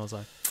days ago, and I was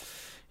like,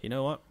 you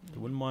know what? I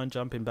wouldn't mind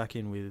jumping back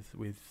in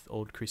with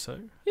old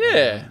Chriso.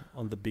 Yeah.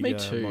 On the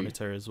bigger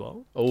monitor as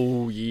well.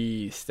 Oh,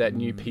 yes. That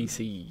new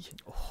PC.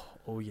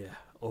 Oh yeah.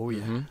 Oh, yeah.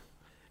 Mm-hmm.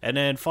 And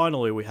then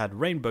finally, we had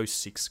Rainbow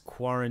Six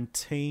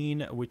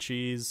Quarantine, which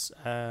is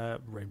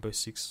Rainbow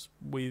Six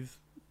with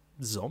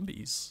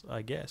zombies,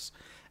 I guess.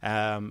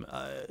 I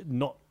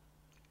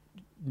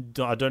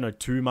don't know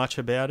too much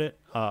about it.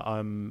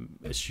 I'm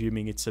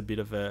assuming it's a bit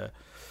of a,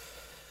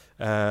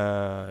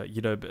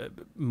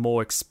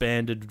 more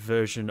expanded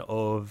version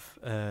of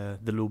the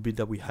little bit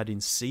that we had in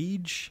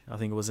Siege. I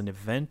think it was an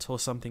event or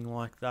something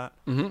like that.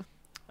 Mm-hmm.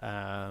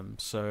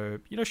 So,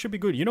 should be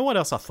good. You know what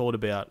else I thought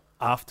about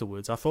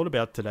afterwards? I thought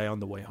about today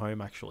on the way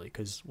home, actually,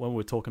 because when we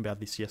were talking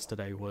about this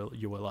yesterday,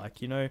 you were like,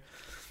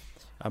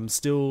 I'm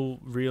still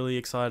really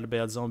excited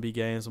about zombie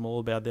games. I'm all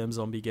about them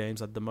zombie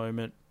games at the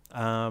moment.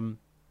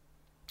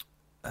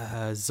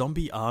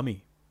 Zombie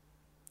Army.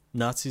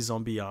 Nazi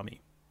Zombie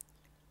Army.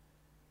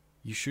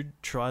 You should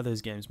try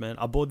those games, man.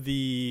 I bought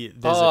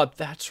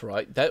that's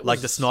right. That was...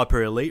 Like the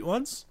Sniper Elite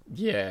ones?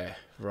 Yeah,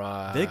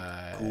 right.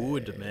 They're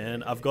good,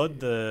 man. I've got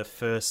the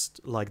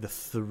the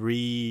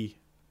 3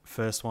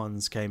 first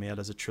ones came out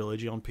as a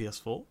trilogy on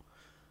PS4.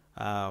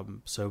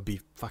 So it'd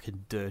be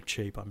fucking dirt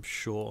cheap, I'm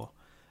sure.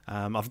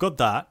 I've got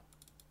that,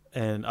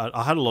 and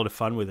I had a lot of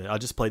fun with it. I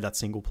just played that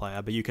single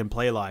player, but you can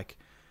play like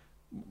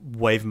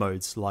wave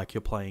modes like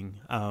you're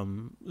playing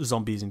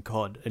zombies in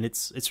COD, and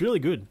it's really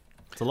good.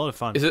 It's a lot of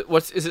fun. Is it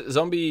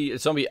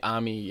Zombie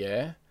Army,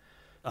 yeah?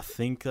 I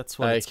think that's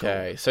what it's called.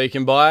 Okay, so you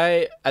can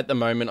buy at the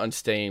moment on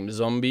Steam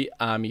Zombie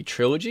Army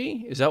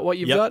Trilogy. Is that what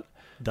you've got?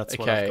 That's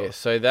what I've got. Okay,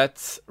 so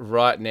that's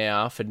right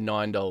now for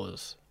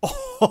 $9.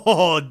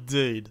 Oh,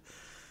 dude.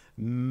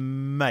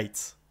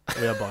 Mate,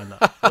 we are buying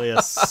that. We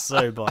are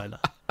so buying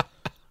that.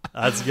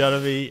 That's going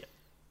to be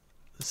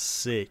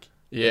sick.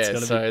 Yeah,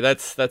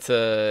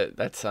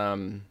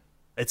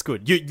 it's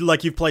good.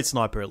 You've played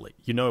Sniper Elite.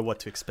 You know what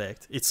to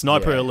expect. It's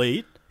Sniper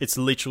Elite. It's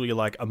literally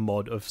like a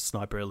mod of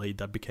Sniper Elite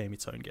that became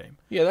its own game.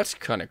 Yeah, that's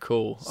kind of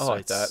cool. I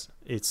like that.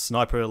 It's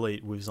Sniper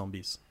Elite with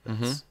zombies.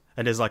 Mm-hmm.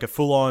 And there's like a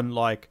full-on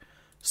like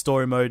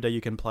story mode that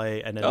you can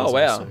play, and then there's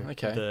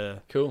also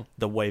cool.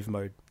 the wave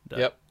mode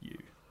that you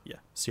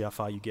see how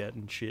far you get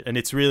and shit. And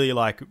it's really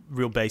like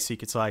real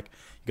basic. It's like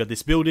you got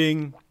this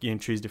building, you can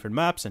choose different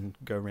maps and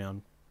go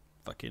around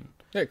fucking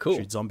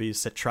shoot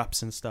zombies, set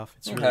traps and stuff.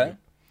 It's really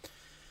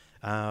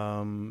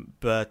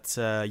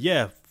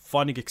good.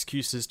 Finding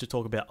excuses to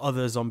talk about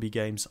other zombie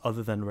games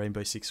other than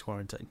Rainbow Six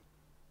Quarantine.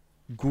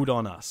 Good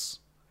on us.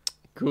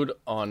 Good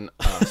on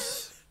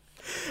us.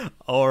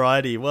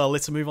 Alrighty, well,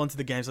 let's move on to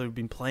the games that we've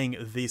been playing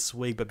this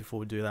week. But before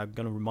we do that, I'm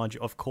going to remind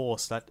you, of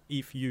course, that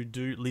if you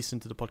do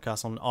listen to the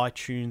podcast on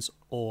iTunes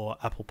or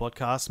Apple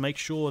Podcasts, make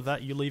sure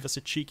that you leave us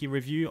a cheeky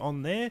review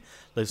on there.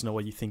 Let us know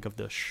what you think of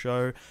the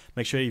show.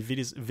 Make sure you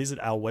visit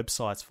our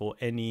websites for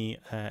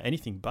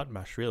anything Button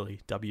Mash, really.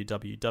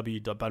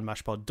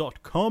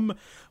 www.buttonmashpod.com.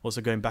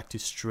 Also going back to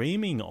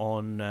streaming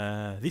on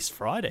this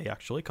Friday,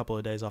 actually, a couple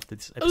of days after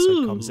this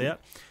episode comes out.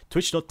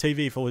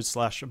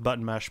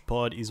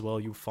 Twitch.tv/buttonmashpod is where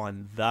you'll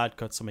find that.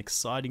 Got some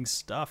exciting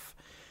stuff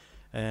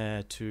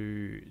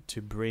to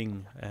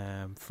bring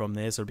from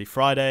there. So it'll be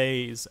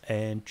Fridays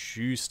and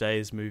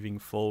Tuesdays moving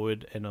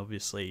forward, and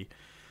obviously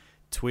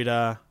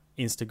Twitter,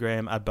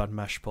 Instagram at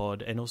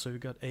ButtonMashPod, and also we've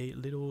got a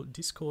little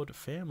Discord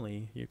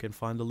family. You can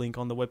find the link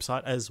on the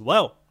website as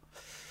well.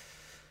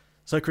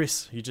 So,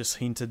 Chris, you just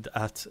hinted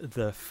at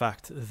the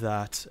fact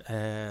that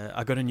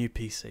I got a new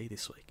PC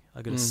this week.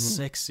 I got a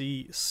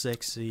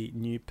sexy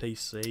new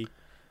PC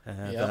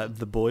that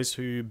the boys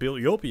who built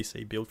your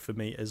PC built for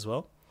me as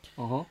well.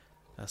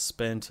 I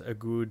spent a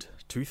good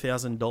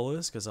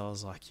 $2,000 because I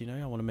was like,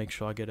 I want to make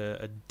sure I get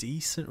a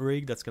decent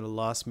rig that's going to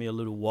last me a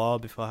little while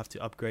before I have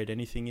to upgrade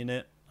anything in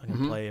it. I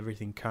can play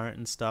everything current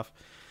and stuff.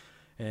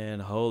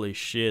 And holy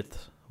shit,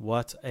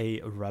 what a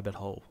rabbit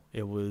hole.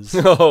 It was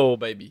oh,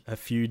 baby. A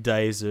few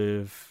days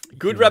of...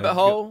 Good rabbit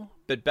hole,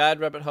 but bad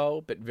rabbit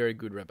hole, but very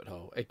good rabbit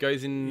hole. It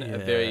goes in a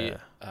very...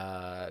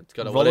 it's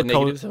got a lot of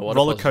negatives and a lot of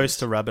roller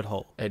coaster rabbit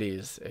hole. It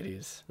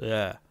is.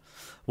 Yeah.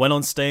 Went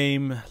on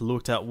Steam,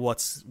 looked at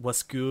what's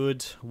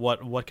good,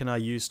 what can I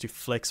use to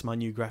flex my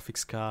new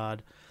graphics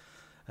card,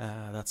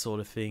 that sort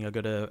of thing. I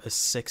got a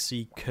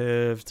sexy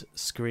curved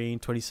screen,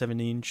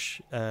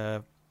 27-inch,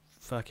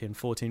 fucking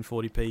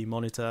 1440p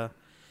monitor,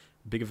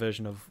 bigger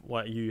version of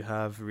what you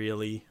have,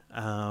 really.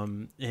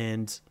 And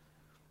it's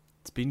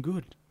been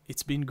good.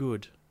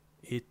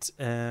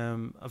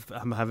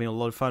 I'm having a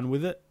lot of fun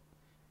with it.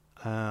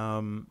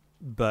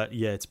 But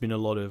yeah, it's been a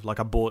lot of, like,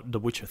 I bought The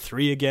Witcher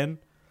 3 again.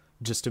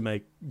 Just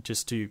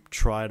to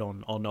try it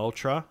on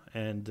Ultra,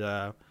 and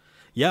I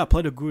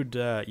played a good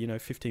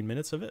 15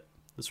 minutes of it.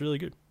 It's really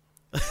good.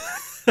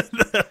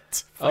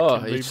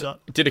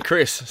 Did a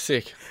Chris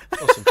sick,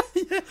 awesome.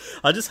 Yeah,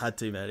 I just had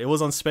to, man. It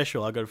was on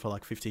special. I got it for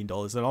like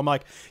 $15, and I'm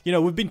like,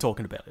 we've been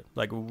talking about it.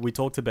 Like, we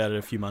talked about it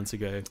a few months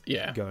ago.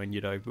 Yeah, going,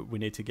 we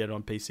need to get it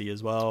on PC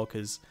as well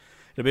because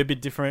it'll be a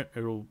bit different.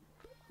 It'll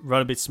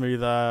run a bit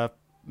smoother.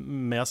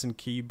 Mouse and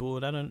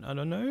keyboard. I don't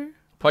know.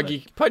 Plug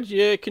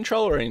your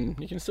controller in.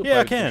 You can still play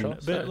I can.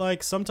 Control, but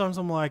like sometimes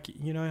I'm like,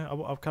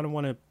 I kind of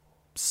want to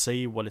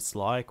see what it's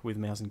like with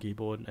mouse and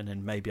keyboard, and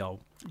then maybe I'll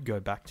go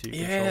back to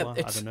controller.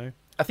 I don't know.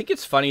 I think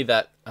it's funny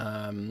that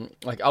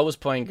like I was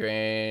playing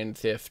Grand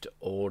Theft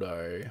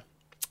Auto,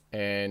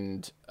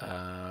 and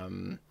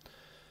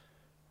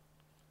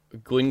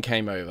Glyn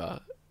came over,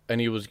 and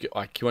he was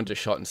like, he wanted to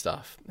shot and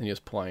stuff, and he was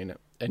playing it,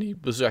 and he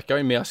was like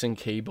going mouse and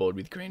keyboard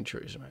with Grand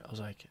Turismo.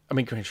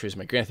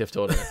 Grand Theft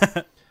Auto.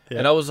 Yeah.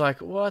 And I was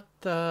like, what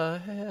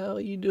the hell are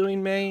you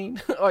doing,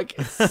 man? Like,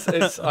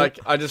 it's like,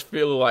 I just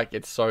feel like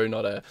it's so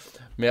not a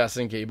mouse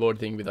and keyboard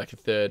thing with like a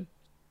third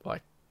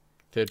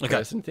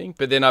person thing.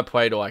 But then I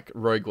played like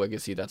Rogue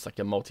Legacy. That's like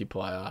a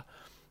multiplayer,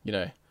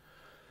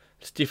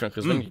 it's different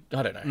because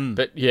I don't know.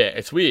 But yeah,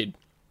 it's weird.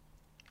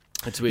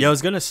 Yeah, I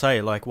was going to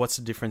say, like, what's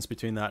the difference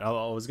between that? I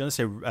was going to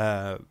say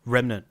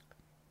Remnant.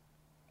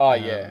 Oh,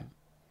 yeah.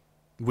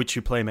 Which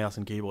you play mouse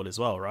and keyboard as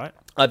well, right?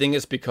 I think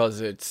it's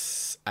because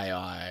it's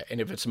AI,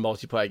 and if it's a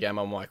multiplayer game,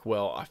 I'm like,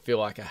 well, I feel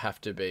like I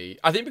have to be.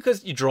 I think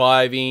because you're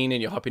driving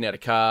and you're hopping out of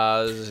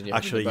cars, and you're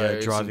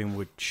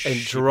driving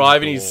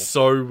driving is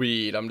so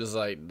weird. I'm just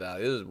like, nah,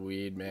 this is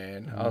weird,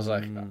 man. I was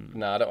like,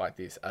 nah, I don't like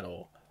this at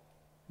all.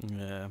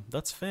 Yeah,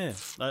 that's fair.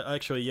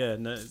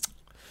 The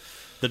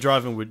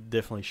driving would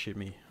definitely shit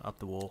me up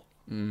the wall.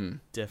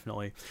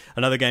 Definitely.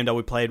 Another game that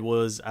we played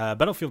was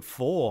Battlefield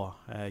 4.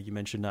 You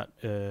mentioned that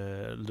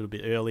a little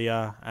bit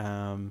earlier.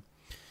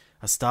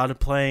 I started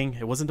playing.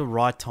 It wasn't the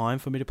right time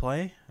for me to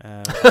play.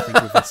 I think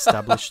we've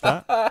established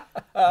that.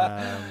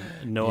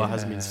 Noah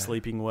hasn't been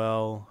sleeping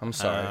well. I'm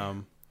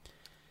sorry.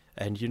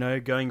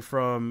 And, going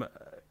from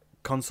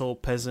console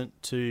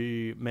peasant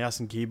to mouse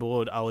and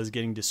keyboard, I was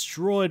getting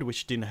destroyed,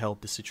 which didn't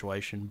help the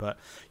situation. But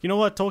you know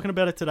what? Talking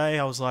about it today,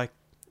 I was like,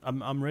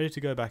 I'm ready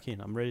to go back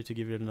in. I'm ready to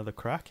give it another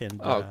crack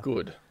and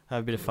good.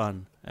 Have a bit of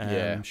fun.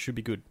 Should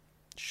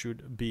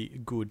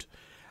be good.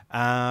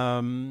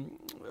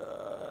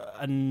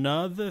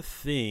 Another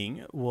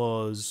thing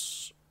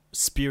was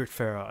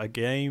Spiritfarer, a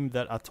game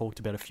that I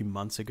talked about a few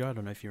months ago. I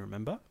don't know if you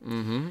remember.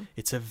 Mm-hmm.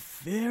 It's a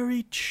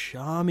very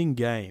charming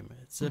game.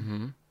 It's a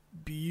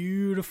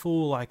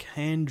beautiful, like,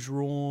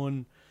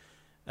 hand-drawn,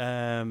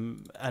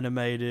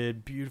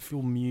 animated,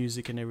 beautiful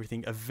music and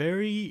everything. A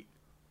very...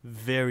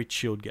 very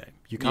chilled game.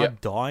 You can't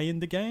die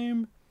in the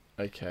game.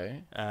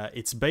 Okay.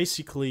 It's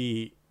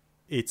basically,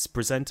 it's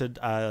presented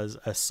as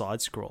a side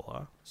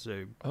scroller,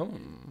 so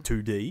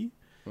 2D.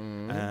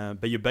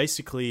 But you're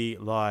basically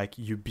like,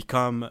 you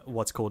become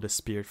what's called a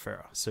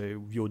Spiritfarer.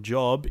 So your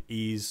job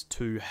is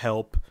to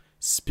help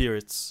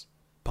spirits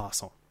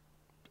pass on.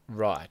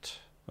 Right.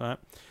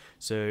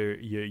 So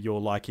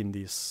you're like in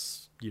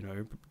this,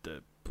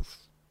 the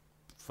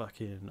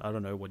fucking, I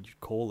don't know what you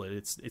call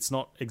it. It's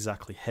not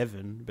exactly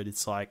heaven, but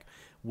it's like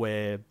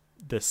where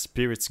the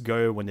spirits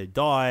go when they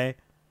die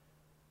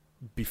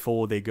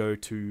before they go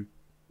to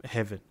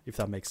heaven, if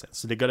that makes sense.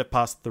 So they got to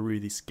pass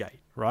through this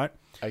gate, right?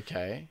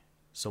 Okay.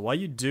 So what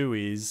you do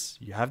is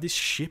you have this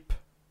ship,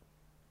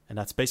 and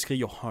that's basically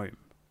your home.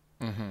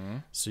 Mm-hmm.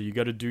 So you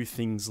got to do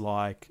things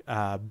like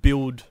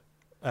build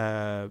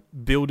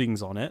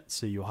buildings on it.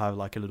 So you'll have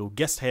like a little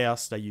guest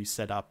house that you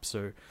set up.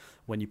 So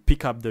when you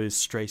pick up those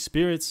stray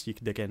spirits,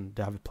 they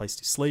have a place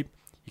to sleep.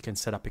 You can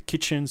set up a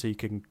kitchen so you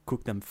can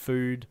cook them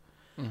food.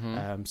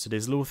 So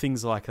there's little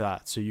things like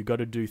that. So you got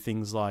to do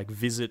things like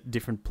visit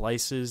different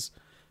places,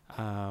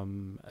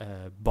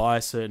 buy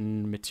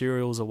certain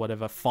materials or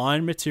whatever,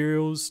 find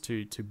materials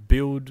to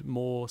build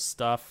more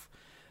stuff.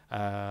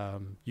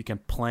 You can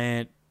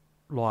plant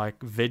like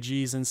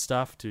veggies and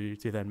stuff to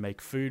then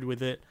make food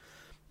with it.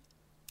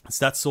 It's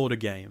that sort of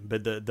game.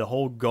 But the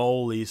whole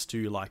goal is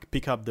to like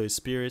pick up those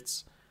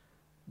spirits,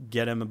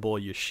 get them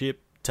aboard your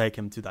ship, take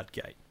them to that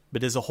gate. But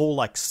there's a whole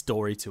like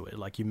story to it.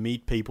 Like you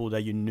meet people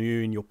that you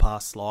knew in your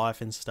past life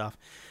and stuff.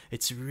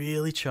 It's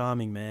really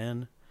charming,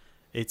 man.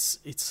 It's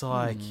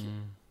like,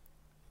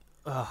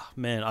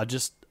 man,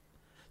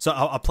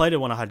 I played it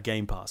when I had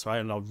Game Pass, right?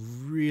 And I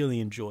really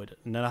enjoyed it.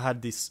 And then I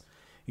had this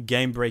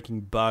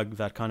game-breaking bug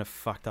that kind of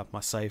fucked up my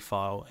save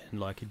file, and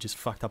like it just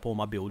fucked up all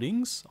my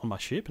buildings on my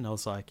ship. And I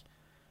was like,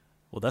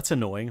 well, that's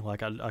annoying.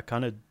 Like I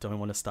kind of don't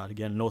want to start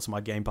again. And also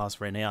my Game Pass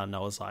ran out, and I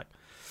was like,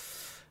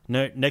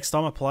 no, next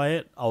time I play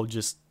it, I'll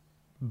just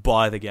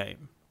buy the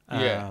game.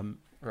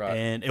 Right.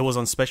 And it was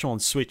on special on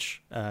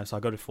Switch, so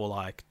I got it for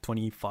like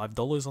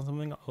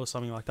 $25 or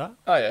something like that.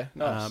 Oh yeah,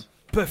 nice.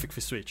 Perfect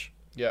for Switch.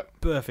 Yep.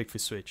 Perfect for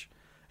Switch.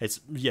 It's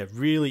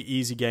really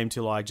easy game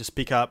to like just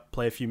pick up,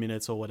 play a few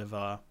minutes or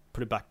whatever,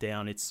 put it back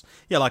down. It's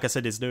like I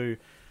said, it's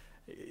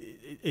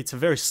a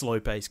very slow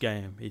paced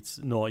game. It's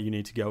not you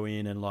need to go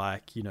in and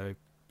like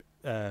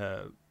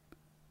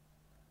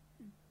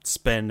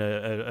spend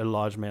a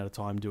large amount of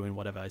time doing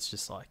whatever. It's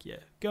just like,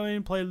 go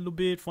in, play a little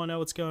bit, find out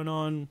what's going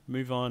on,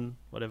 move on,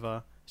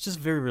 whatever. It's just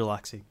very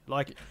relaxing.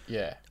 Like,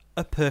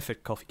 a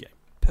perfect coffee game.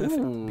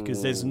 Perfect. Ooh.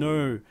 Because there's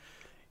no,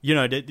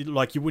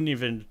 like you wouldn't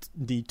even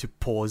need to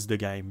pause the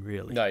game,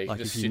 really. No, you like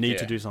just if you need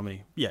to do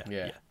something.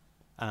 Yeah.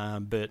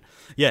 But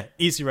yeah,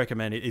 easy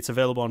recommend. It's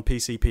available on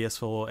PC,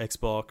 PS4,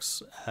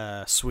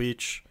 Xbox,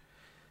 Switch.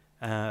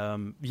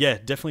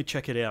 Definitely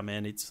check it out,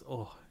 man. It's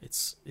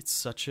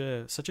such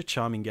a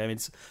charming game.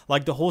 It's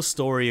like the whole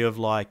story of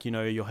like,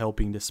 you're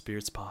helping the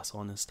spirits pass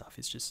on and stuff.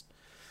 It's just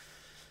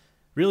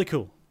really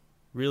cool.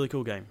 Really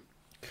cool game.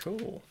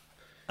 Cool.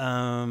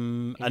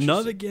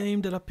 Another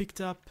game that I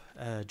picked up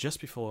just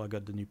before I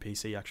got the new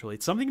PC, actually.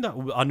 It's something that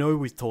I know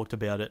we talked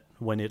about it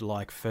when it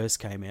like first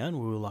came out. We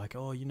were like,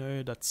 oh,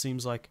 that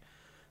seems like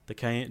the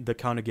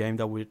kind of game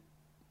that we'd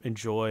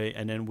enjoy.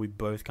 And then we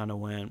both kind of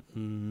went,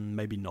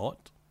 maybe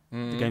not.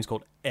 The game's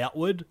called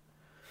Outward.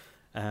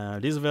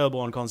 It is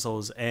available on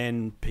consoles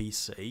and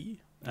PC.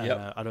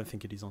 I don't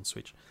think it is on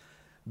Switch.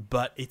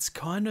 But it's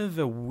kind of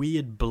a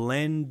weird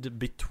blend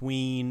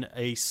between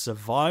a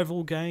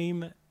survival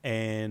game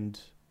and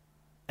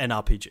an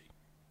RPG.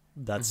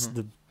 That's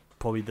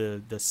probably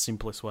the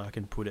simplest way I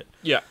can put it.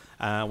 Yeah.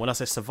 When I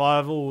say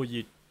survival,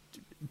 you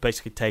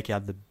basically take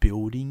out the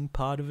building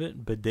part of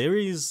it, but there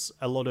is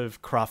a lot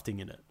of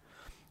crafting in it.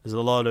 There's a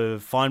lot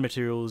of find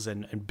materials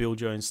and build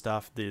your own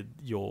stuff.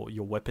 Your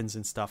weapons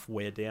and stuff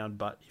wear down,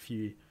 but if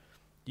you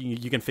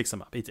can fix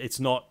them up. It's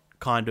not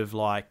kind of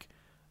like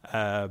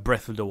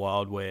Breath of the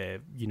Wild where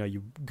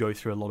you go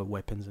through a lot of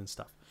weapons and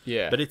stuff.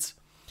 Yeah, but it's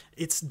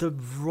the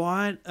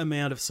right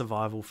amount of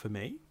survival for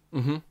me.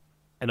 Mm-hmm.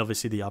 And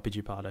obviously the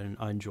RPG part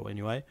I enjoy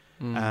anyway.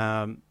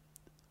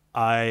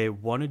 I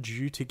wanted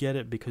you to get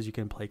it because you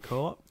can play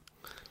co-op,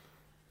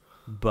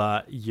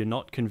 but you're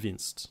not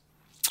convinced.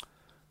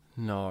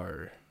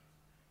 No.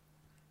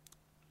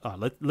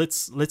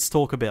 Let's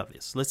talk about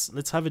this.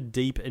 Let's have a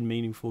deep and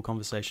meaningful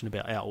conversation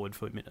about Outward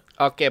for a minute.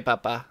 Okay,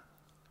 Papa.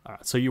 All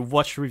right. So you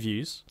watch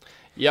reviews.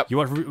 Yep. You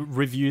watch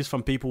reviews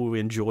from people who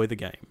enjoy the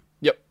game.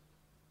 Yep.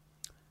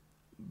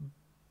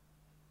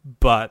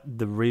 But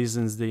the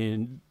reasons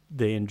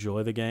they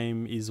enjoy the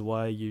game is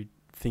why you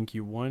think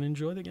you won't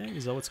enjoy the game?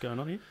 Is that what's going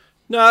on here?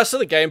 No, I saw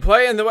the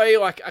gameplay and the way,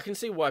 I can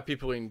see why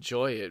people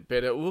enjoy it,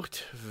 but it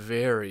looked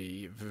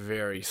very,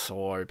 very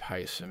slow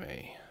paced for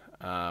me.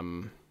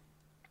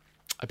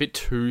 A bit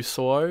too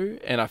slow,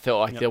 and I felt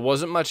like there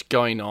wasn't much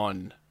going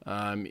on.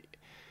 In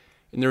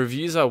the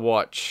reviews I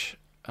watch,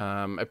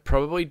 it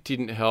probably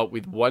didn't help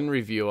with one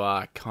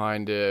reviewer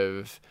kind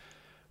of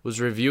was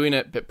reviewing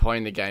it but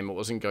playing the game. It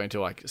wasn't going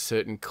to like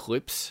certain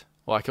clips.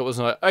 Like it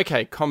wasn't like,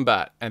 okay,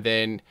 combat, and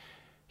then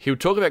he would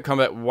talk about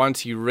combat once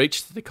he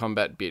reached the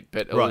combat bit,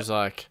 but it was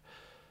like,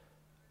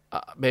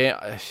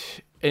 man,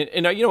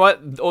 and you know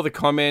what? All the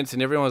comments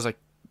and everyone was like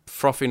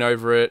frothing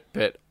over it,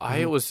 but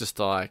I was just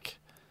like,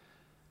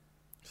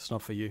 it's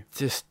not for you.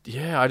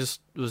 I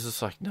just was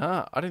just like,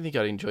 nah, I don't think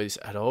I'd enjoy this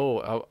at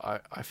all.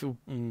 I feel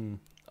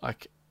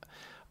like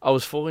I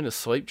was falling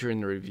asleep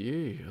during the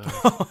review.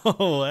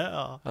 Oh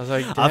wow! I was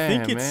like, damn, I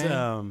think it's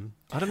man.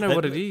 I don't know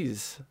what it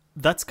is.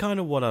 That's kind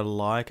of what I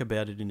like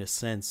about it in a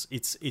sense.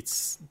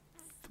 It's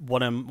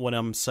what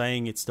I'm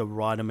saying. It's the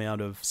right amount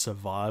of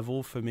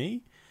survival for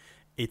me.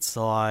 It's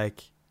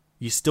like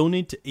you still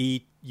need to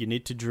eat, you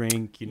need to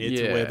drink, you need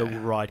to wear the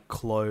right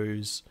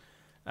clothes,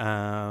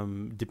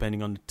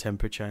 depending on the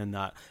temperature and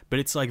that. But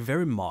it's like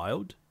very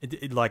mild.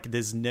 Like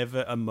there's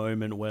never a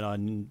moment when I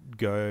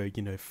go,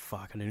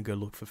 fuck, I need to go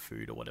look for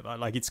food or whatever.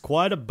 Like it's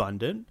quite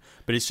abundant,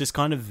 but it's just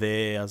kind of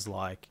there as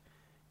like,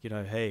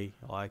 hey,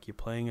 like you're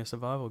playing a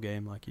survival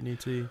game, like you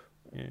need to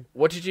Yeah.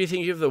 What did you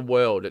think of the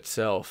world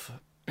itself?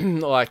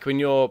 Like when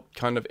you're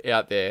kind of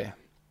out there,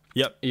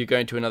 Yep. you're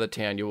going to another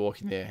town, you're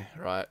walking there,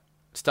 right?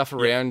 Stuff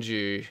around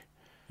you,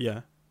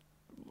 Yeah.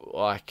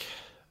 like,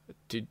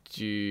 did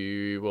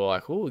you were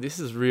like, oh, this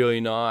is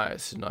really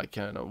nice, and like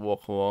kind of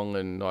walk along,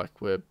 and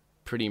like we're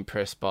pretty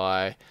impressed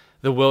by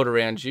the world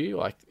around you,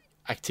 like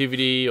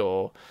activity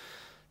or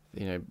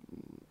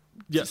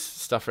just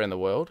stuff around the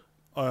world.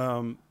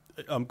 I'm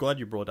glad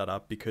you brought that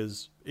up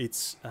because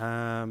it's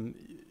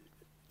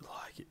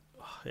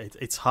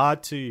it's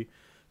hard to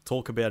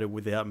talk about it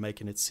without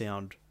making it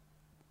sound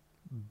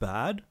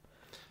bad.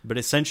 But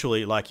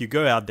essentially, like, you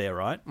go out there,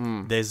 right?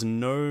 There's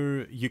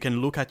you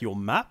can look at your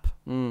map,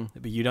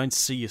 but you don't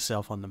see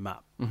yourself on the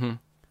map,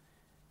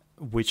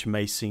 which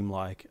may seem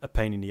like a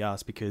pain in the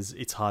ass because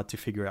it's hard to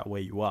figure out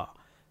where you are.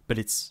 But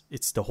it's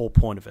the whole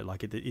point of it.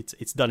 Like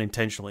it's done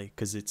intentionally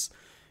because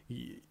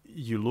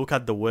you look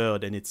at the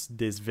world and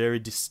there's very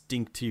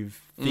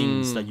distinctive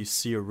things that you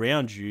see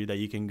around you that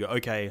you can go,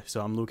 okay,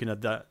 so I'm looking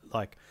at that,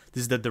 like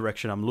this is the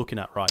direction I'm looking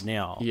at right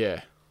now.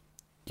 Yeah.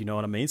 You know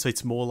what I mean? So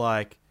it's more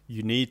like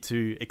you need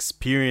to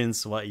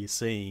experience what you're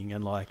seeing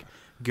and like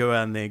go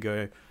out there and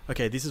go,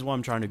 okay, this is where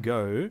I'm trying to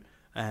go.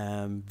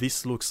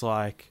 This looks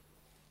like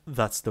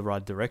that's the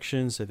right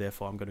direction. So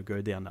therefore I'm going to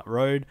go down that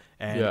road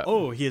and,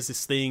 oh, here's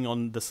this thing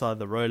on the side of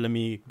the road. Let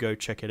me go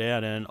check it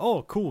out. And,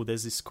 oh, cool.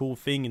 There's this cool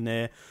thing in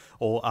there.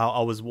 Or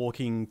I was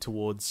walking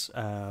towards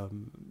I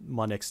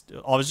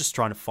was just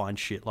trying to find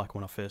shit like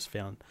when I first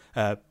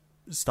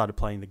started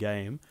playing the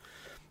game.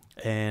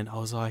 And I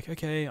was like,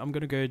 okay, I'm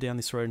going to go down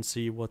this road and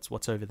see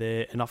what's over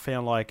there. And I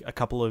found like a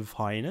couple of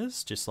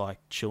hyenas just like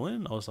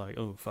chilling. I was like,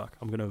 oh, fuck,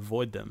 I'm going to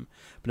avoid them.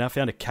 But now I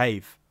found a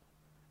cave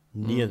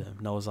near them.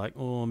 And I was like,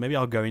 oh, maybe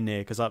I'll go in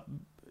there because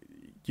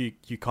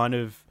you kind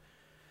of,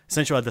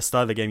 essentially at the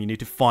start of the game, you need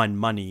to find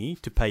money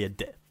to pay a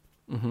debt,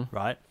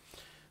 right?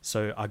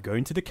 So I go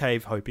into the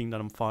cave hoping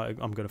that I'm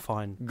going to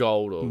find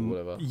gold or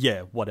whatever.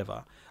 Yeah,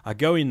 whatever. I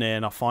go in there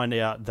and I find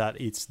out that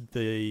it's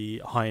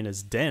the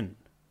hyena's den,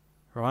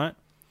 right?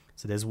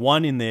 So there's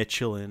one in there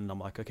chilling, and I'm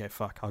like, okay,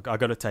 fuck, I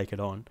got to take it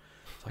on.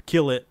 So I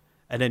kill it,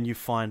 and then you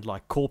find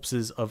like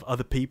corpses of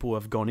other people who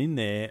have gone in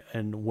there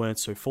and weren't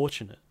so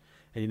fortunate.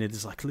 And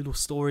there's like little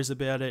stories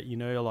about it,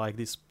 like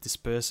this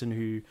person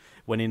who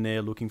went in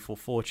there looking for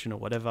fortune or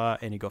whatever,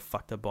 and he got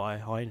fucked up by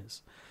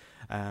hyenas.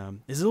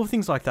 There's little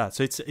things like that.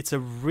 So it's a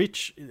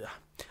rich.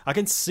 I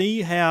can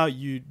see how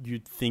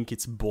you'd think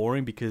it's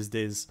boring because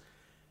there's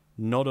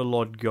not a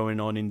lot going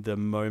on in the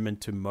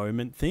moment to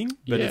moment thing,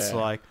 but it's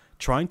like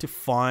trying to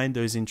find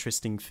those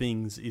interesting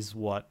things is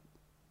what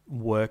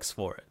works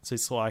for it. So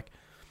it's like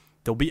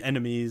there'll be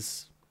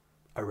enemies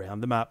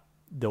around the map.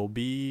 There'll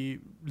be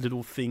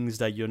little things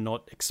that you're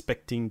not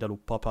expecting that'll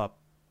pop up,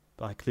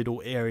 like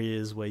little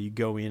areas where you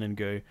go in and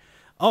go,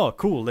 oh,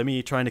 cool, let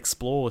me try and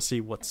explore, see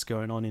what's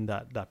going on in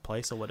that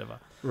place or whatever.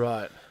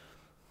 Right.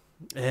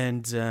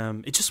 And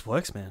it just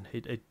works, man.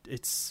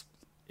 It's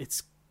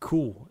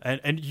cool.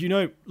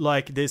 And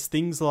like there's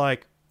things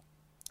like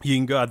you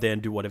can go out there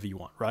and do whatever you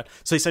want, right?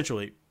 So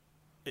essentially,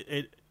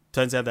 it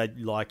turns out that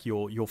like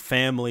your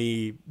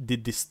family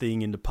did this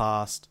thing in the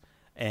past,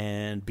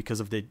 and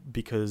because of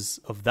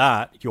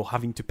that, you're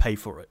having to pay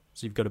for it.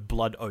 So you've got a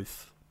blood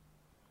oath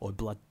or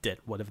blood debt,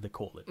 whatever they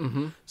call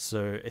it.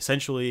 So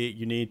essentially,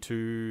 you need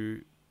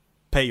to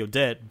pay your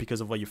debt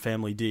because of what your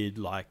family did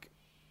like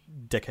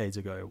decades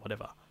ago or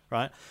whatever,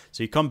 right?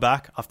 So you come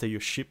back after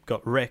your ship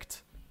got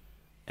wrecked,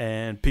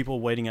 and people are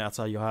waiting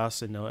outside your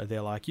house, and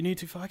they're like, you need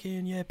to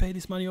fucking, pay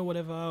this money or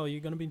whatever, or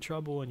you're going to be in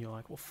trouble. And you're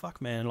like, well,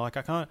 fuck, man. Like,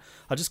 I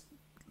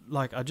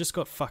just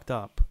got fucked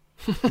up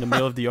in the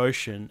middle of the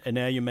ocean, and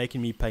now you're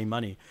making me pay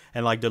money.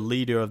 And like the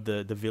leader of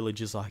the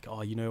village is like,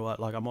 oh, you know what?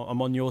 Like, I'm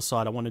on your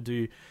side. I want to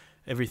do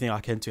everything I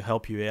can to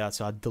help you out.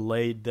 So I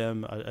delayed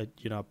them. I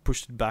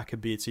pushed it back a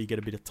bit so you get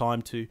a bit of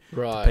time to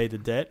pay the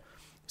debt.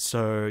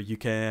 So you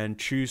can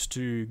choose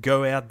to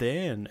go out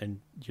there and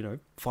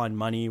find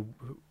money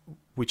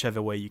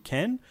whichever way you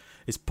can.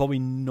 It's probably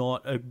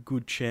not a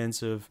good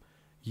chance of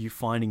you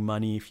finding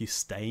money if you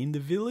stay in the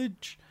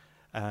village.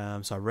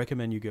 So I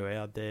recommend you go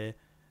out there.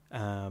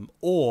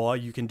 Or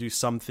you can do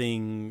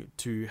something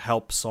to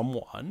help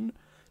someone,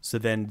 so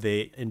then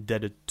they're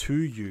indebted to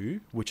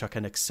you, which I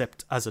can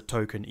accept as a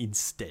token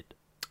instead.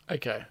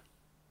 Okay.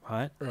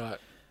 Right? Right.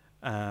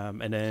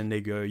 And then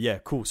they go, yeah,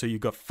 cool. So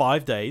you've got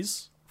 5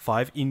 days,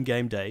 5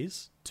 in-game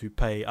days to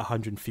pay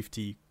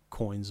 150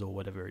 coins or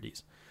whatever it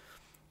is.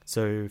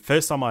 So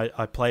first time I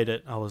played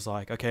it, I was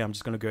like, okay, I'm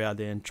just going to go out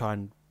there and try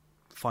and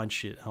find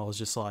shit. I was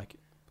just like,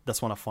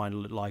 that's when I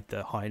find like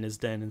the hyenas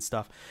den and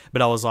stuff.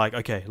 But I was like,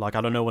 okay, like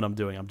I don't know what I'm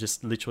doing. I'm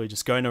just literally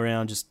just going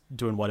around, just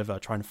doing whatever,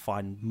 trying to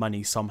find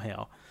money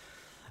somehow.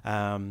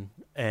 And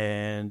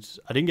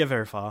I didn't get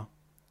very far.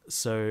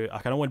 So I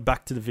kind of went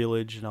back to the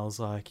village and I was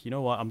like, you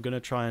know what? I'm going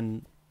to try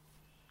and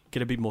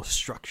get a bit more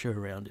structure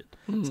around it.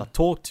 So I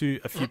talked to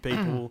a few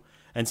people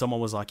And someone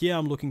was like, yeah,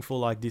 I'm looking for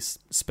like this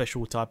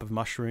special type of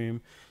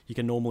mushroom. You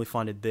can normally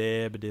find it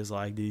there, but there's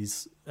like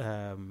these,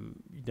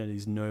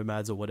 these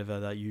nomads or whatever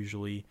that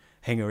usually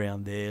hang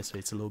around there. So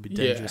it's a little bit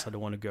dangerous. I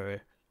don't want to go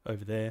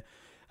over there.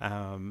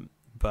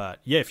 But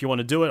yeah, if you want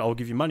to do it, I'll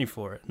give you money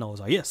for it. And I was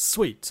like, yes,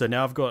 sweet. So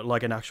now I've got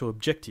like an actual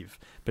objective,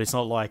 but it's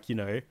not like,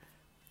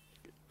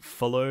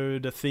 follow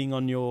the thing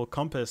on your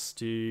compass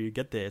to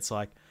get there. It's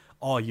like,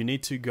 oh, you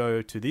need to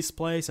go to this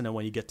place, and then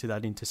when you get to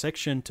that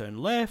intersection, turn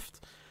left.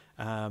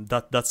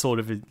 That's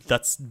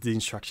the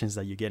instructions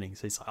that you're getting.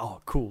 So it's like,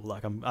 oh, cool.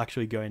 Like I'm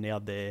actually going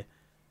out there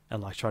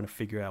and like trying to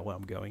figure out where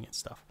I'm going and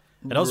stuff.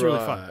 And that was really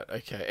fun.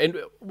 Okay. And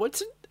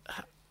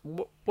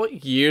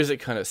what year is it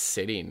kind of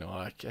set in?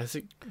 Like, has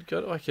it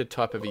got like a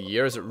type of a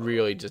year? Or is it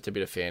really just a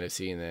bit of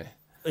fantasy in there?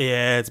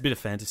 Yeah, it's a bit of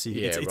fantasy.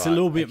 Yeah, it's a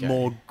little bit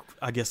more,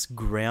 I guess,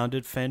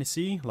 grounded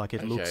fantasy. Like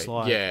it looks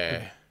like.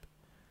 Yeah.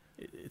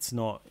 It's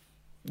not.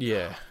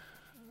 Yeah.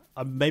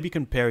 Maybe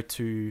compare it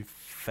to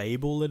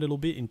Fable a little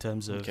bit in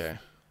terms of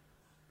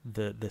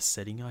the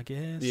setting, I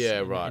guess. Yeah,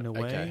 right. In a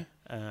way.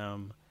 Okay.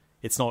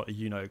 It's not,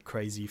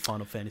 crazy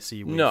Final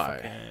Fantasy. With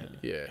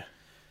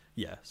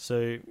Yeah.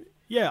 So,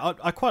 yeah,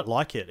 I quite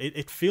like it.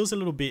 It feels a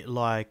little bit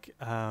like,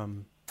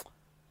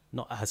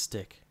 not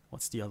Aztec.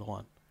 What's the other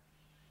one?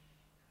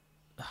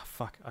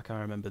 Fuck, I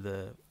can't remember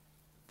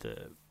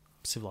the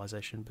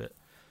civilization, but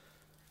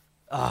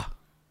I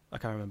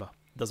can't remember.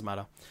 Doesn't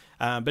matter.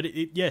 But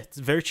it's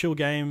a very chill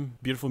game,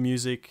 beautiful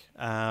music.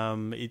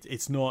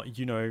 It's not,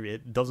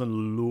 it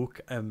doesn't look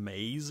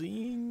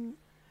amazing,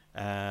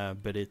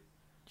 but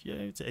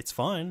it's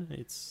fine.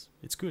 It's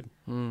good.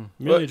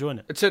 Really enjoying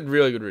it. It's had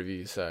really good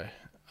reviews, so.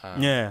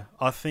 Yeah,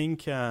 I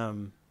think. I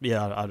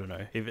don't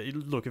know.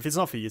 If it's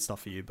not for you, it's not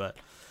for you. But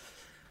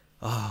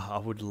I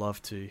would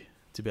love to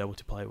be able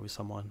to play it with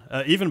someone,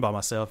 even by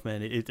myself,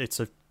 man. It's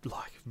a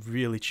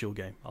really chill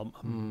game.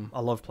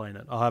 I love playing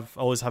it. I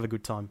always have a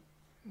good time.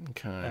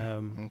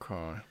 Okay.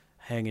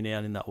 Hanging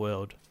out in that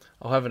world.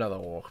 I'll have another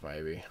walk,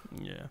 maybe.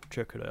 Yeah,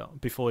 check it out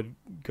before it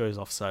goes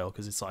off sale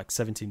because it's like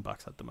 $17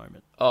 at the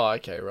moment. Oh,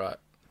 okay, right.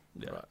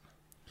 Yeah. Right.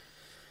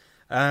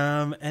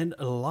 And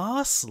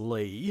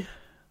lastly,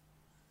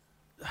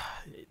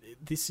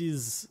 this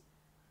is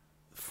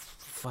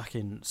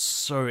fucking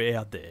so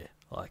out there,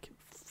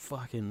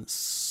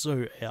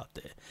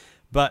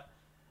 But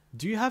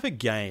do you have a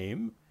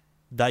game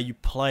that you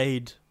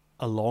played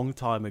a long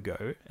time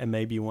ago and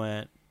maybe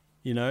went,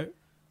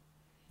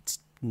 it's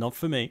not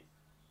for me,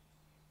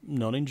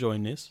 not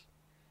enjoying this,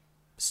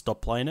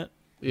 stop playing it,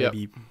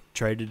 maybe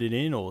traded it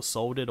in or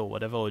sold it or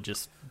whatever, or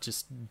just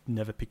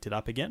never picked it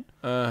up again?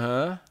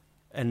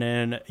 And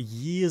then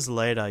years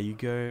later you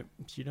go,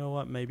 you know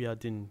what, maybe I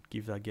didn't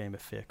give that game a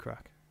fair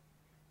crack.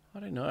 I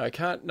don't know.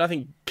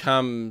 Nothing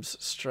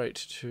comes straight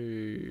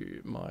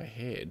to my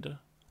head.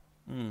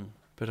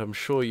 But I'm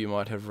sure you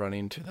might have run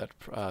into that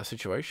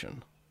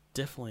situation.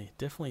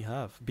 Definitely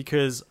have,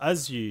 because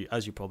as you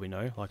probably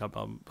know, like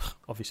I'm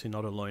obviously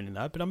not alone in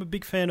that, but I'm a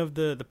big fan of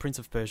the Prince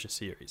of Persia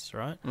series,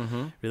 right?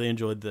 Really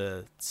enjoyed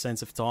the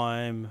Sense of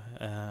Time,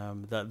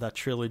 that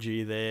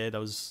trilogy there. That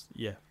was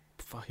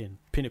fucking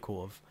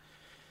pinnacle of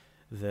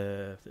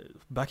the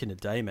back in the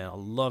day, man. I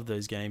love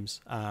those games.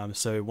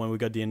 So when we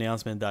got the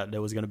announcement that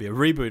there was going to be a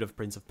reboot of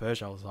Prince of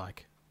Persia, I was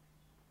like,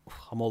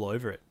 I'm all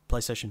over it.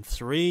 PlayStation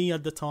 3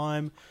 at the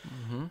time,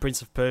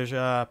 Prince of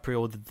Persia,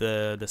 pre-ordered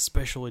the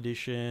special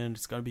edition.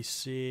 It's gonna be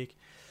sick.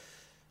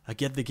 I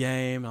get the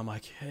game. I'm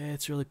like, hey,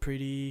 it's really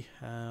pretty.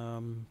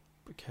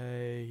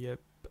 Okay, yep.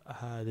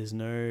 There's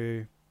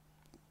no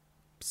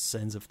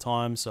Sense of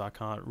Time, so I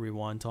can't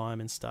rewind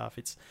time and stuff.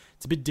 It's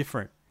a bit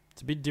different.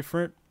 The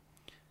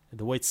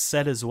way it's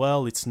set as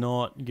well, it's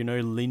not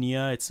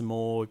linear. It's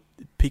more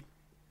pick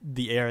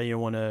the area you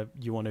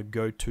wanna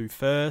go to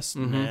first,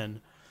 and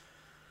then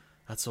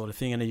that sort of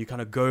thing, and then you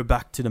kind of go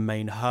back to the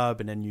main hub,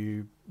 and then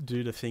you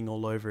do the thing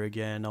all over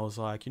again. I was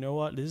like, you know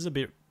what, this is a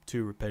bit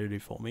too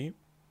repetitive for me.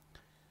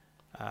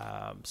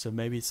 So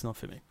maybe it's not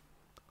for me.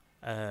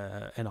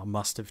 And I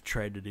must have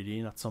traded it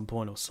in at some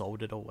point or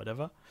sold it or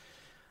whatever.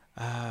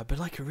 But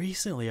like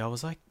recently, I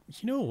was like,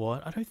 you know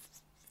what, I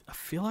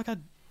feel like I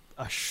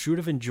should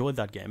have enjoyed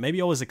that game. Maybe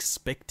I was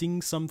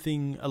expecting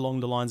something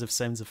along the lines of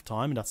Sense of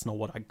Time, and that's not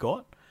what I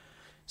got.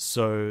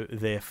 So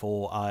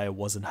therefore I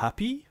wasn't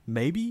happy.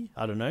 Maybe,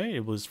 I don't know.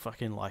 It was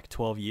fucking like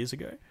 12 years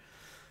ago.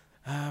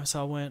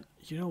 So I went,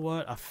 you know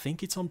what? I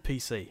think it's on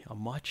PC. I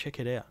might check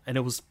it out. And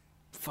it was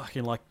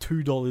fucking like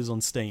 $2 on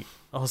Steam.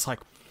 I was like,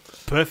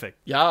 perfect.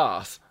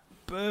 Yes.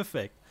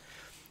 Perfect.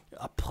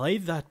 I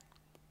played that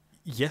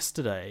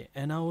yesterday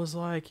and I was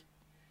like,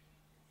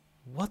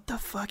 what the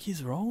fuck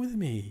is wrong with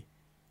me?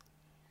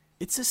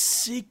 It's a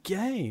sick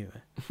game.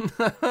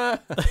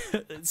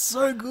 It's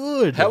so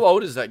good. How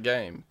old is that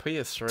game?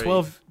 PS3?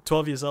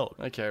 12 years old.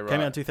 Okay, right.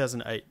 Came out in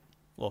 2008.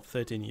 Well,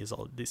 13 years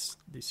old this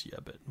year,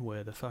 but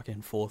we're the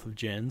fucking 4th of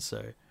Jan,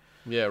 so...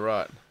 Yeah,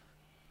 right.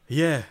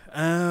 Yeah,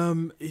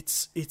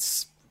 it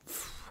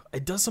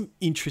does some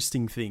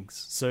interesting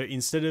things. So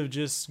instead of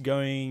just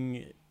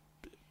going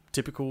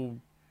typical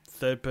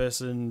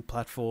third-person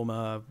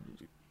platformer,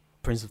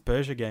 Prince of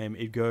Persia game,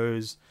 it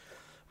goes,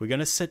 we're going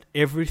to set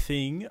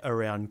everything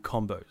around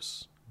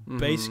combos. Mm-hmm.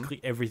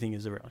 Basically, everything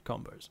is around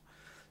combos.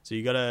 So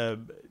you've got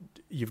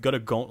a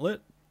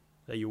gauntlet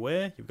that you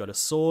wear, you've got a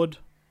sword,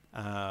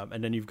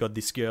 and then you've got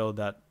this girl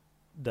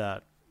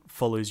that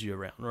follows you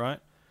around, right?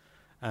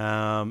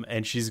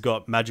 And she's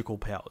got magical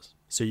powers.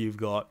 So you've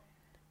got,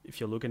 if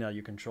you're looking at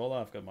your controller,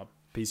 I've got my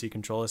PC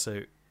controller,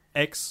 so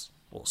X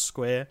or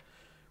square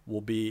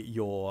will be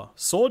your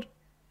sword.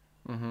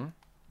 Mm-hmm.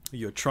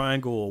 Your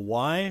triangle or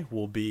Y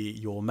will be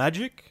your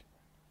magic,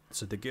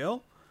 so the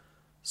girl.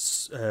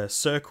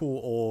 Circle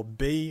or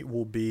B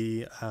will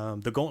be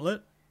the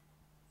gauntlet.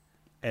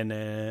 And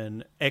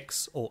then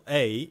X or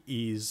A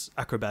is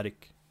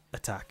acrobatic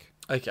attack.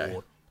 Okay.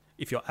 Or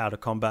if you're out of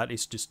combat,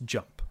 it's just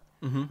jump,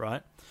 mm-hmm.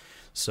 right?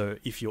 So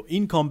if you're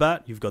in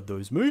combat, you've got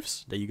those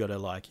moves that you got to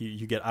like,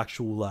 you get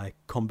actual like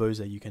combos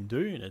that you can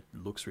do, and it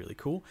looks really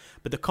cool.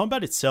 But the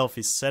combat itself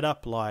is set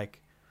up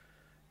like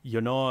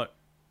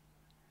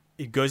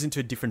it goes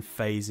into a different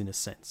phase in a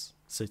sense.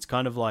 So it's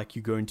kind of like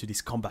you go into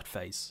this combat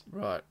phase.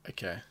 Right,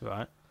 okay.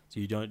 Right? So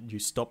you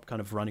stop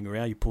kind of running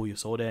around, you pull your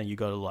sword out, and you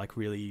got to like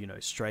really,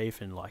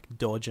 strafe and like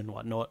dodge and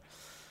whatnot.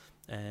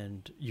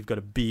 And you've got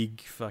a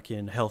big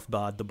fucking health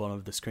bar at the bottom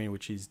of the screen,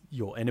 which is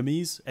your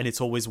enemies, and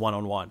it's always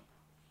one-on-one.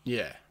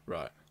 Yeah,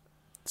 right.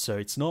 So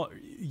it's not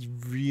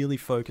really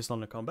focused on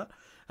the combat,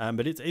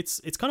 but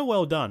it's kind of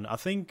well done. I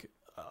think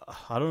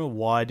I don't know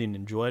why I didn't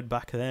enjoy it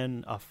back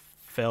then. I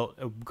felt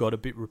it got a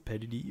bit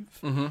repetitive,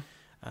 mm-hmm.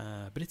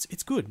 But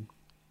it's good.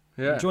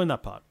 Yeah, enjoying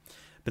that part.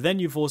 But then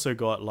you've also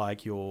got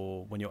like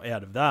when you're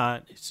out of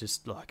that, it's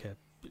just like a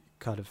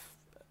kind of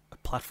a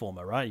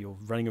platformer, right? You're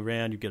running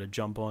around, you get to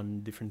jump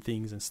on different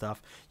things and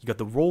stuff. You got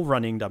the wall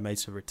running that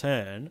makes a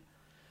return.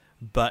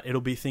 But it'll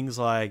be things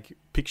like,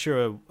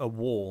 picture a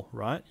wall,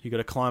 right? You got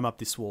to climb up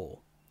this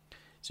wall.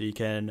 So you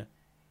can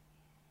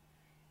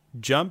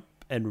jump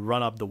and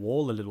run up the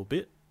wall a little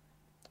bit.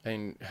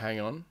 And hang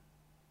on.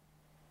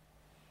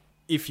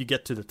 If you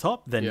get to the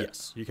top, then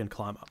yes, you can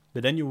climb up.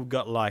 But then you've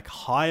got like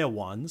higher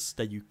ones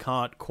that you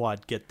can't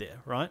quite get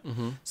there, right?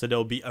 Mm-hmm. So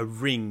there'll be a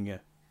ring,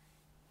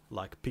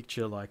 like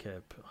picture like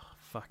a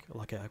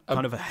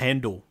kind of a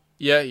handle.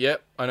 Yeah.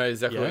 I know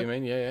exactly what you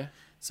mean. Yeah.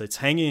 So it's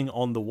hanging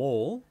on the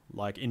wall,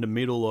 like in the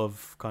middle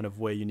of kind of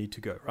where you need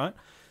to go, right?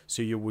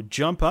 So you would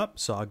jump up.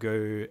 So I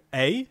go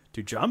A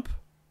to jump,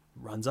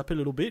 runs up a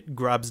little bit,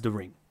 grabs the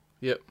ring.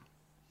 Yep.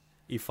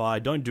 If I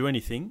don't do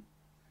anything,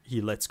 he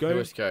lets go.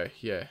 Let's go,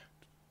 yeah.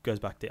 Goes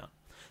back down.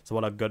 So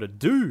what I've got to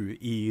do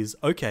is,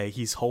 okay,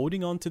 he's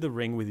holding onto the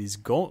ring with his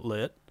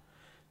gauntlet.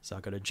 So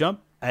I've got to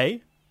jump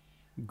A,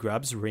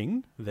 grabs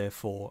ring,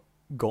 therefore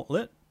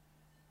gauntlet,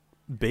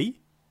 B,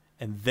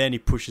 and then he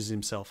pushes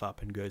himself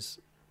up and goes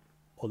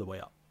all the way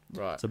up.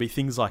 Right. So it'd be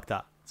things like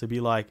that. So it'd be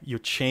like you're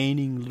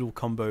chaining little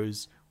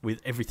combos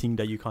with everything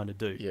that you kind of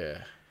do. Yeah.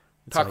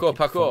 It's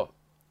Parkour.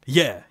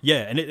 Yeah.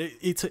 And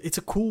it's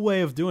a cool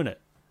way of doing it.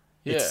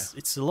 Yeah.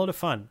 It's a lot of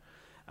fun.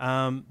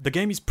 The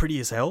game is pretty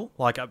as hell.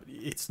 Like,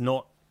 it's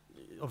not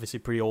obviously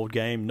a pretty old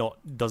game.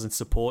 Doesn't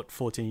support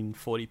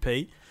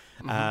 1440p,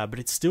 but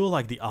it's still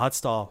like the art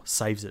style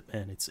saves it,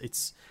 man.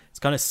 It's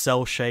kind of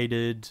cell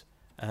shaded,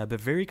 but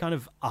very kind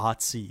of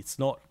artsy. It's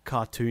not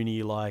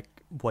cartoony like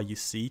what you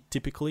see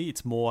typically.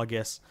 It's more, I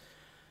guess,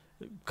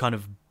 kind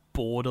of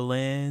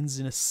Borderlands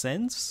in a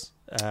sense.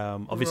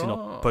 Obviously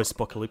not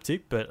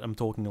post-apocalyptic, but I'm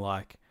talking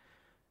like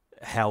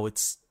how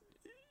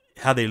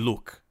they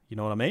look. You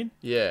know what I mean?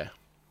 Yeah.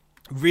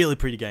 Really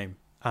pretty game.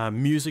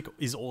 Music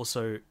is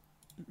also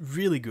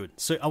really good.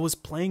 So I was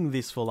playing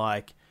this for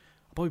I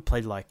probably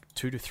played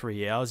 2 to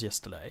 3 hours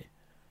yesterday,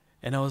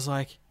 and I was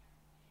like,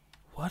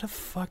 what the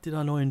fuck did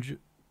I not enjoy?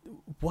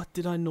 What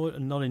did I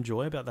not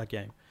enjoy about that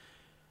game?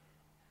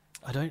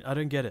 I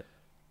don't get it.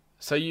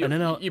 So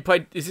you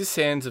played, is this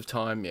Sands of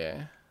Time,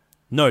 yeah?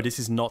 No, this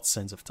is not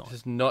Sands of Time. This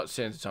is not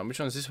Sands of Time. Which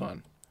one's this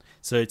one?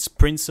 So it's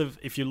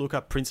if you look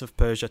up Prince of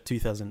Persia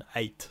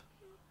 2008.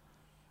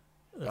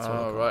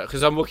 Oh, right.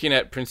 Because I'm looking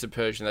at Prince of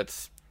Persia, and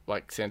that's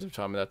like Sands of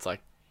Time, and that's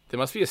like, there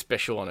must be a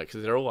special on it,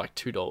 because they're all like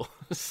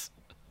 $2.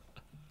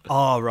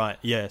 Oh, right.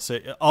 Yeah. So,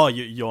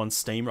 you're on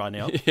Steam right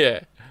now?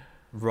 Yeah.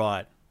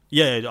 Right.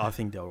 Yeah, I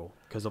think they're all,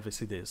 because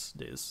obviously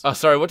there's... Oh,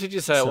 sorry, what did you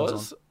say it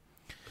was?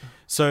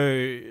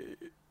 So,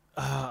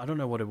 I don't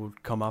know what it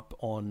would come up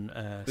on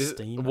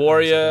Steam.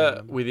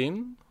 Warrior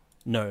Within?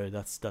 No,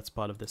 that's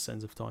part of the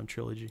Sands of Time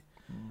trilogy.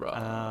 Right.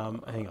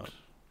 Hang on.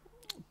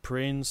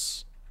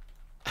 Prince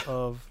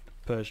of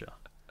Persia.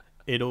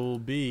 It'll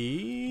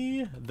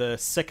be the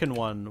second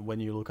one when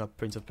you look up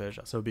Prince of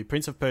Persia. So it'll be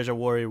Prince of Persia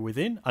Warrior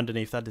Within.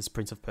 Underneath that is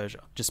Prince of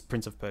Persia. Just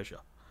Prince of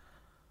Persia.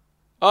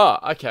 Oh,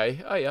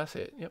 okay. Oh, yeah, I see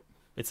it. Yep.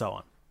 It's that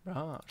one.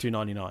 Right.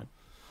 $2.99.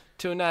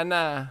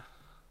 $2.99.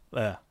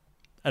 Yeah.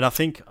 And I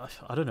think,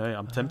 I don't know,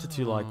 I'm tempted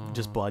to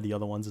just buy the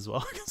other ones as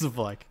well because of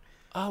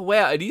Oh,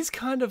 wow. It is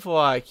kind of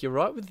like, you're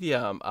right with the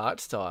art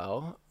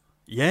style.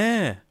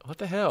 Yeah. What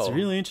the hell? It's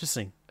really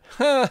interesting.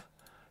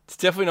 It's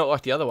definitely not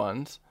like the other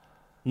ones.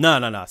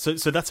 No. So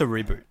that's a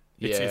reboot.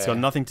 Yeah. It's got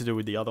nothing to do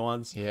with the other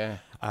ones. Yeah.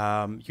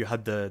 You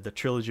had the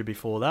trilogy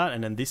before that,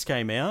 and then this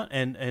came out,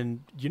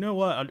 and you know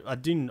what? I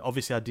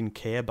didn't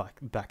care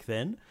back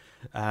then,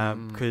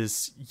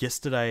 because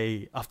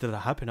yesterday after that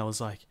happened, I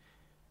was like,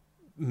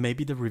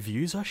 maybe the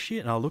reviews are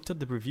shit, and I looked at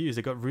the reviews.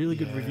 They got really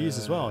good reviews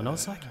as well, and I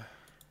was like,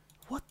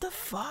 what the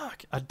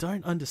fuck? I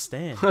don't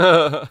understand.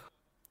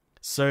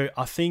 So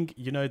I think,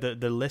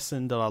 the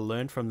lesson that I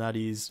learned from that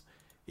is,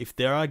 if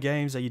there are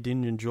games that you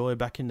didn't enjoy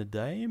back in the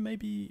day,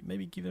 maybe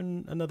give it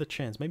another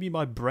chance. Maybe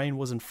my brain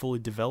wasn't fully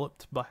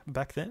developed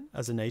back then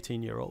as an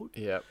 18-year-old.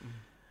 Yep.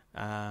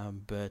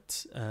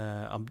 But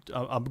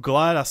I'm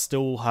glad I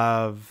still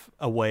have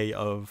a way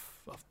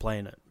of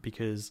playing it,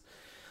 because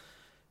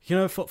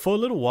for a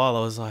little while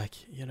I was like,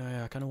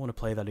 I kind of want to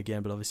play that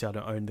again, but obviously I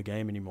don't own the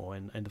game anymore,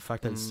 and the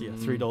fact that it's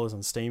 $3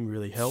 on Steam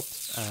really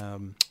helped.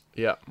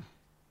 Yeah.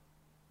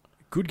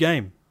 Good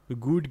game. A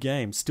good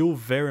game. Still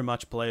very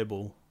much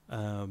playable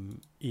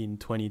in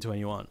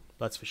 2021.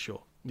 That's for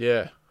sure.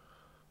 Yeah.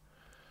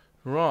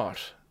 Right.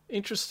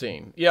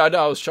 Interesting. Yeah, I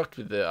know. I was shocked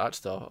with the art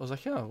style. I was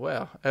like, oh,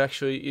 wow. It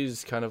actually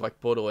is kind of like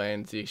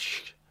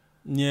Borderlands-ish.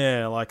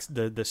 Yeah, like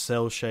the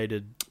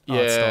cell-shaded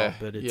art style,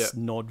 but it's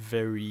not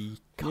very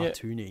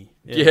cartoony.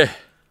 Yeah. It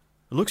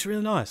looks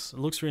really nice.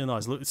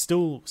 It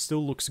still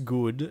looks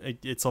good.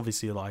 It's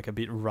obviously like a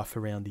bit rough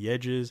around the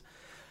edges.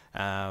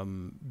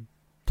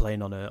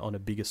 Playing on a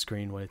bigger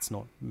screen when it's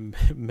not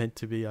meant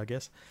to be, I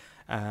guess.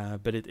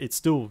 But it's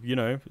still,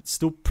 it's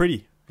still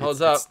pretty.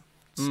 Holds up.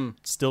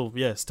 Still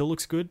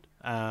looks good.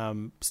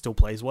 Still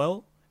plays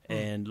well.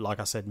 And like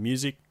I said,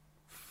 music,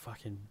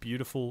 fucking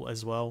beautiful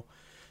as well.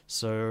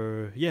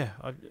 So, yeah,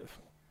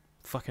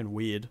 fucking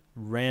weird.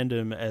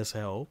 Random as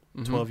hell.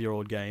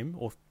 12-year-old game,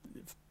 or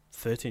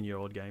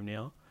 13-year-old game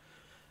now,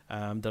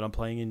 that I'm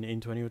playing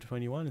in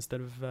 2021 instead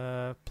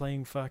of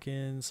playing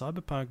fucking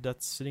Cyberpunk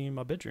that's sitting in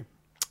my bedroom.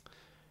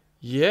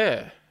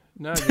 Yeah.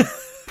 No,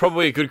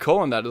 probably a good call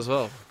on that as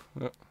well.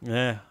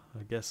 Yeah,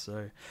 I guess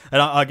so.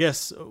 And I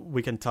guess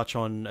we can touch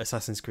on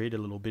Assassin's Creed a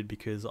little bit,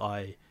 because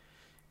I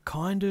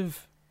kind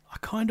of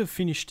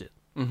finished it.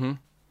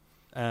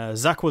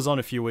 Zach was on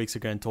a few weeks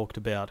ago and talked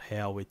about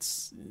how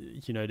it's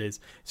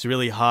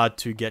really hard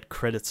to get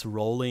credits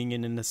rolling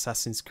in an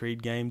Assassin's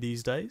Creed game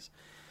these days.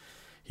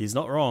 He's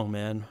not wrong,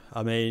 man.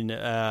 I mean,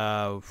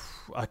 I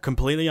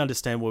completely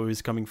understand where he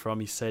was coming from.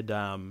 He said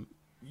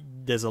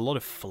there's a lot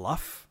of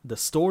fluff. The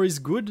story's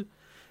good,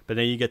 but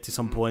then you get to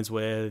some points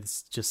where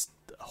it's just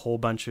a whole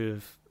bunch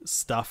of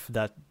stuff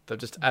that they've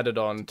just added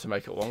on to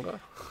make it longer.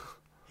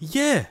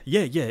 Yeah.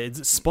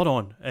 It's spot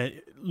on.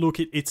 Look,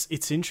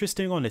 it's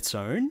interesting on its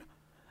own,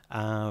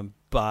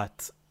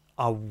 but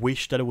I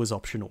wish that it was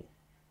optional.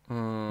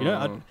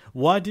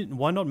 Why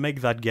not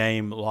make that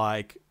game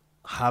like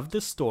have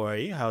the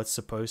story how it's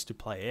supposed to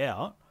play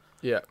out?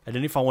 Yeah. And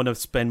then if I want to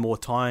spend more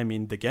time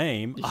in the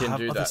game, I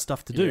have other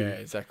stuff to do. Yeah,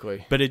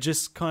 exactly. But it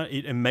just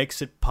it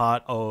makes it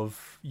part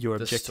of your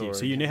objective. Story.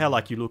 So you know how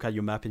like you look at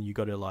your map and you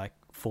got to like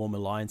form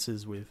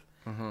alliances with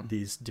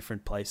these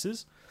different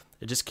places.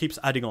 It just keeps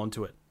adding on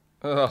to it.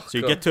 Oh, so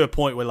you get to a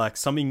point where like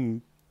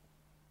something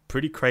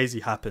pretty crazy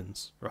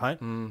happens,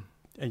 right? And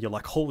you're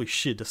like, holy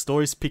shit, the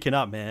story's picking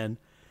up, man.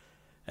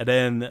 And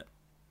then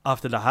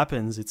after that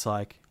happens, it's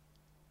like,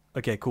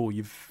 okay, cool,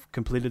 you've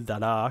completed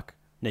that arc.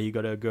 Now you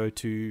got to go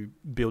to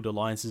build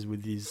alliances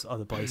with these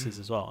other places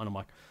as well. And I'm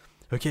like,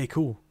 okay,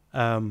 cool.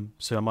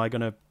 So am I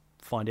going to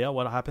find out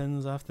what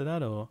happens after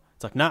that? Or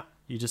it's like, nah,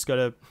 you just got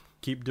to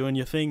keep doing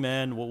your thing,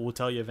 man. We'll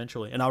tell you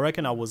eventually. And I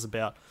reckon I was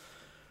about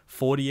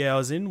 40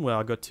 hours in where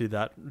I got to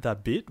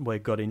that bit where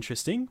it got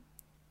interesting.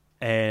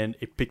 And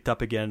it picked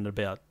up again at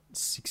about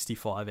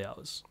 65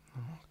 hours.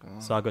 Oh,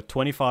 God. So I got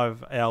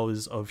 25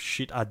 hours of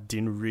shit I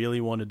didn't really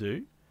want to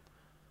do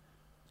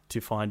to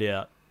find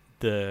out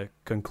the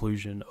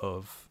conclusion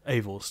of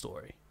Eivor's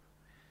story.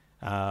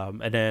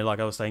 And then, like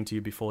I was saying to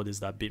you before,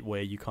 there's that bit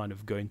where you kind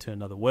of go into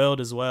another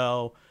world as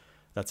well.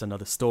 That's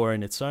another story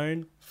in its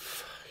own.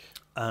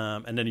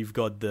 And then you've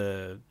got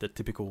the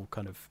typical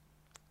kind of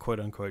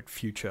quote-unquote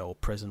future or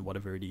present,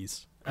 whatever it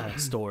is,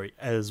 story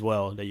as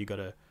well that you got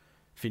to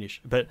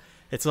finish. But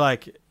it's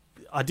like,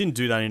 I didn't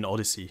do that in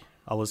Odyssey.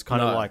 I was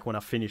kind of like, when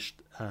I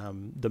finished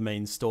the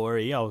main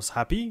story, I was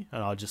happy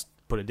and I just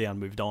put it down,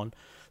 moved on.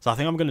 So I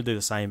think I'm going to do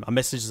the same. I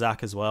messaged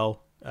Zach as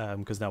well,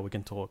 because now we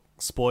can talk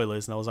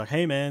spoilers. And I was like,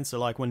 hey, man, so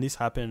like when this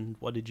happened,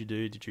 what did you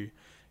do? Did you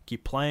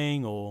keep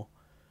playing or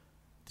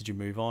did you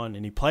move on?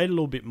 And he played a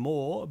little bit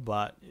more,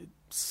 but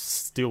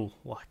still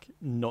like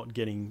not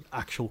getting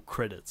actual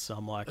credits. So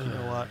I'm like, you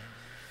know what?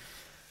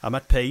 I'm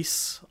at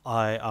peace.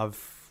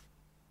 I've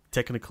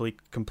technically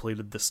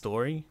completed the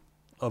story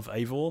of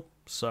Eivor.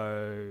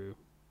 So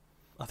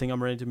I think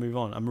I'm ready to move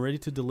on. I'm ready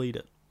to delete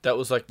it. That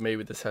was like me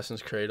with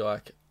Assassin's Creed.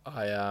 Like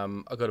I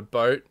got a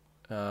boat,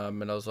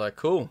 and I was like,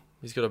 cool,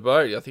 he's got a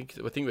boat. I think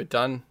we're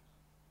done.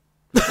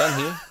 We're done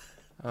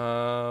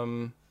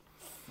here.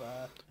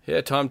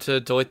 Yeah, time to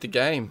delete the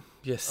game.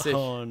 Yeah, sick.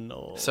 Oh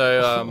no.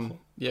 So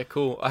yeah,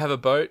 cool. I have a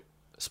boat.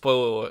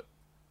 Spoiler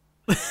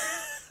alert.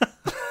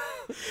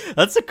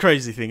 That's the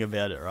crazy thing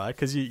about it, right?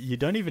 Because you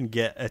don't even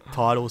get a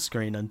title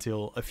screen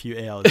until a few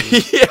hours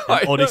in. Yeah,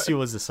 And Odyssey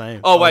was the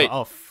same. Oh, wait.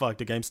 Oh, fuck,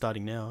 the game's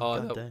starting now. Oh,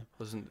 God that damn.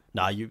 wasn't.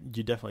 Nah, you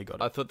definitely got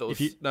it. I thought that was.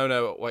 If you-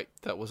 No, wait,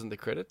 that wasn't the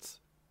credits.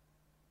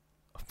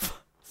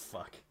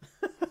 Fuck.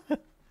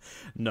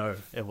 No,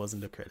 it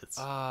wasn't the credits.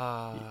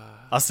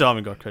 Ah. I still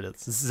haven't got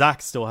credits.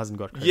 Zach still hasn't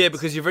got credits. Yeah,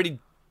 because you've already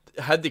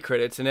had the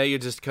credits, and now you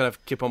just kind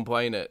of keep on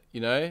playing it.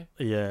 You know.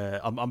 Yeah,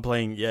 I'm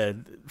playing. Yeah,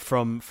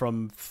 from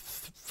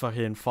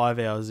fucking 5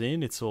 hours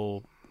in, it's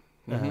all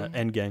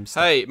end game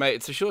stuff. Hey, mate,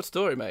 it's a short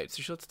story, mate. It's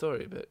a short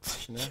story,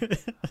 but you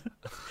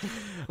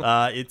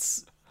know.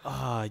 It's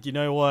you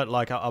know what?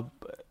 Like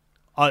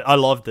I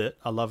loved it.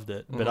 I loved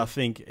it, but I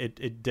think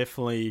it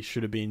definitely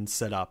should have been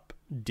set up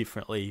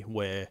differently,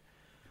 where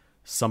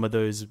some of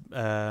those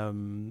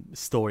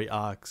story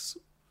arcs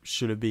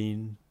should have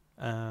been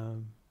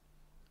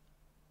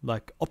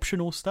like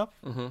optional stuff,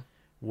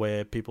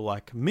 where people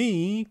like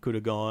me could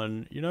have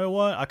gone, you know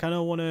what? I kind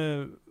of want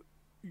to,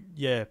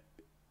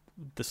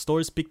 the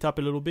story's picked up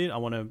a little bit. I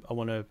want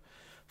to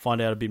find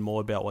out a bit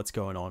more about what's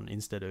going on,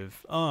 instead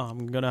of,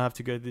 I'm going to have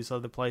to go to this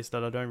other place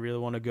that I don't really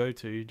want to go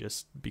to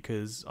just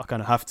because I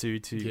kind of have to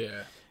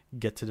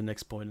get to the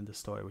next point in the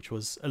story, which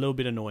was a little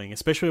bit annoying,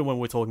 especially when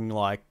we're talking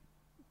like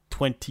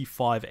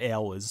 25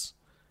 hours.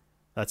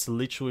 That's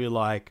literally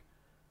like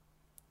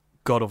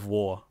God of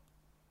War.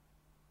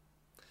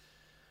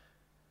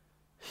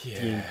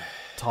 Yeah. The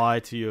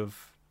entirety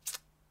of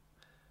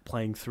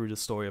playing through the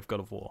story of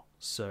God of War.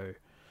 So,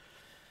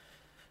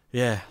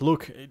 yeah,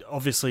 look,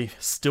 obviously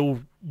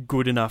still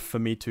good enough for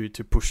me to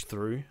push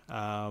through.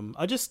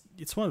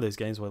 It's one of those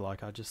games where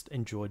like I just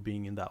enjoyed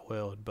being in that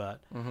world. But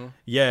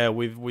yeah,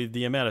 with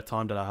the amount of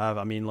time that I have,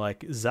 I mean,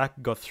 like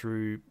Zach got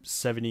through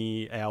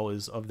 70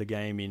 hours of the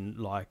game in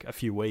like a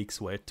few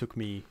weeks, where it took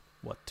me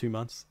 2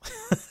 months.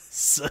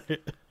 So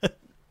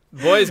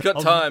The boy's got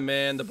time,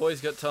 man. The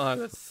boy's got time.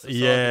 That's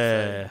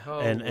yeah,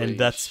 and Holy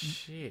that's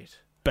shit.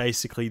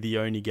 basically the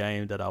only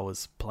game that I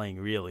was playing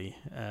really.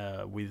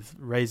 With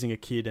raising a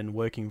kid and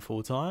working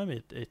full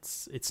time,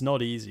 it's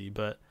not easy,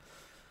 but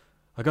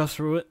I got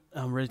through it.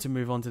 I'm ready to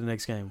move on to the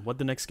next game. What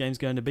the next game's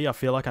going to be, I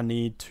feel like I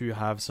need to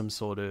have some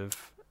sort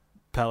of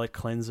palate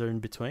cleanser in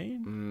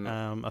between.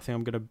 I think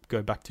I'm gonna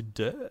go back to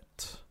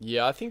Dirt.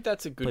 Yeah, I think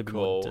that's a good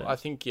call. Dirt. I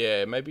think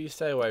maybe you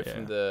stay away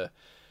from the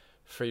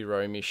free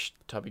roamish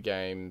type of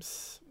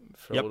games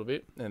for a little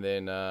bit, and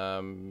then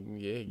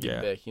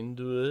get back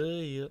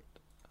into it.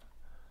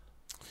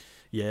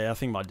 Yeah, I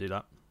think I might do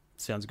that.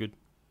 Sounds good.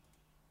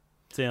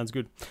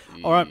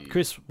 All right,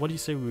 Chris, what do you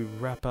say we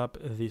wrap up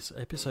this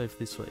episode for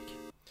this week?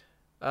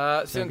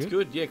 Sounds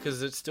good. Yeah,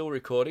 because it's still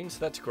recording, so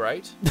that's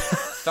great.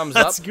 Thumbs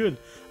That's up. good.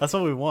 That's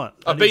what we want.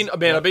 I've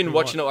been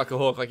watching it like a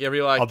hawk. Like every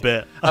I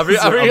bet. I'm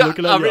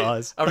looking at your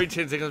eyes. Every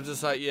 10 seconds, I'm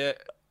just like, yeah.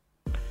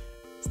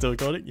 Still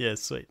recording? Yeah,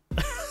 sweet.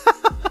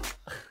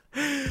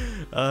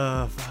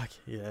 Fuck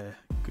yeah,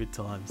 good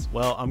times.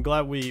 Well, I'm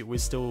glad we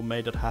still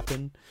made it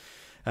happen.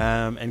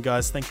 And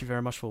guys, thank you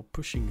very much for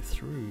pushing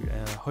through.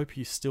 Hope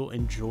you still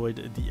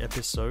enjoyed the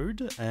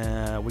episode.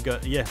 We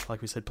got,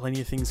 like we said,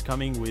 plenty of things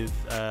coming. With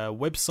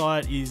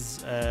website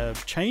is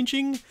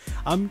changing.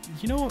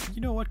 You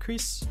know what,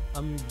 Chris?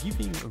 I'm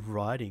giving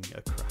writing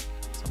a crack.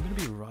 So I'm going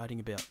to be writing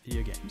about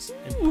video games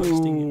and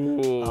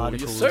posting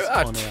articles. You're so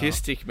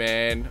artistic,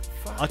 man.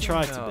 I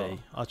try to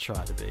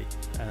be.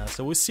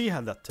 So we'll see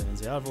how that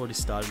turns out. I've already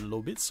started a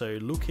little bit, so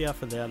look out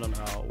for that on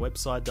our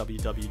website,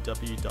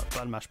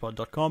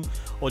 www.buttonmashpod.com,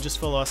 or just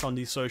follow us on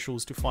these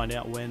socials to find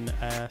out when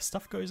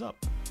stuff goes up.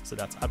 So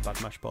that's at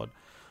buttonmashpod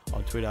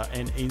on Twitter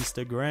and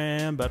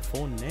Instagram. But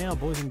for now,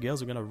 boys and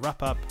girls, we're going to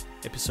wrap up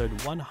episode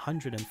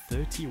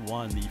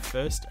 131, the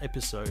first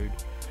episode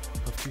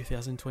of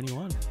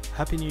 2021.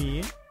 Happy New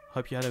Year.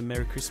 Hope you had a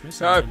Merry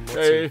Christmas. And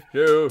Happy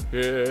New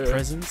Year.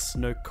 Presents,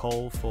 no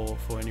coal for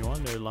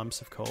anyone, no lumps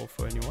of coal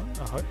for anyone,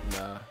 I hope.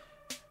 Nah.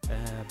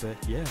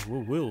 But yeah,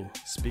 we'll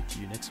speak to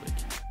you next week.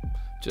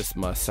 Just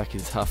my sack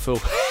is half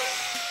full.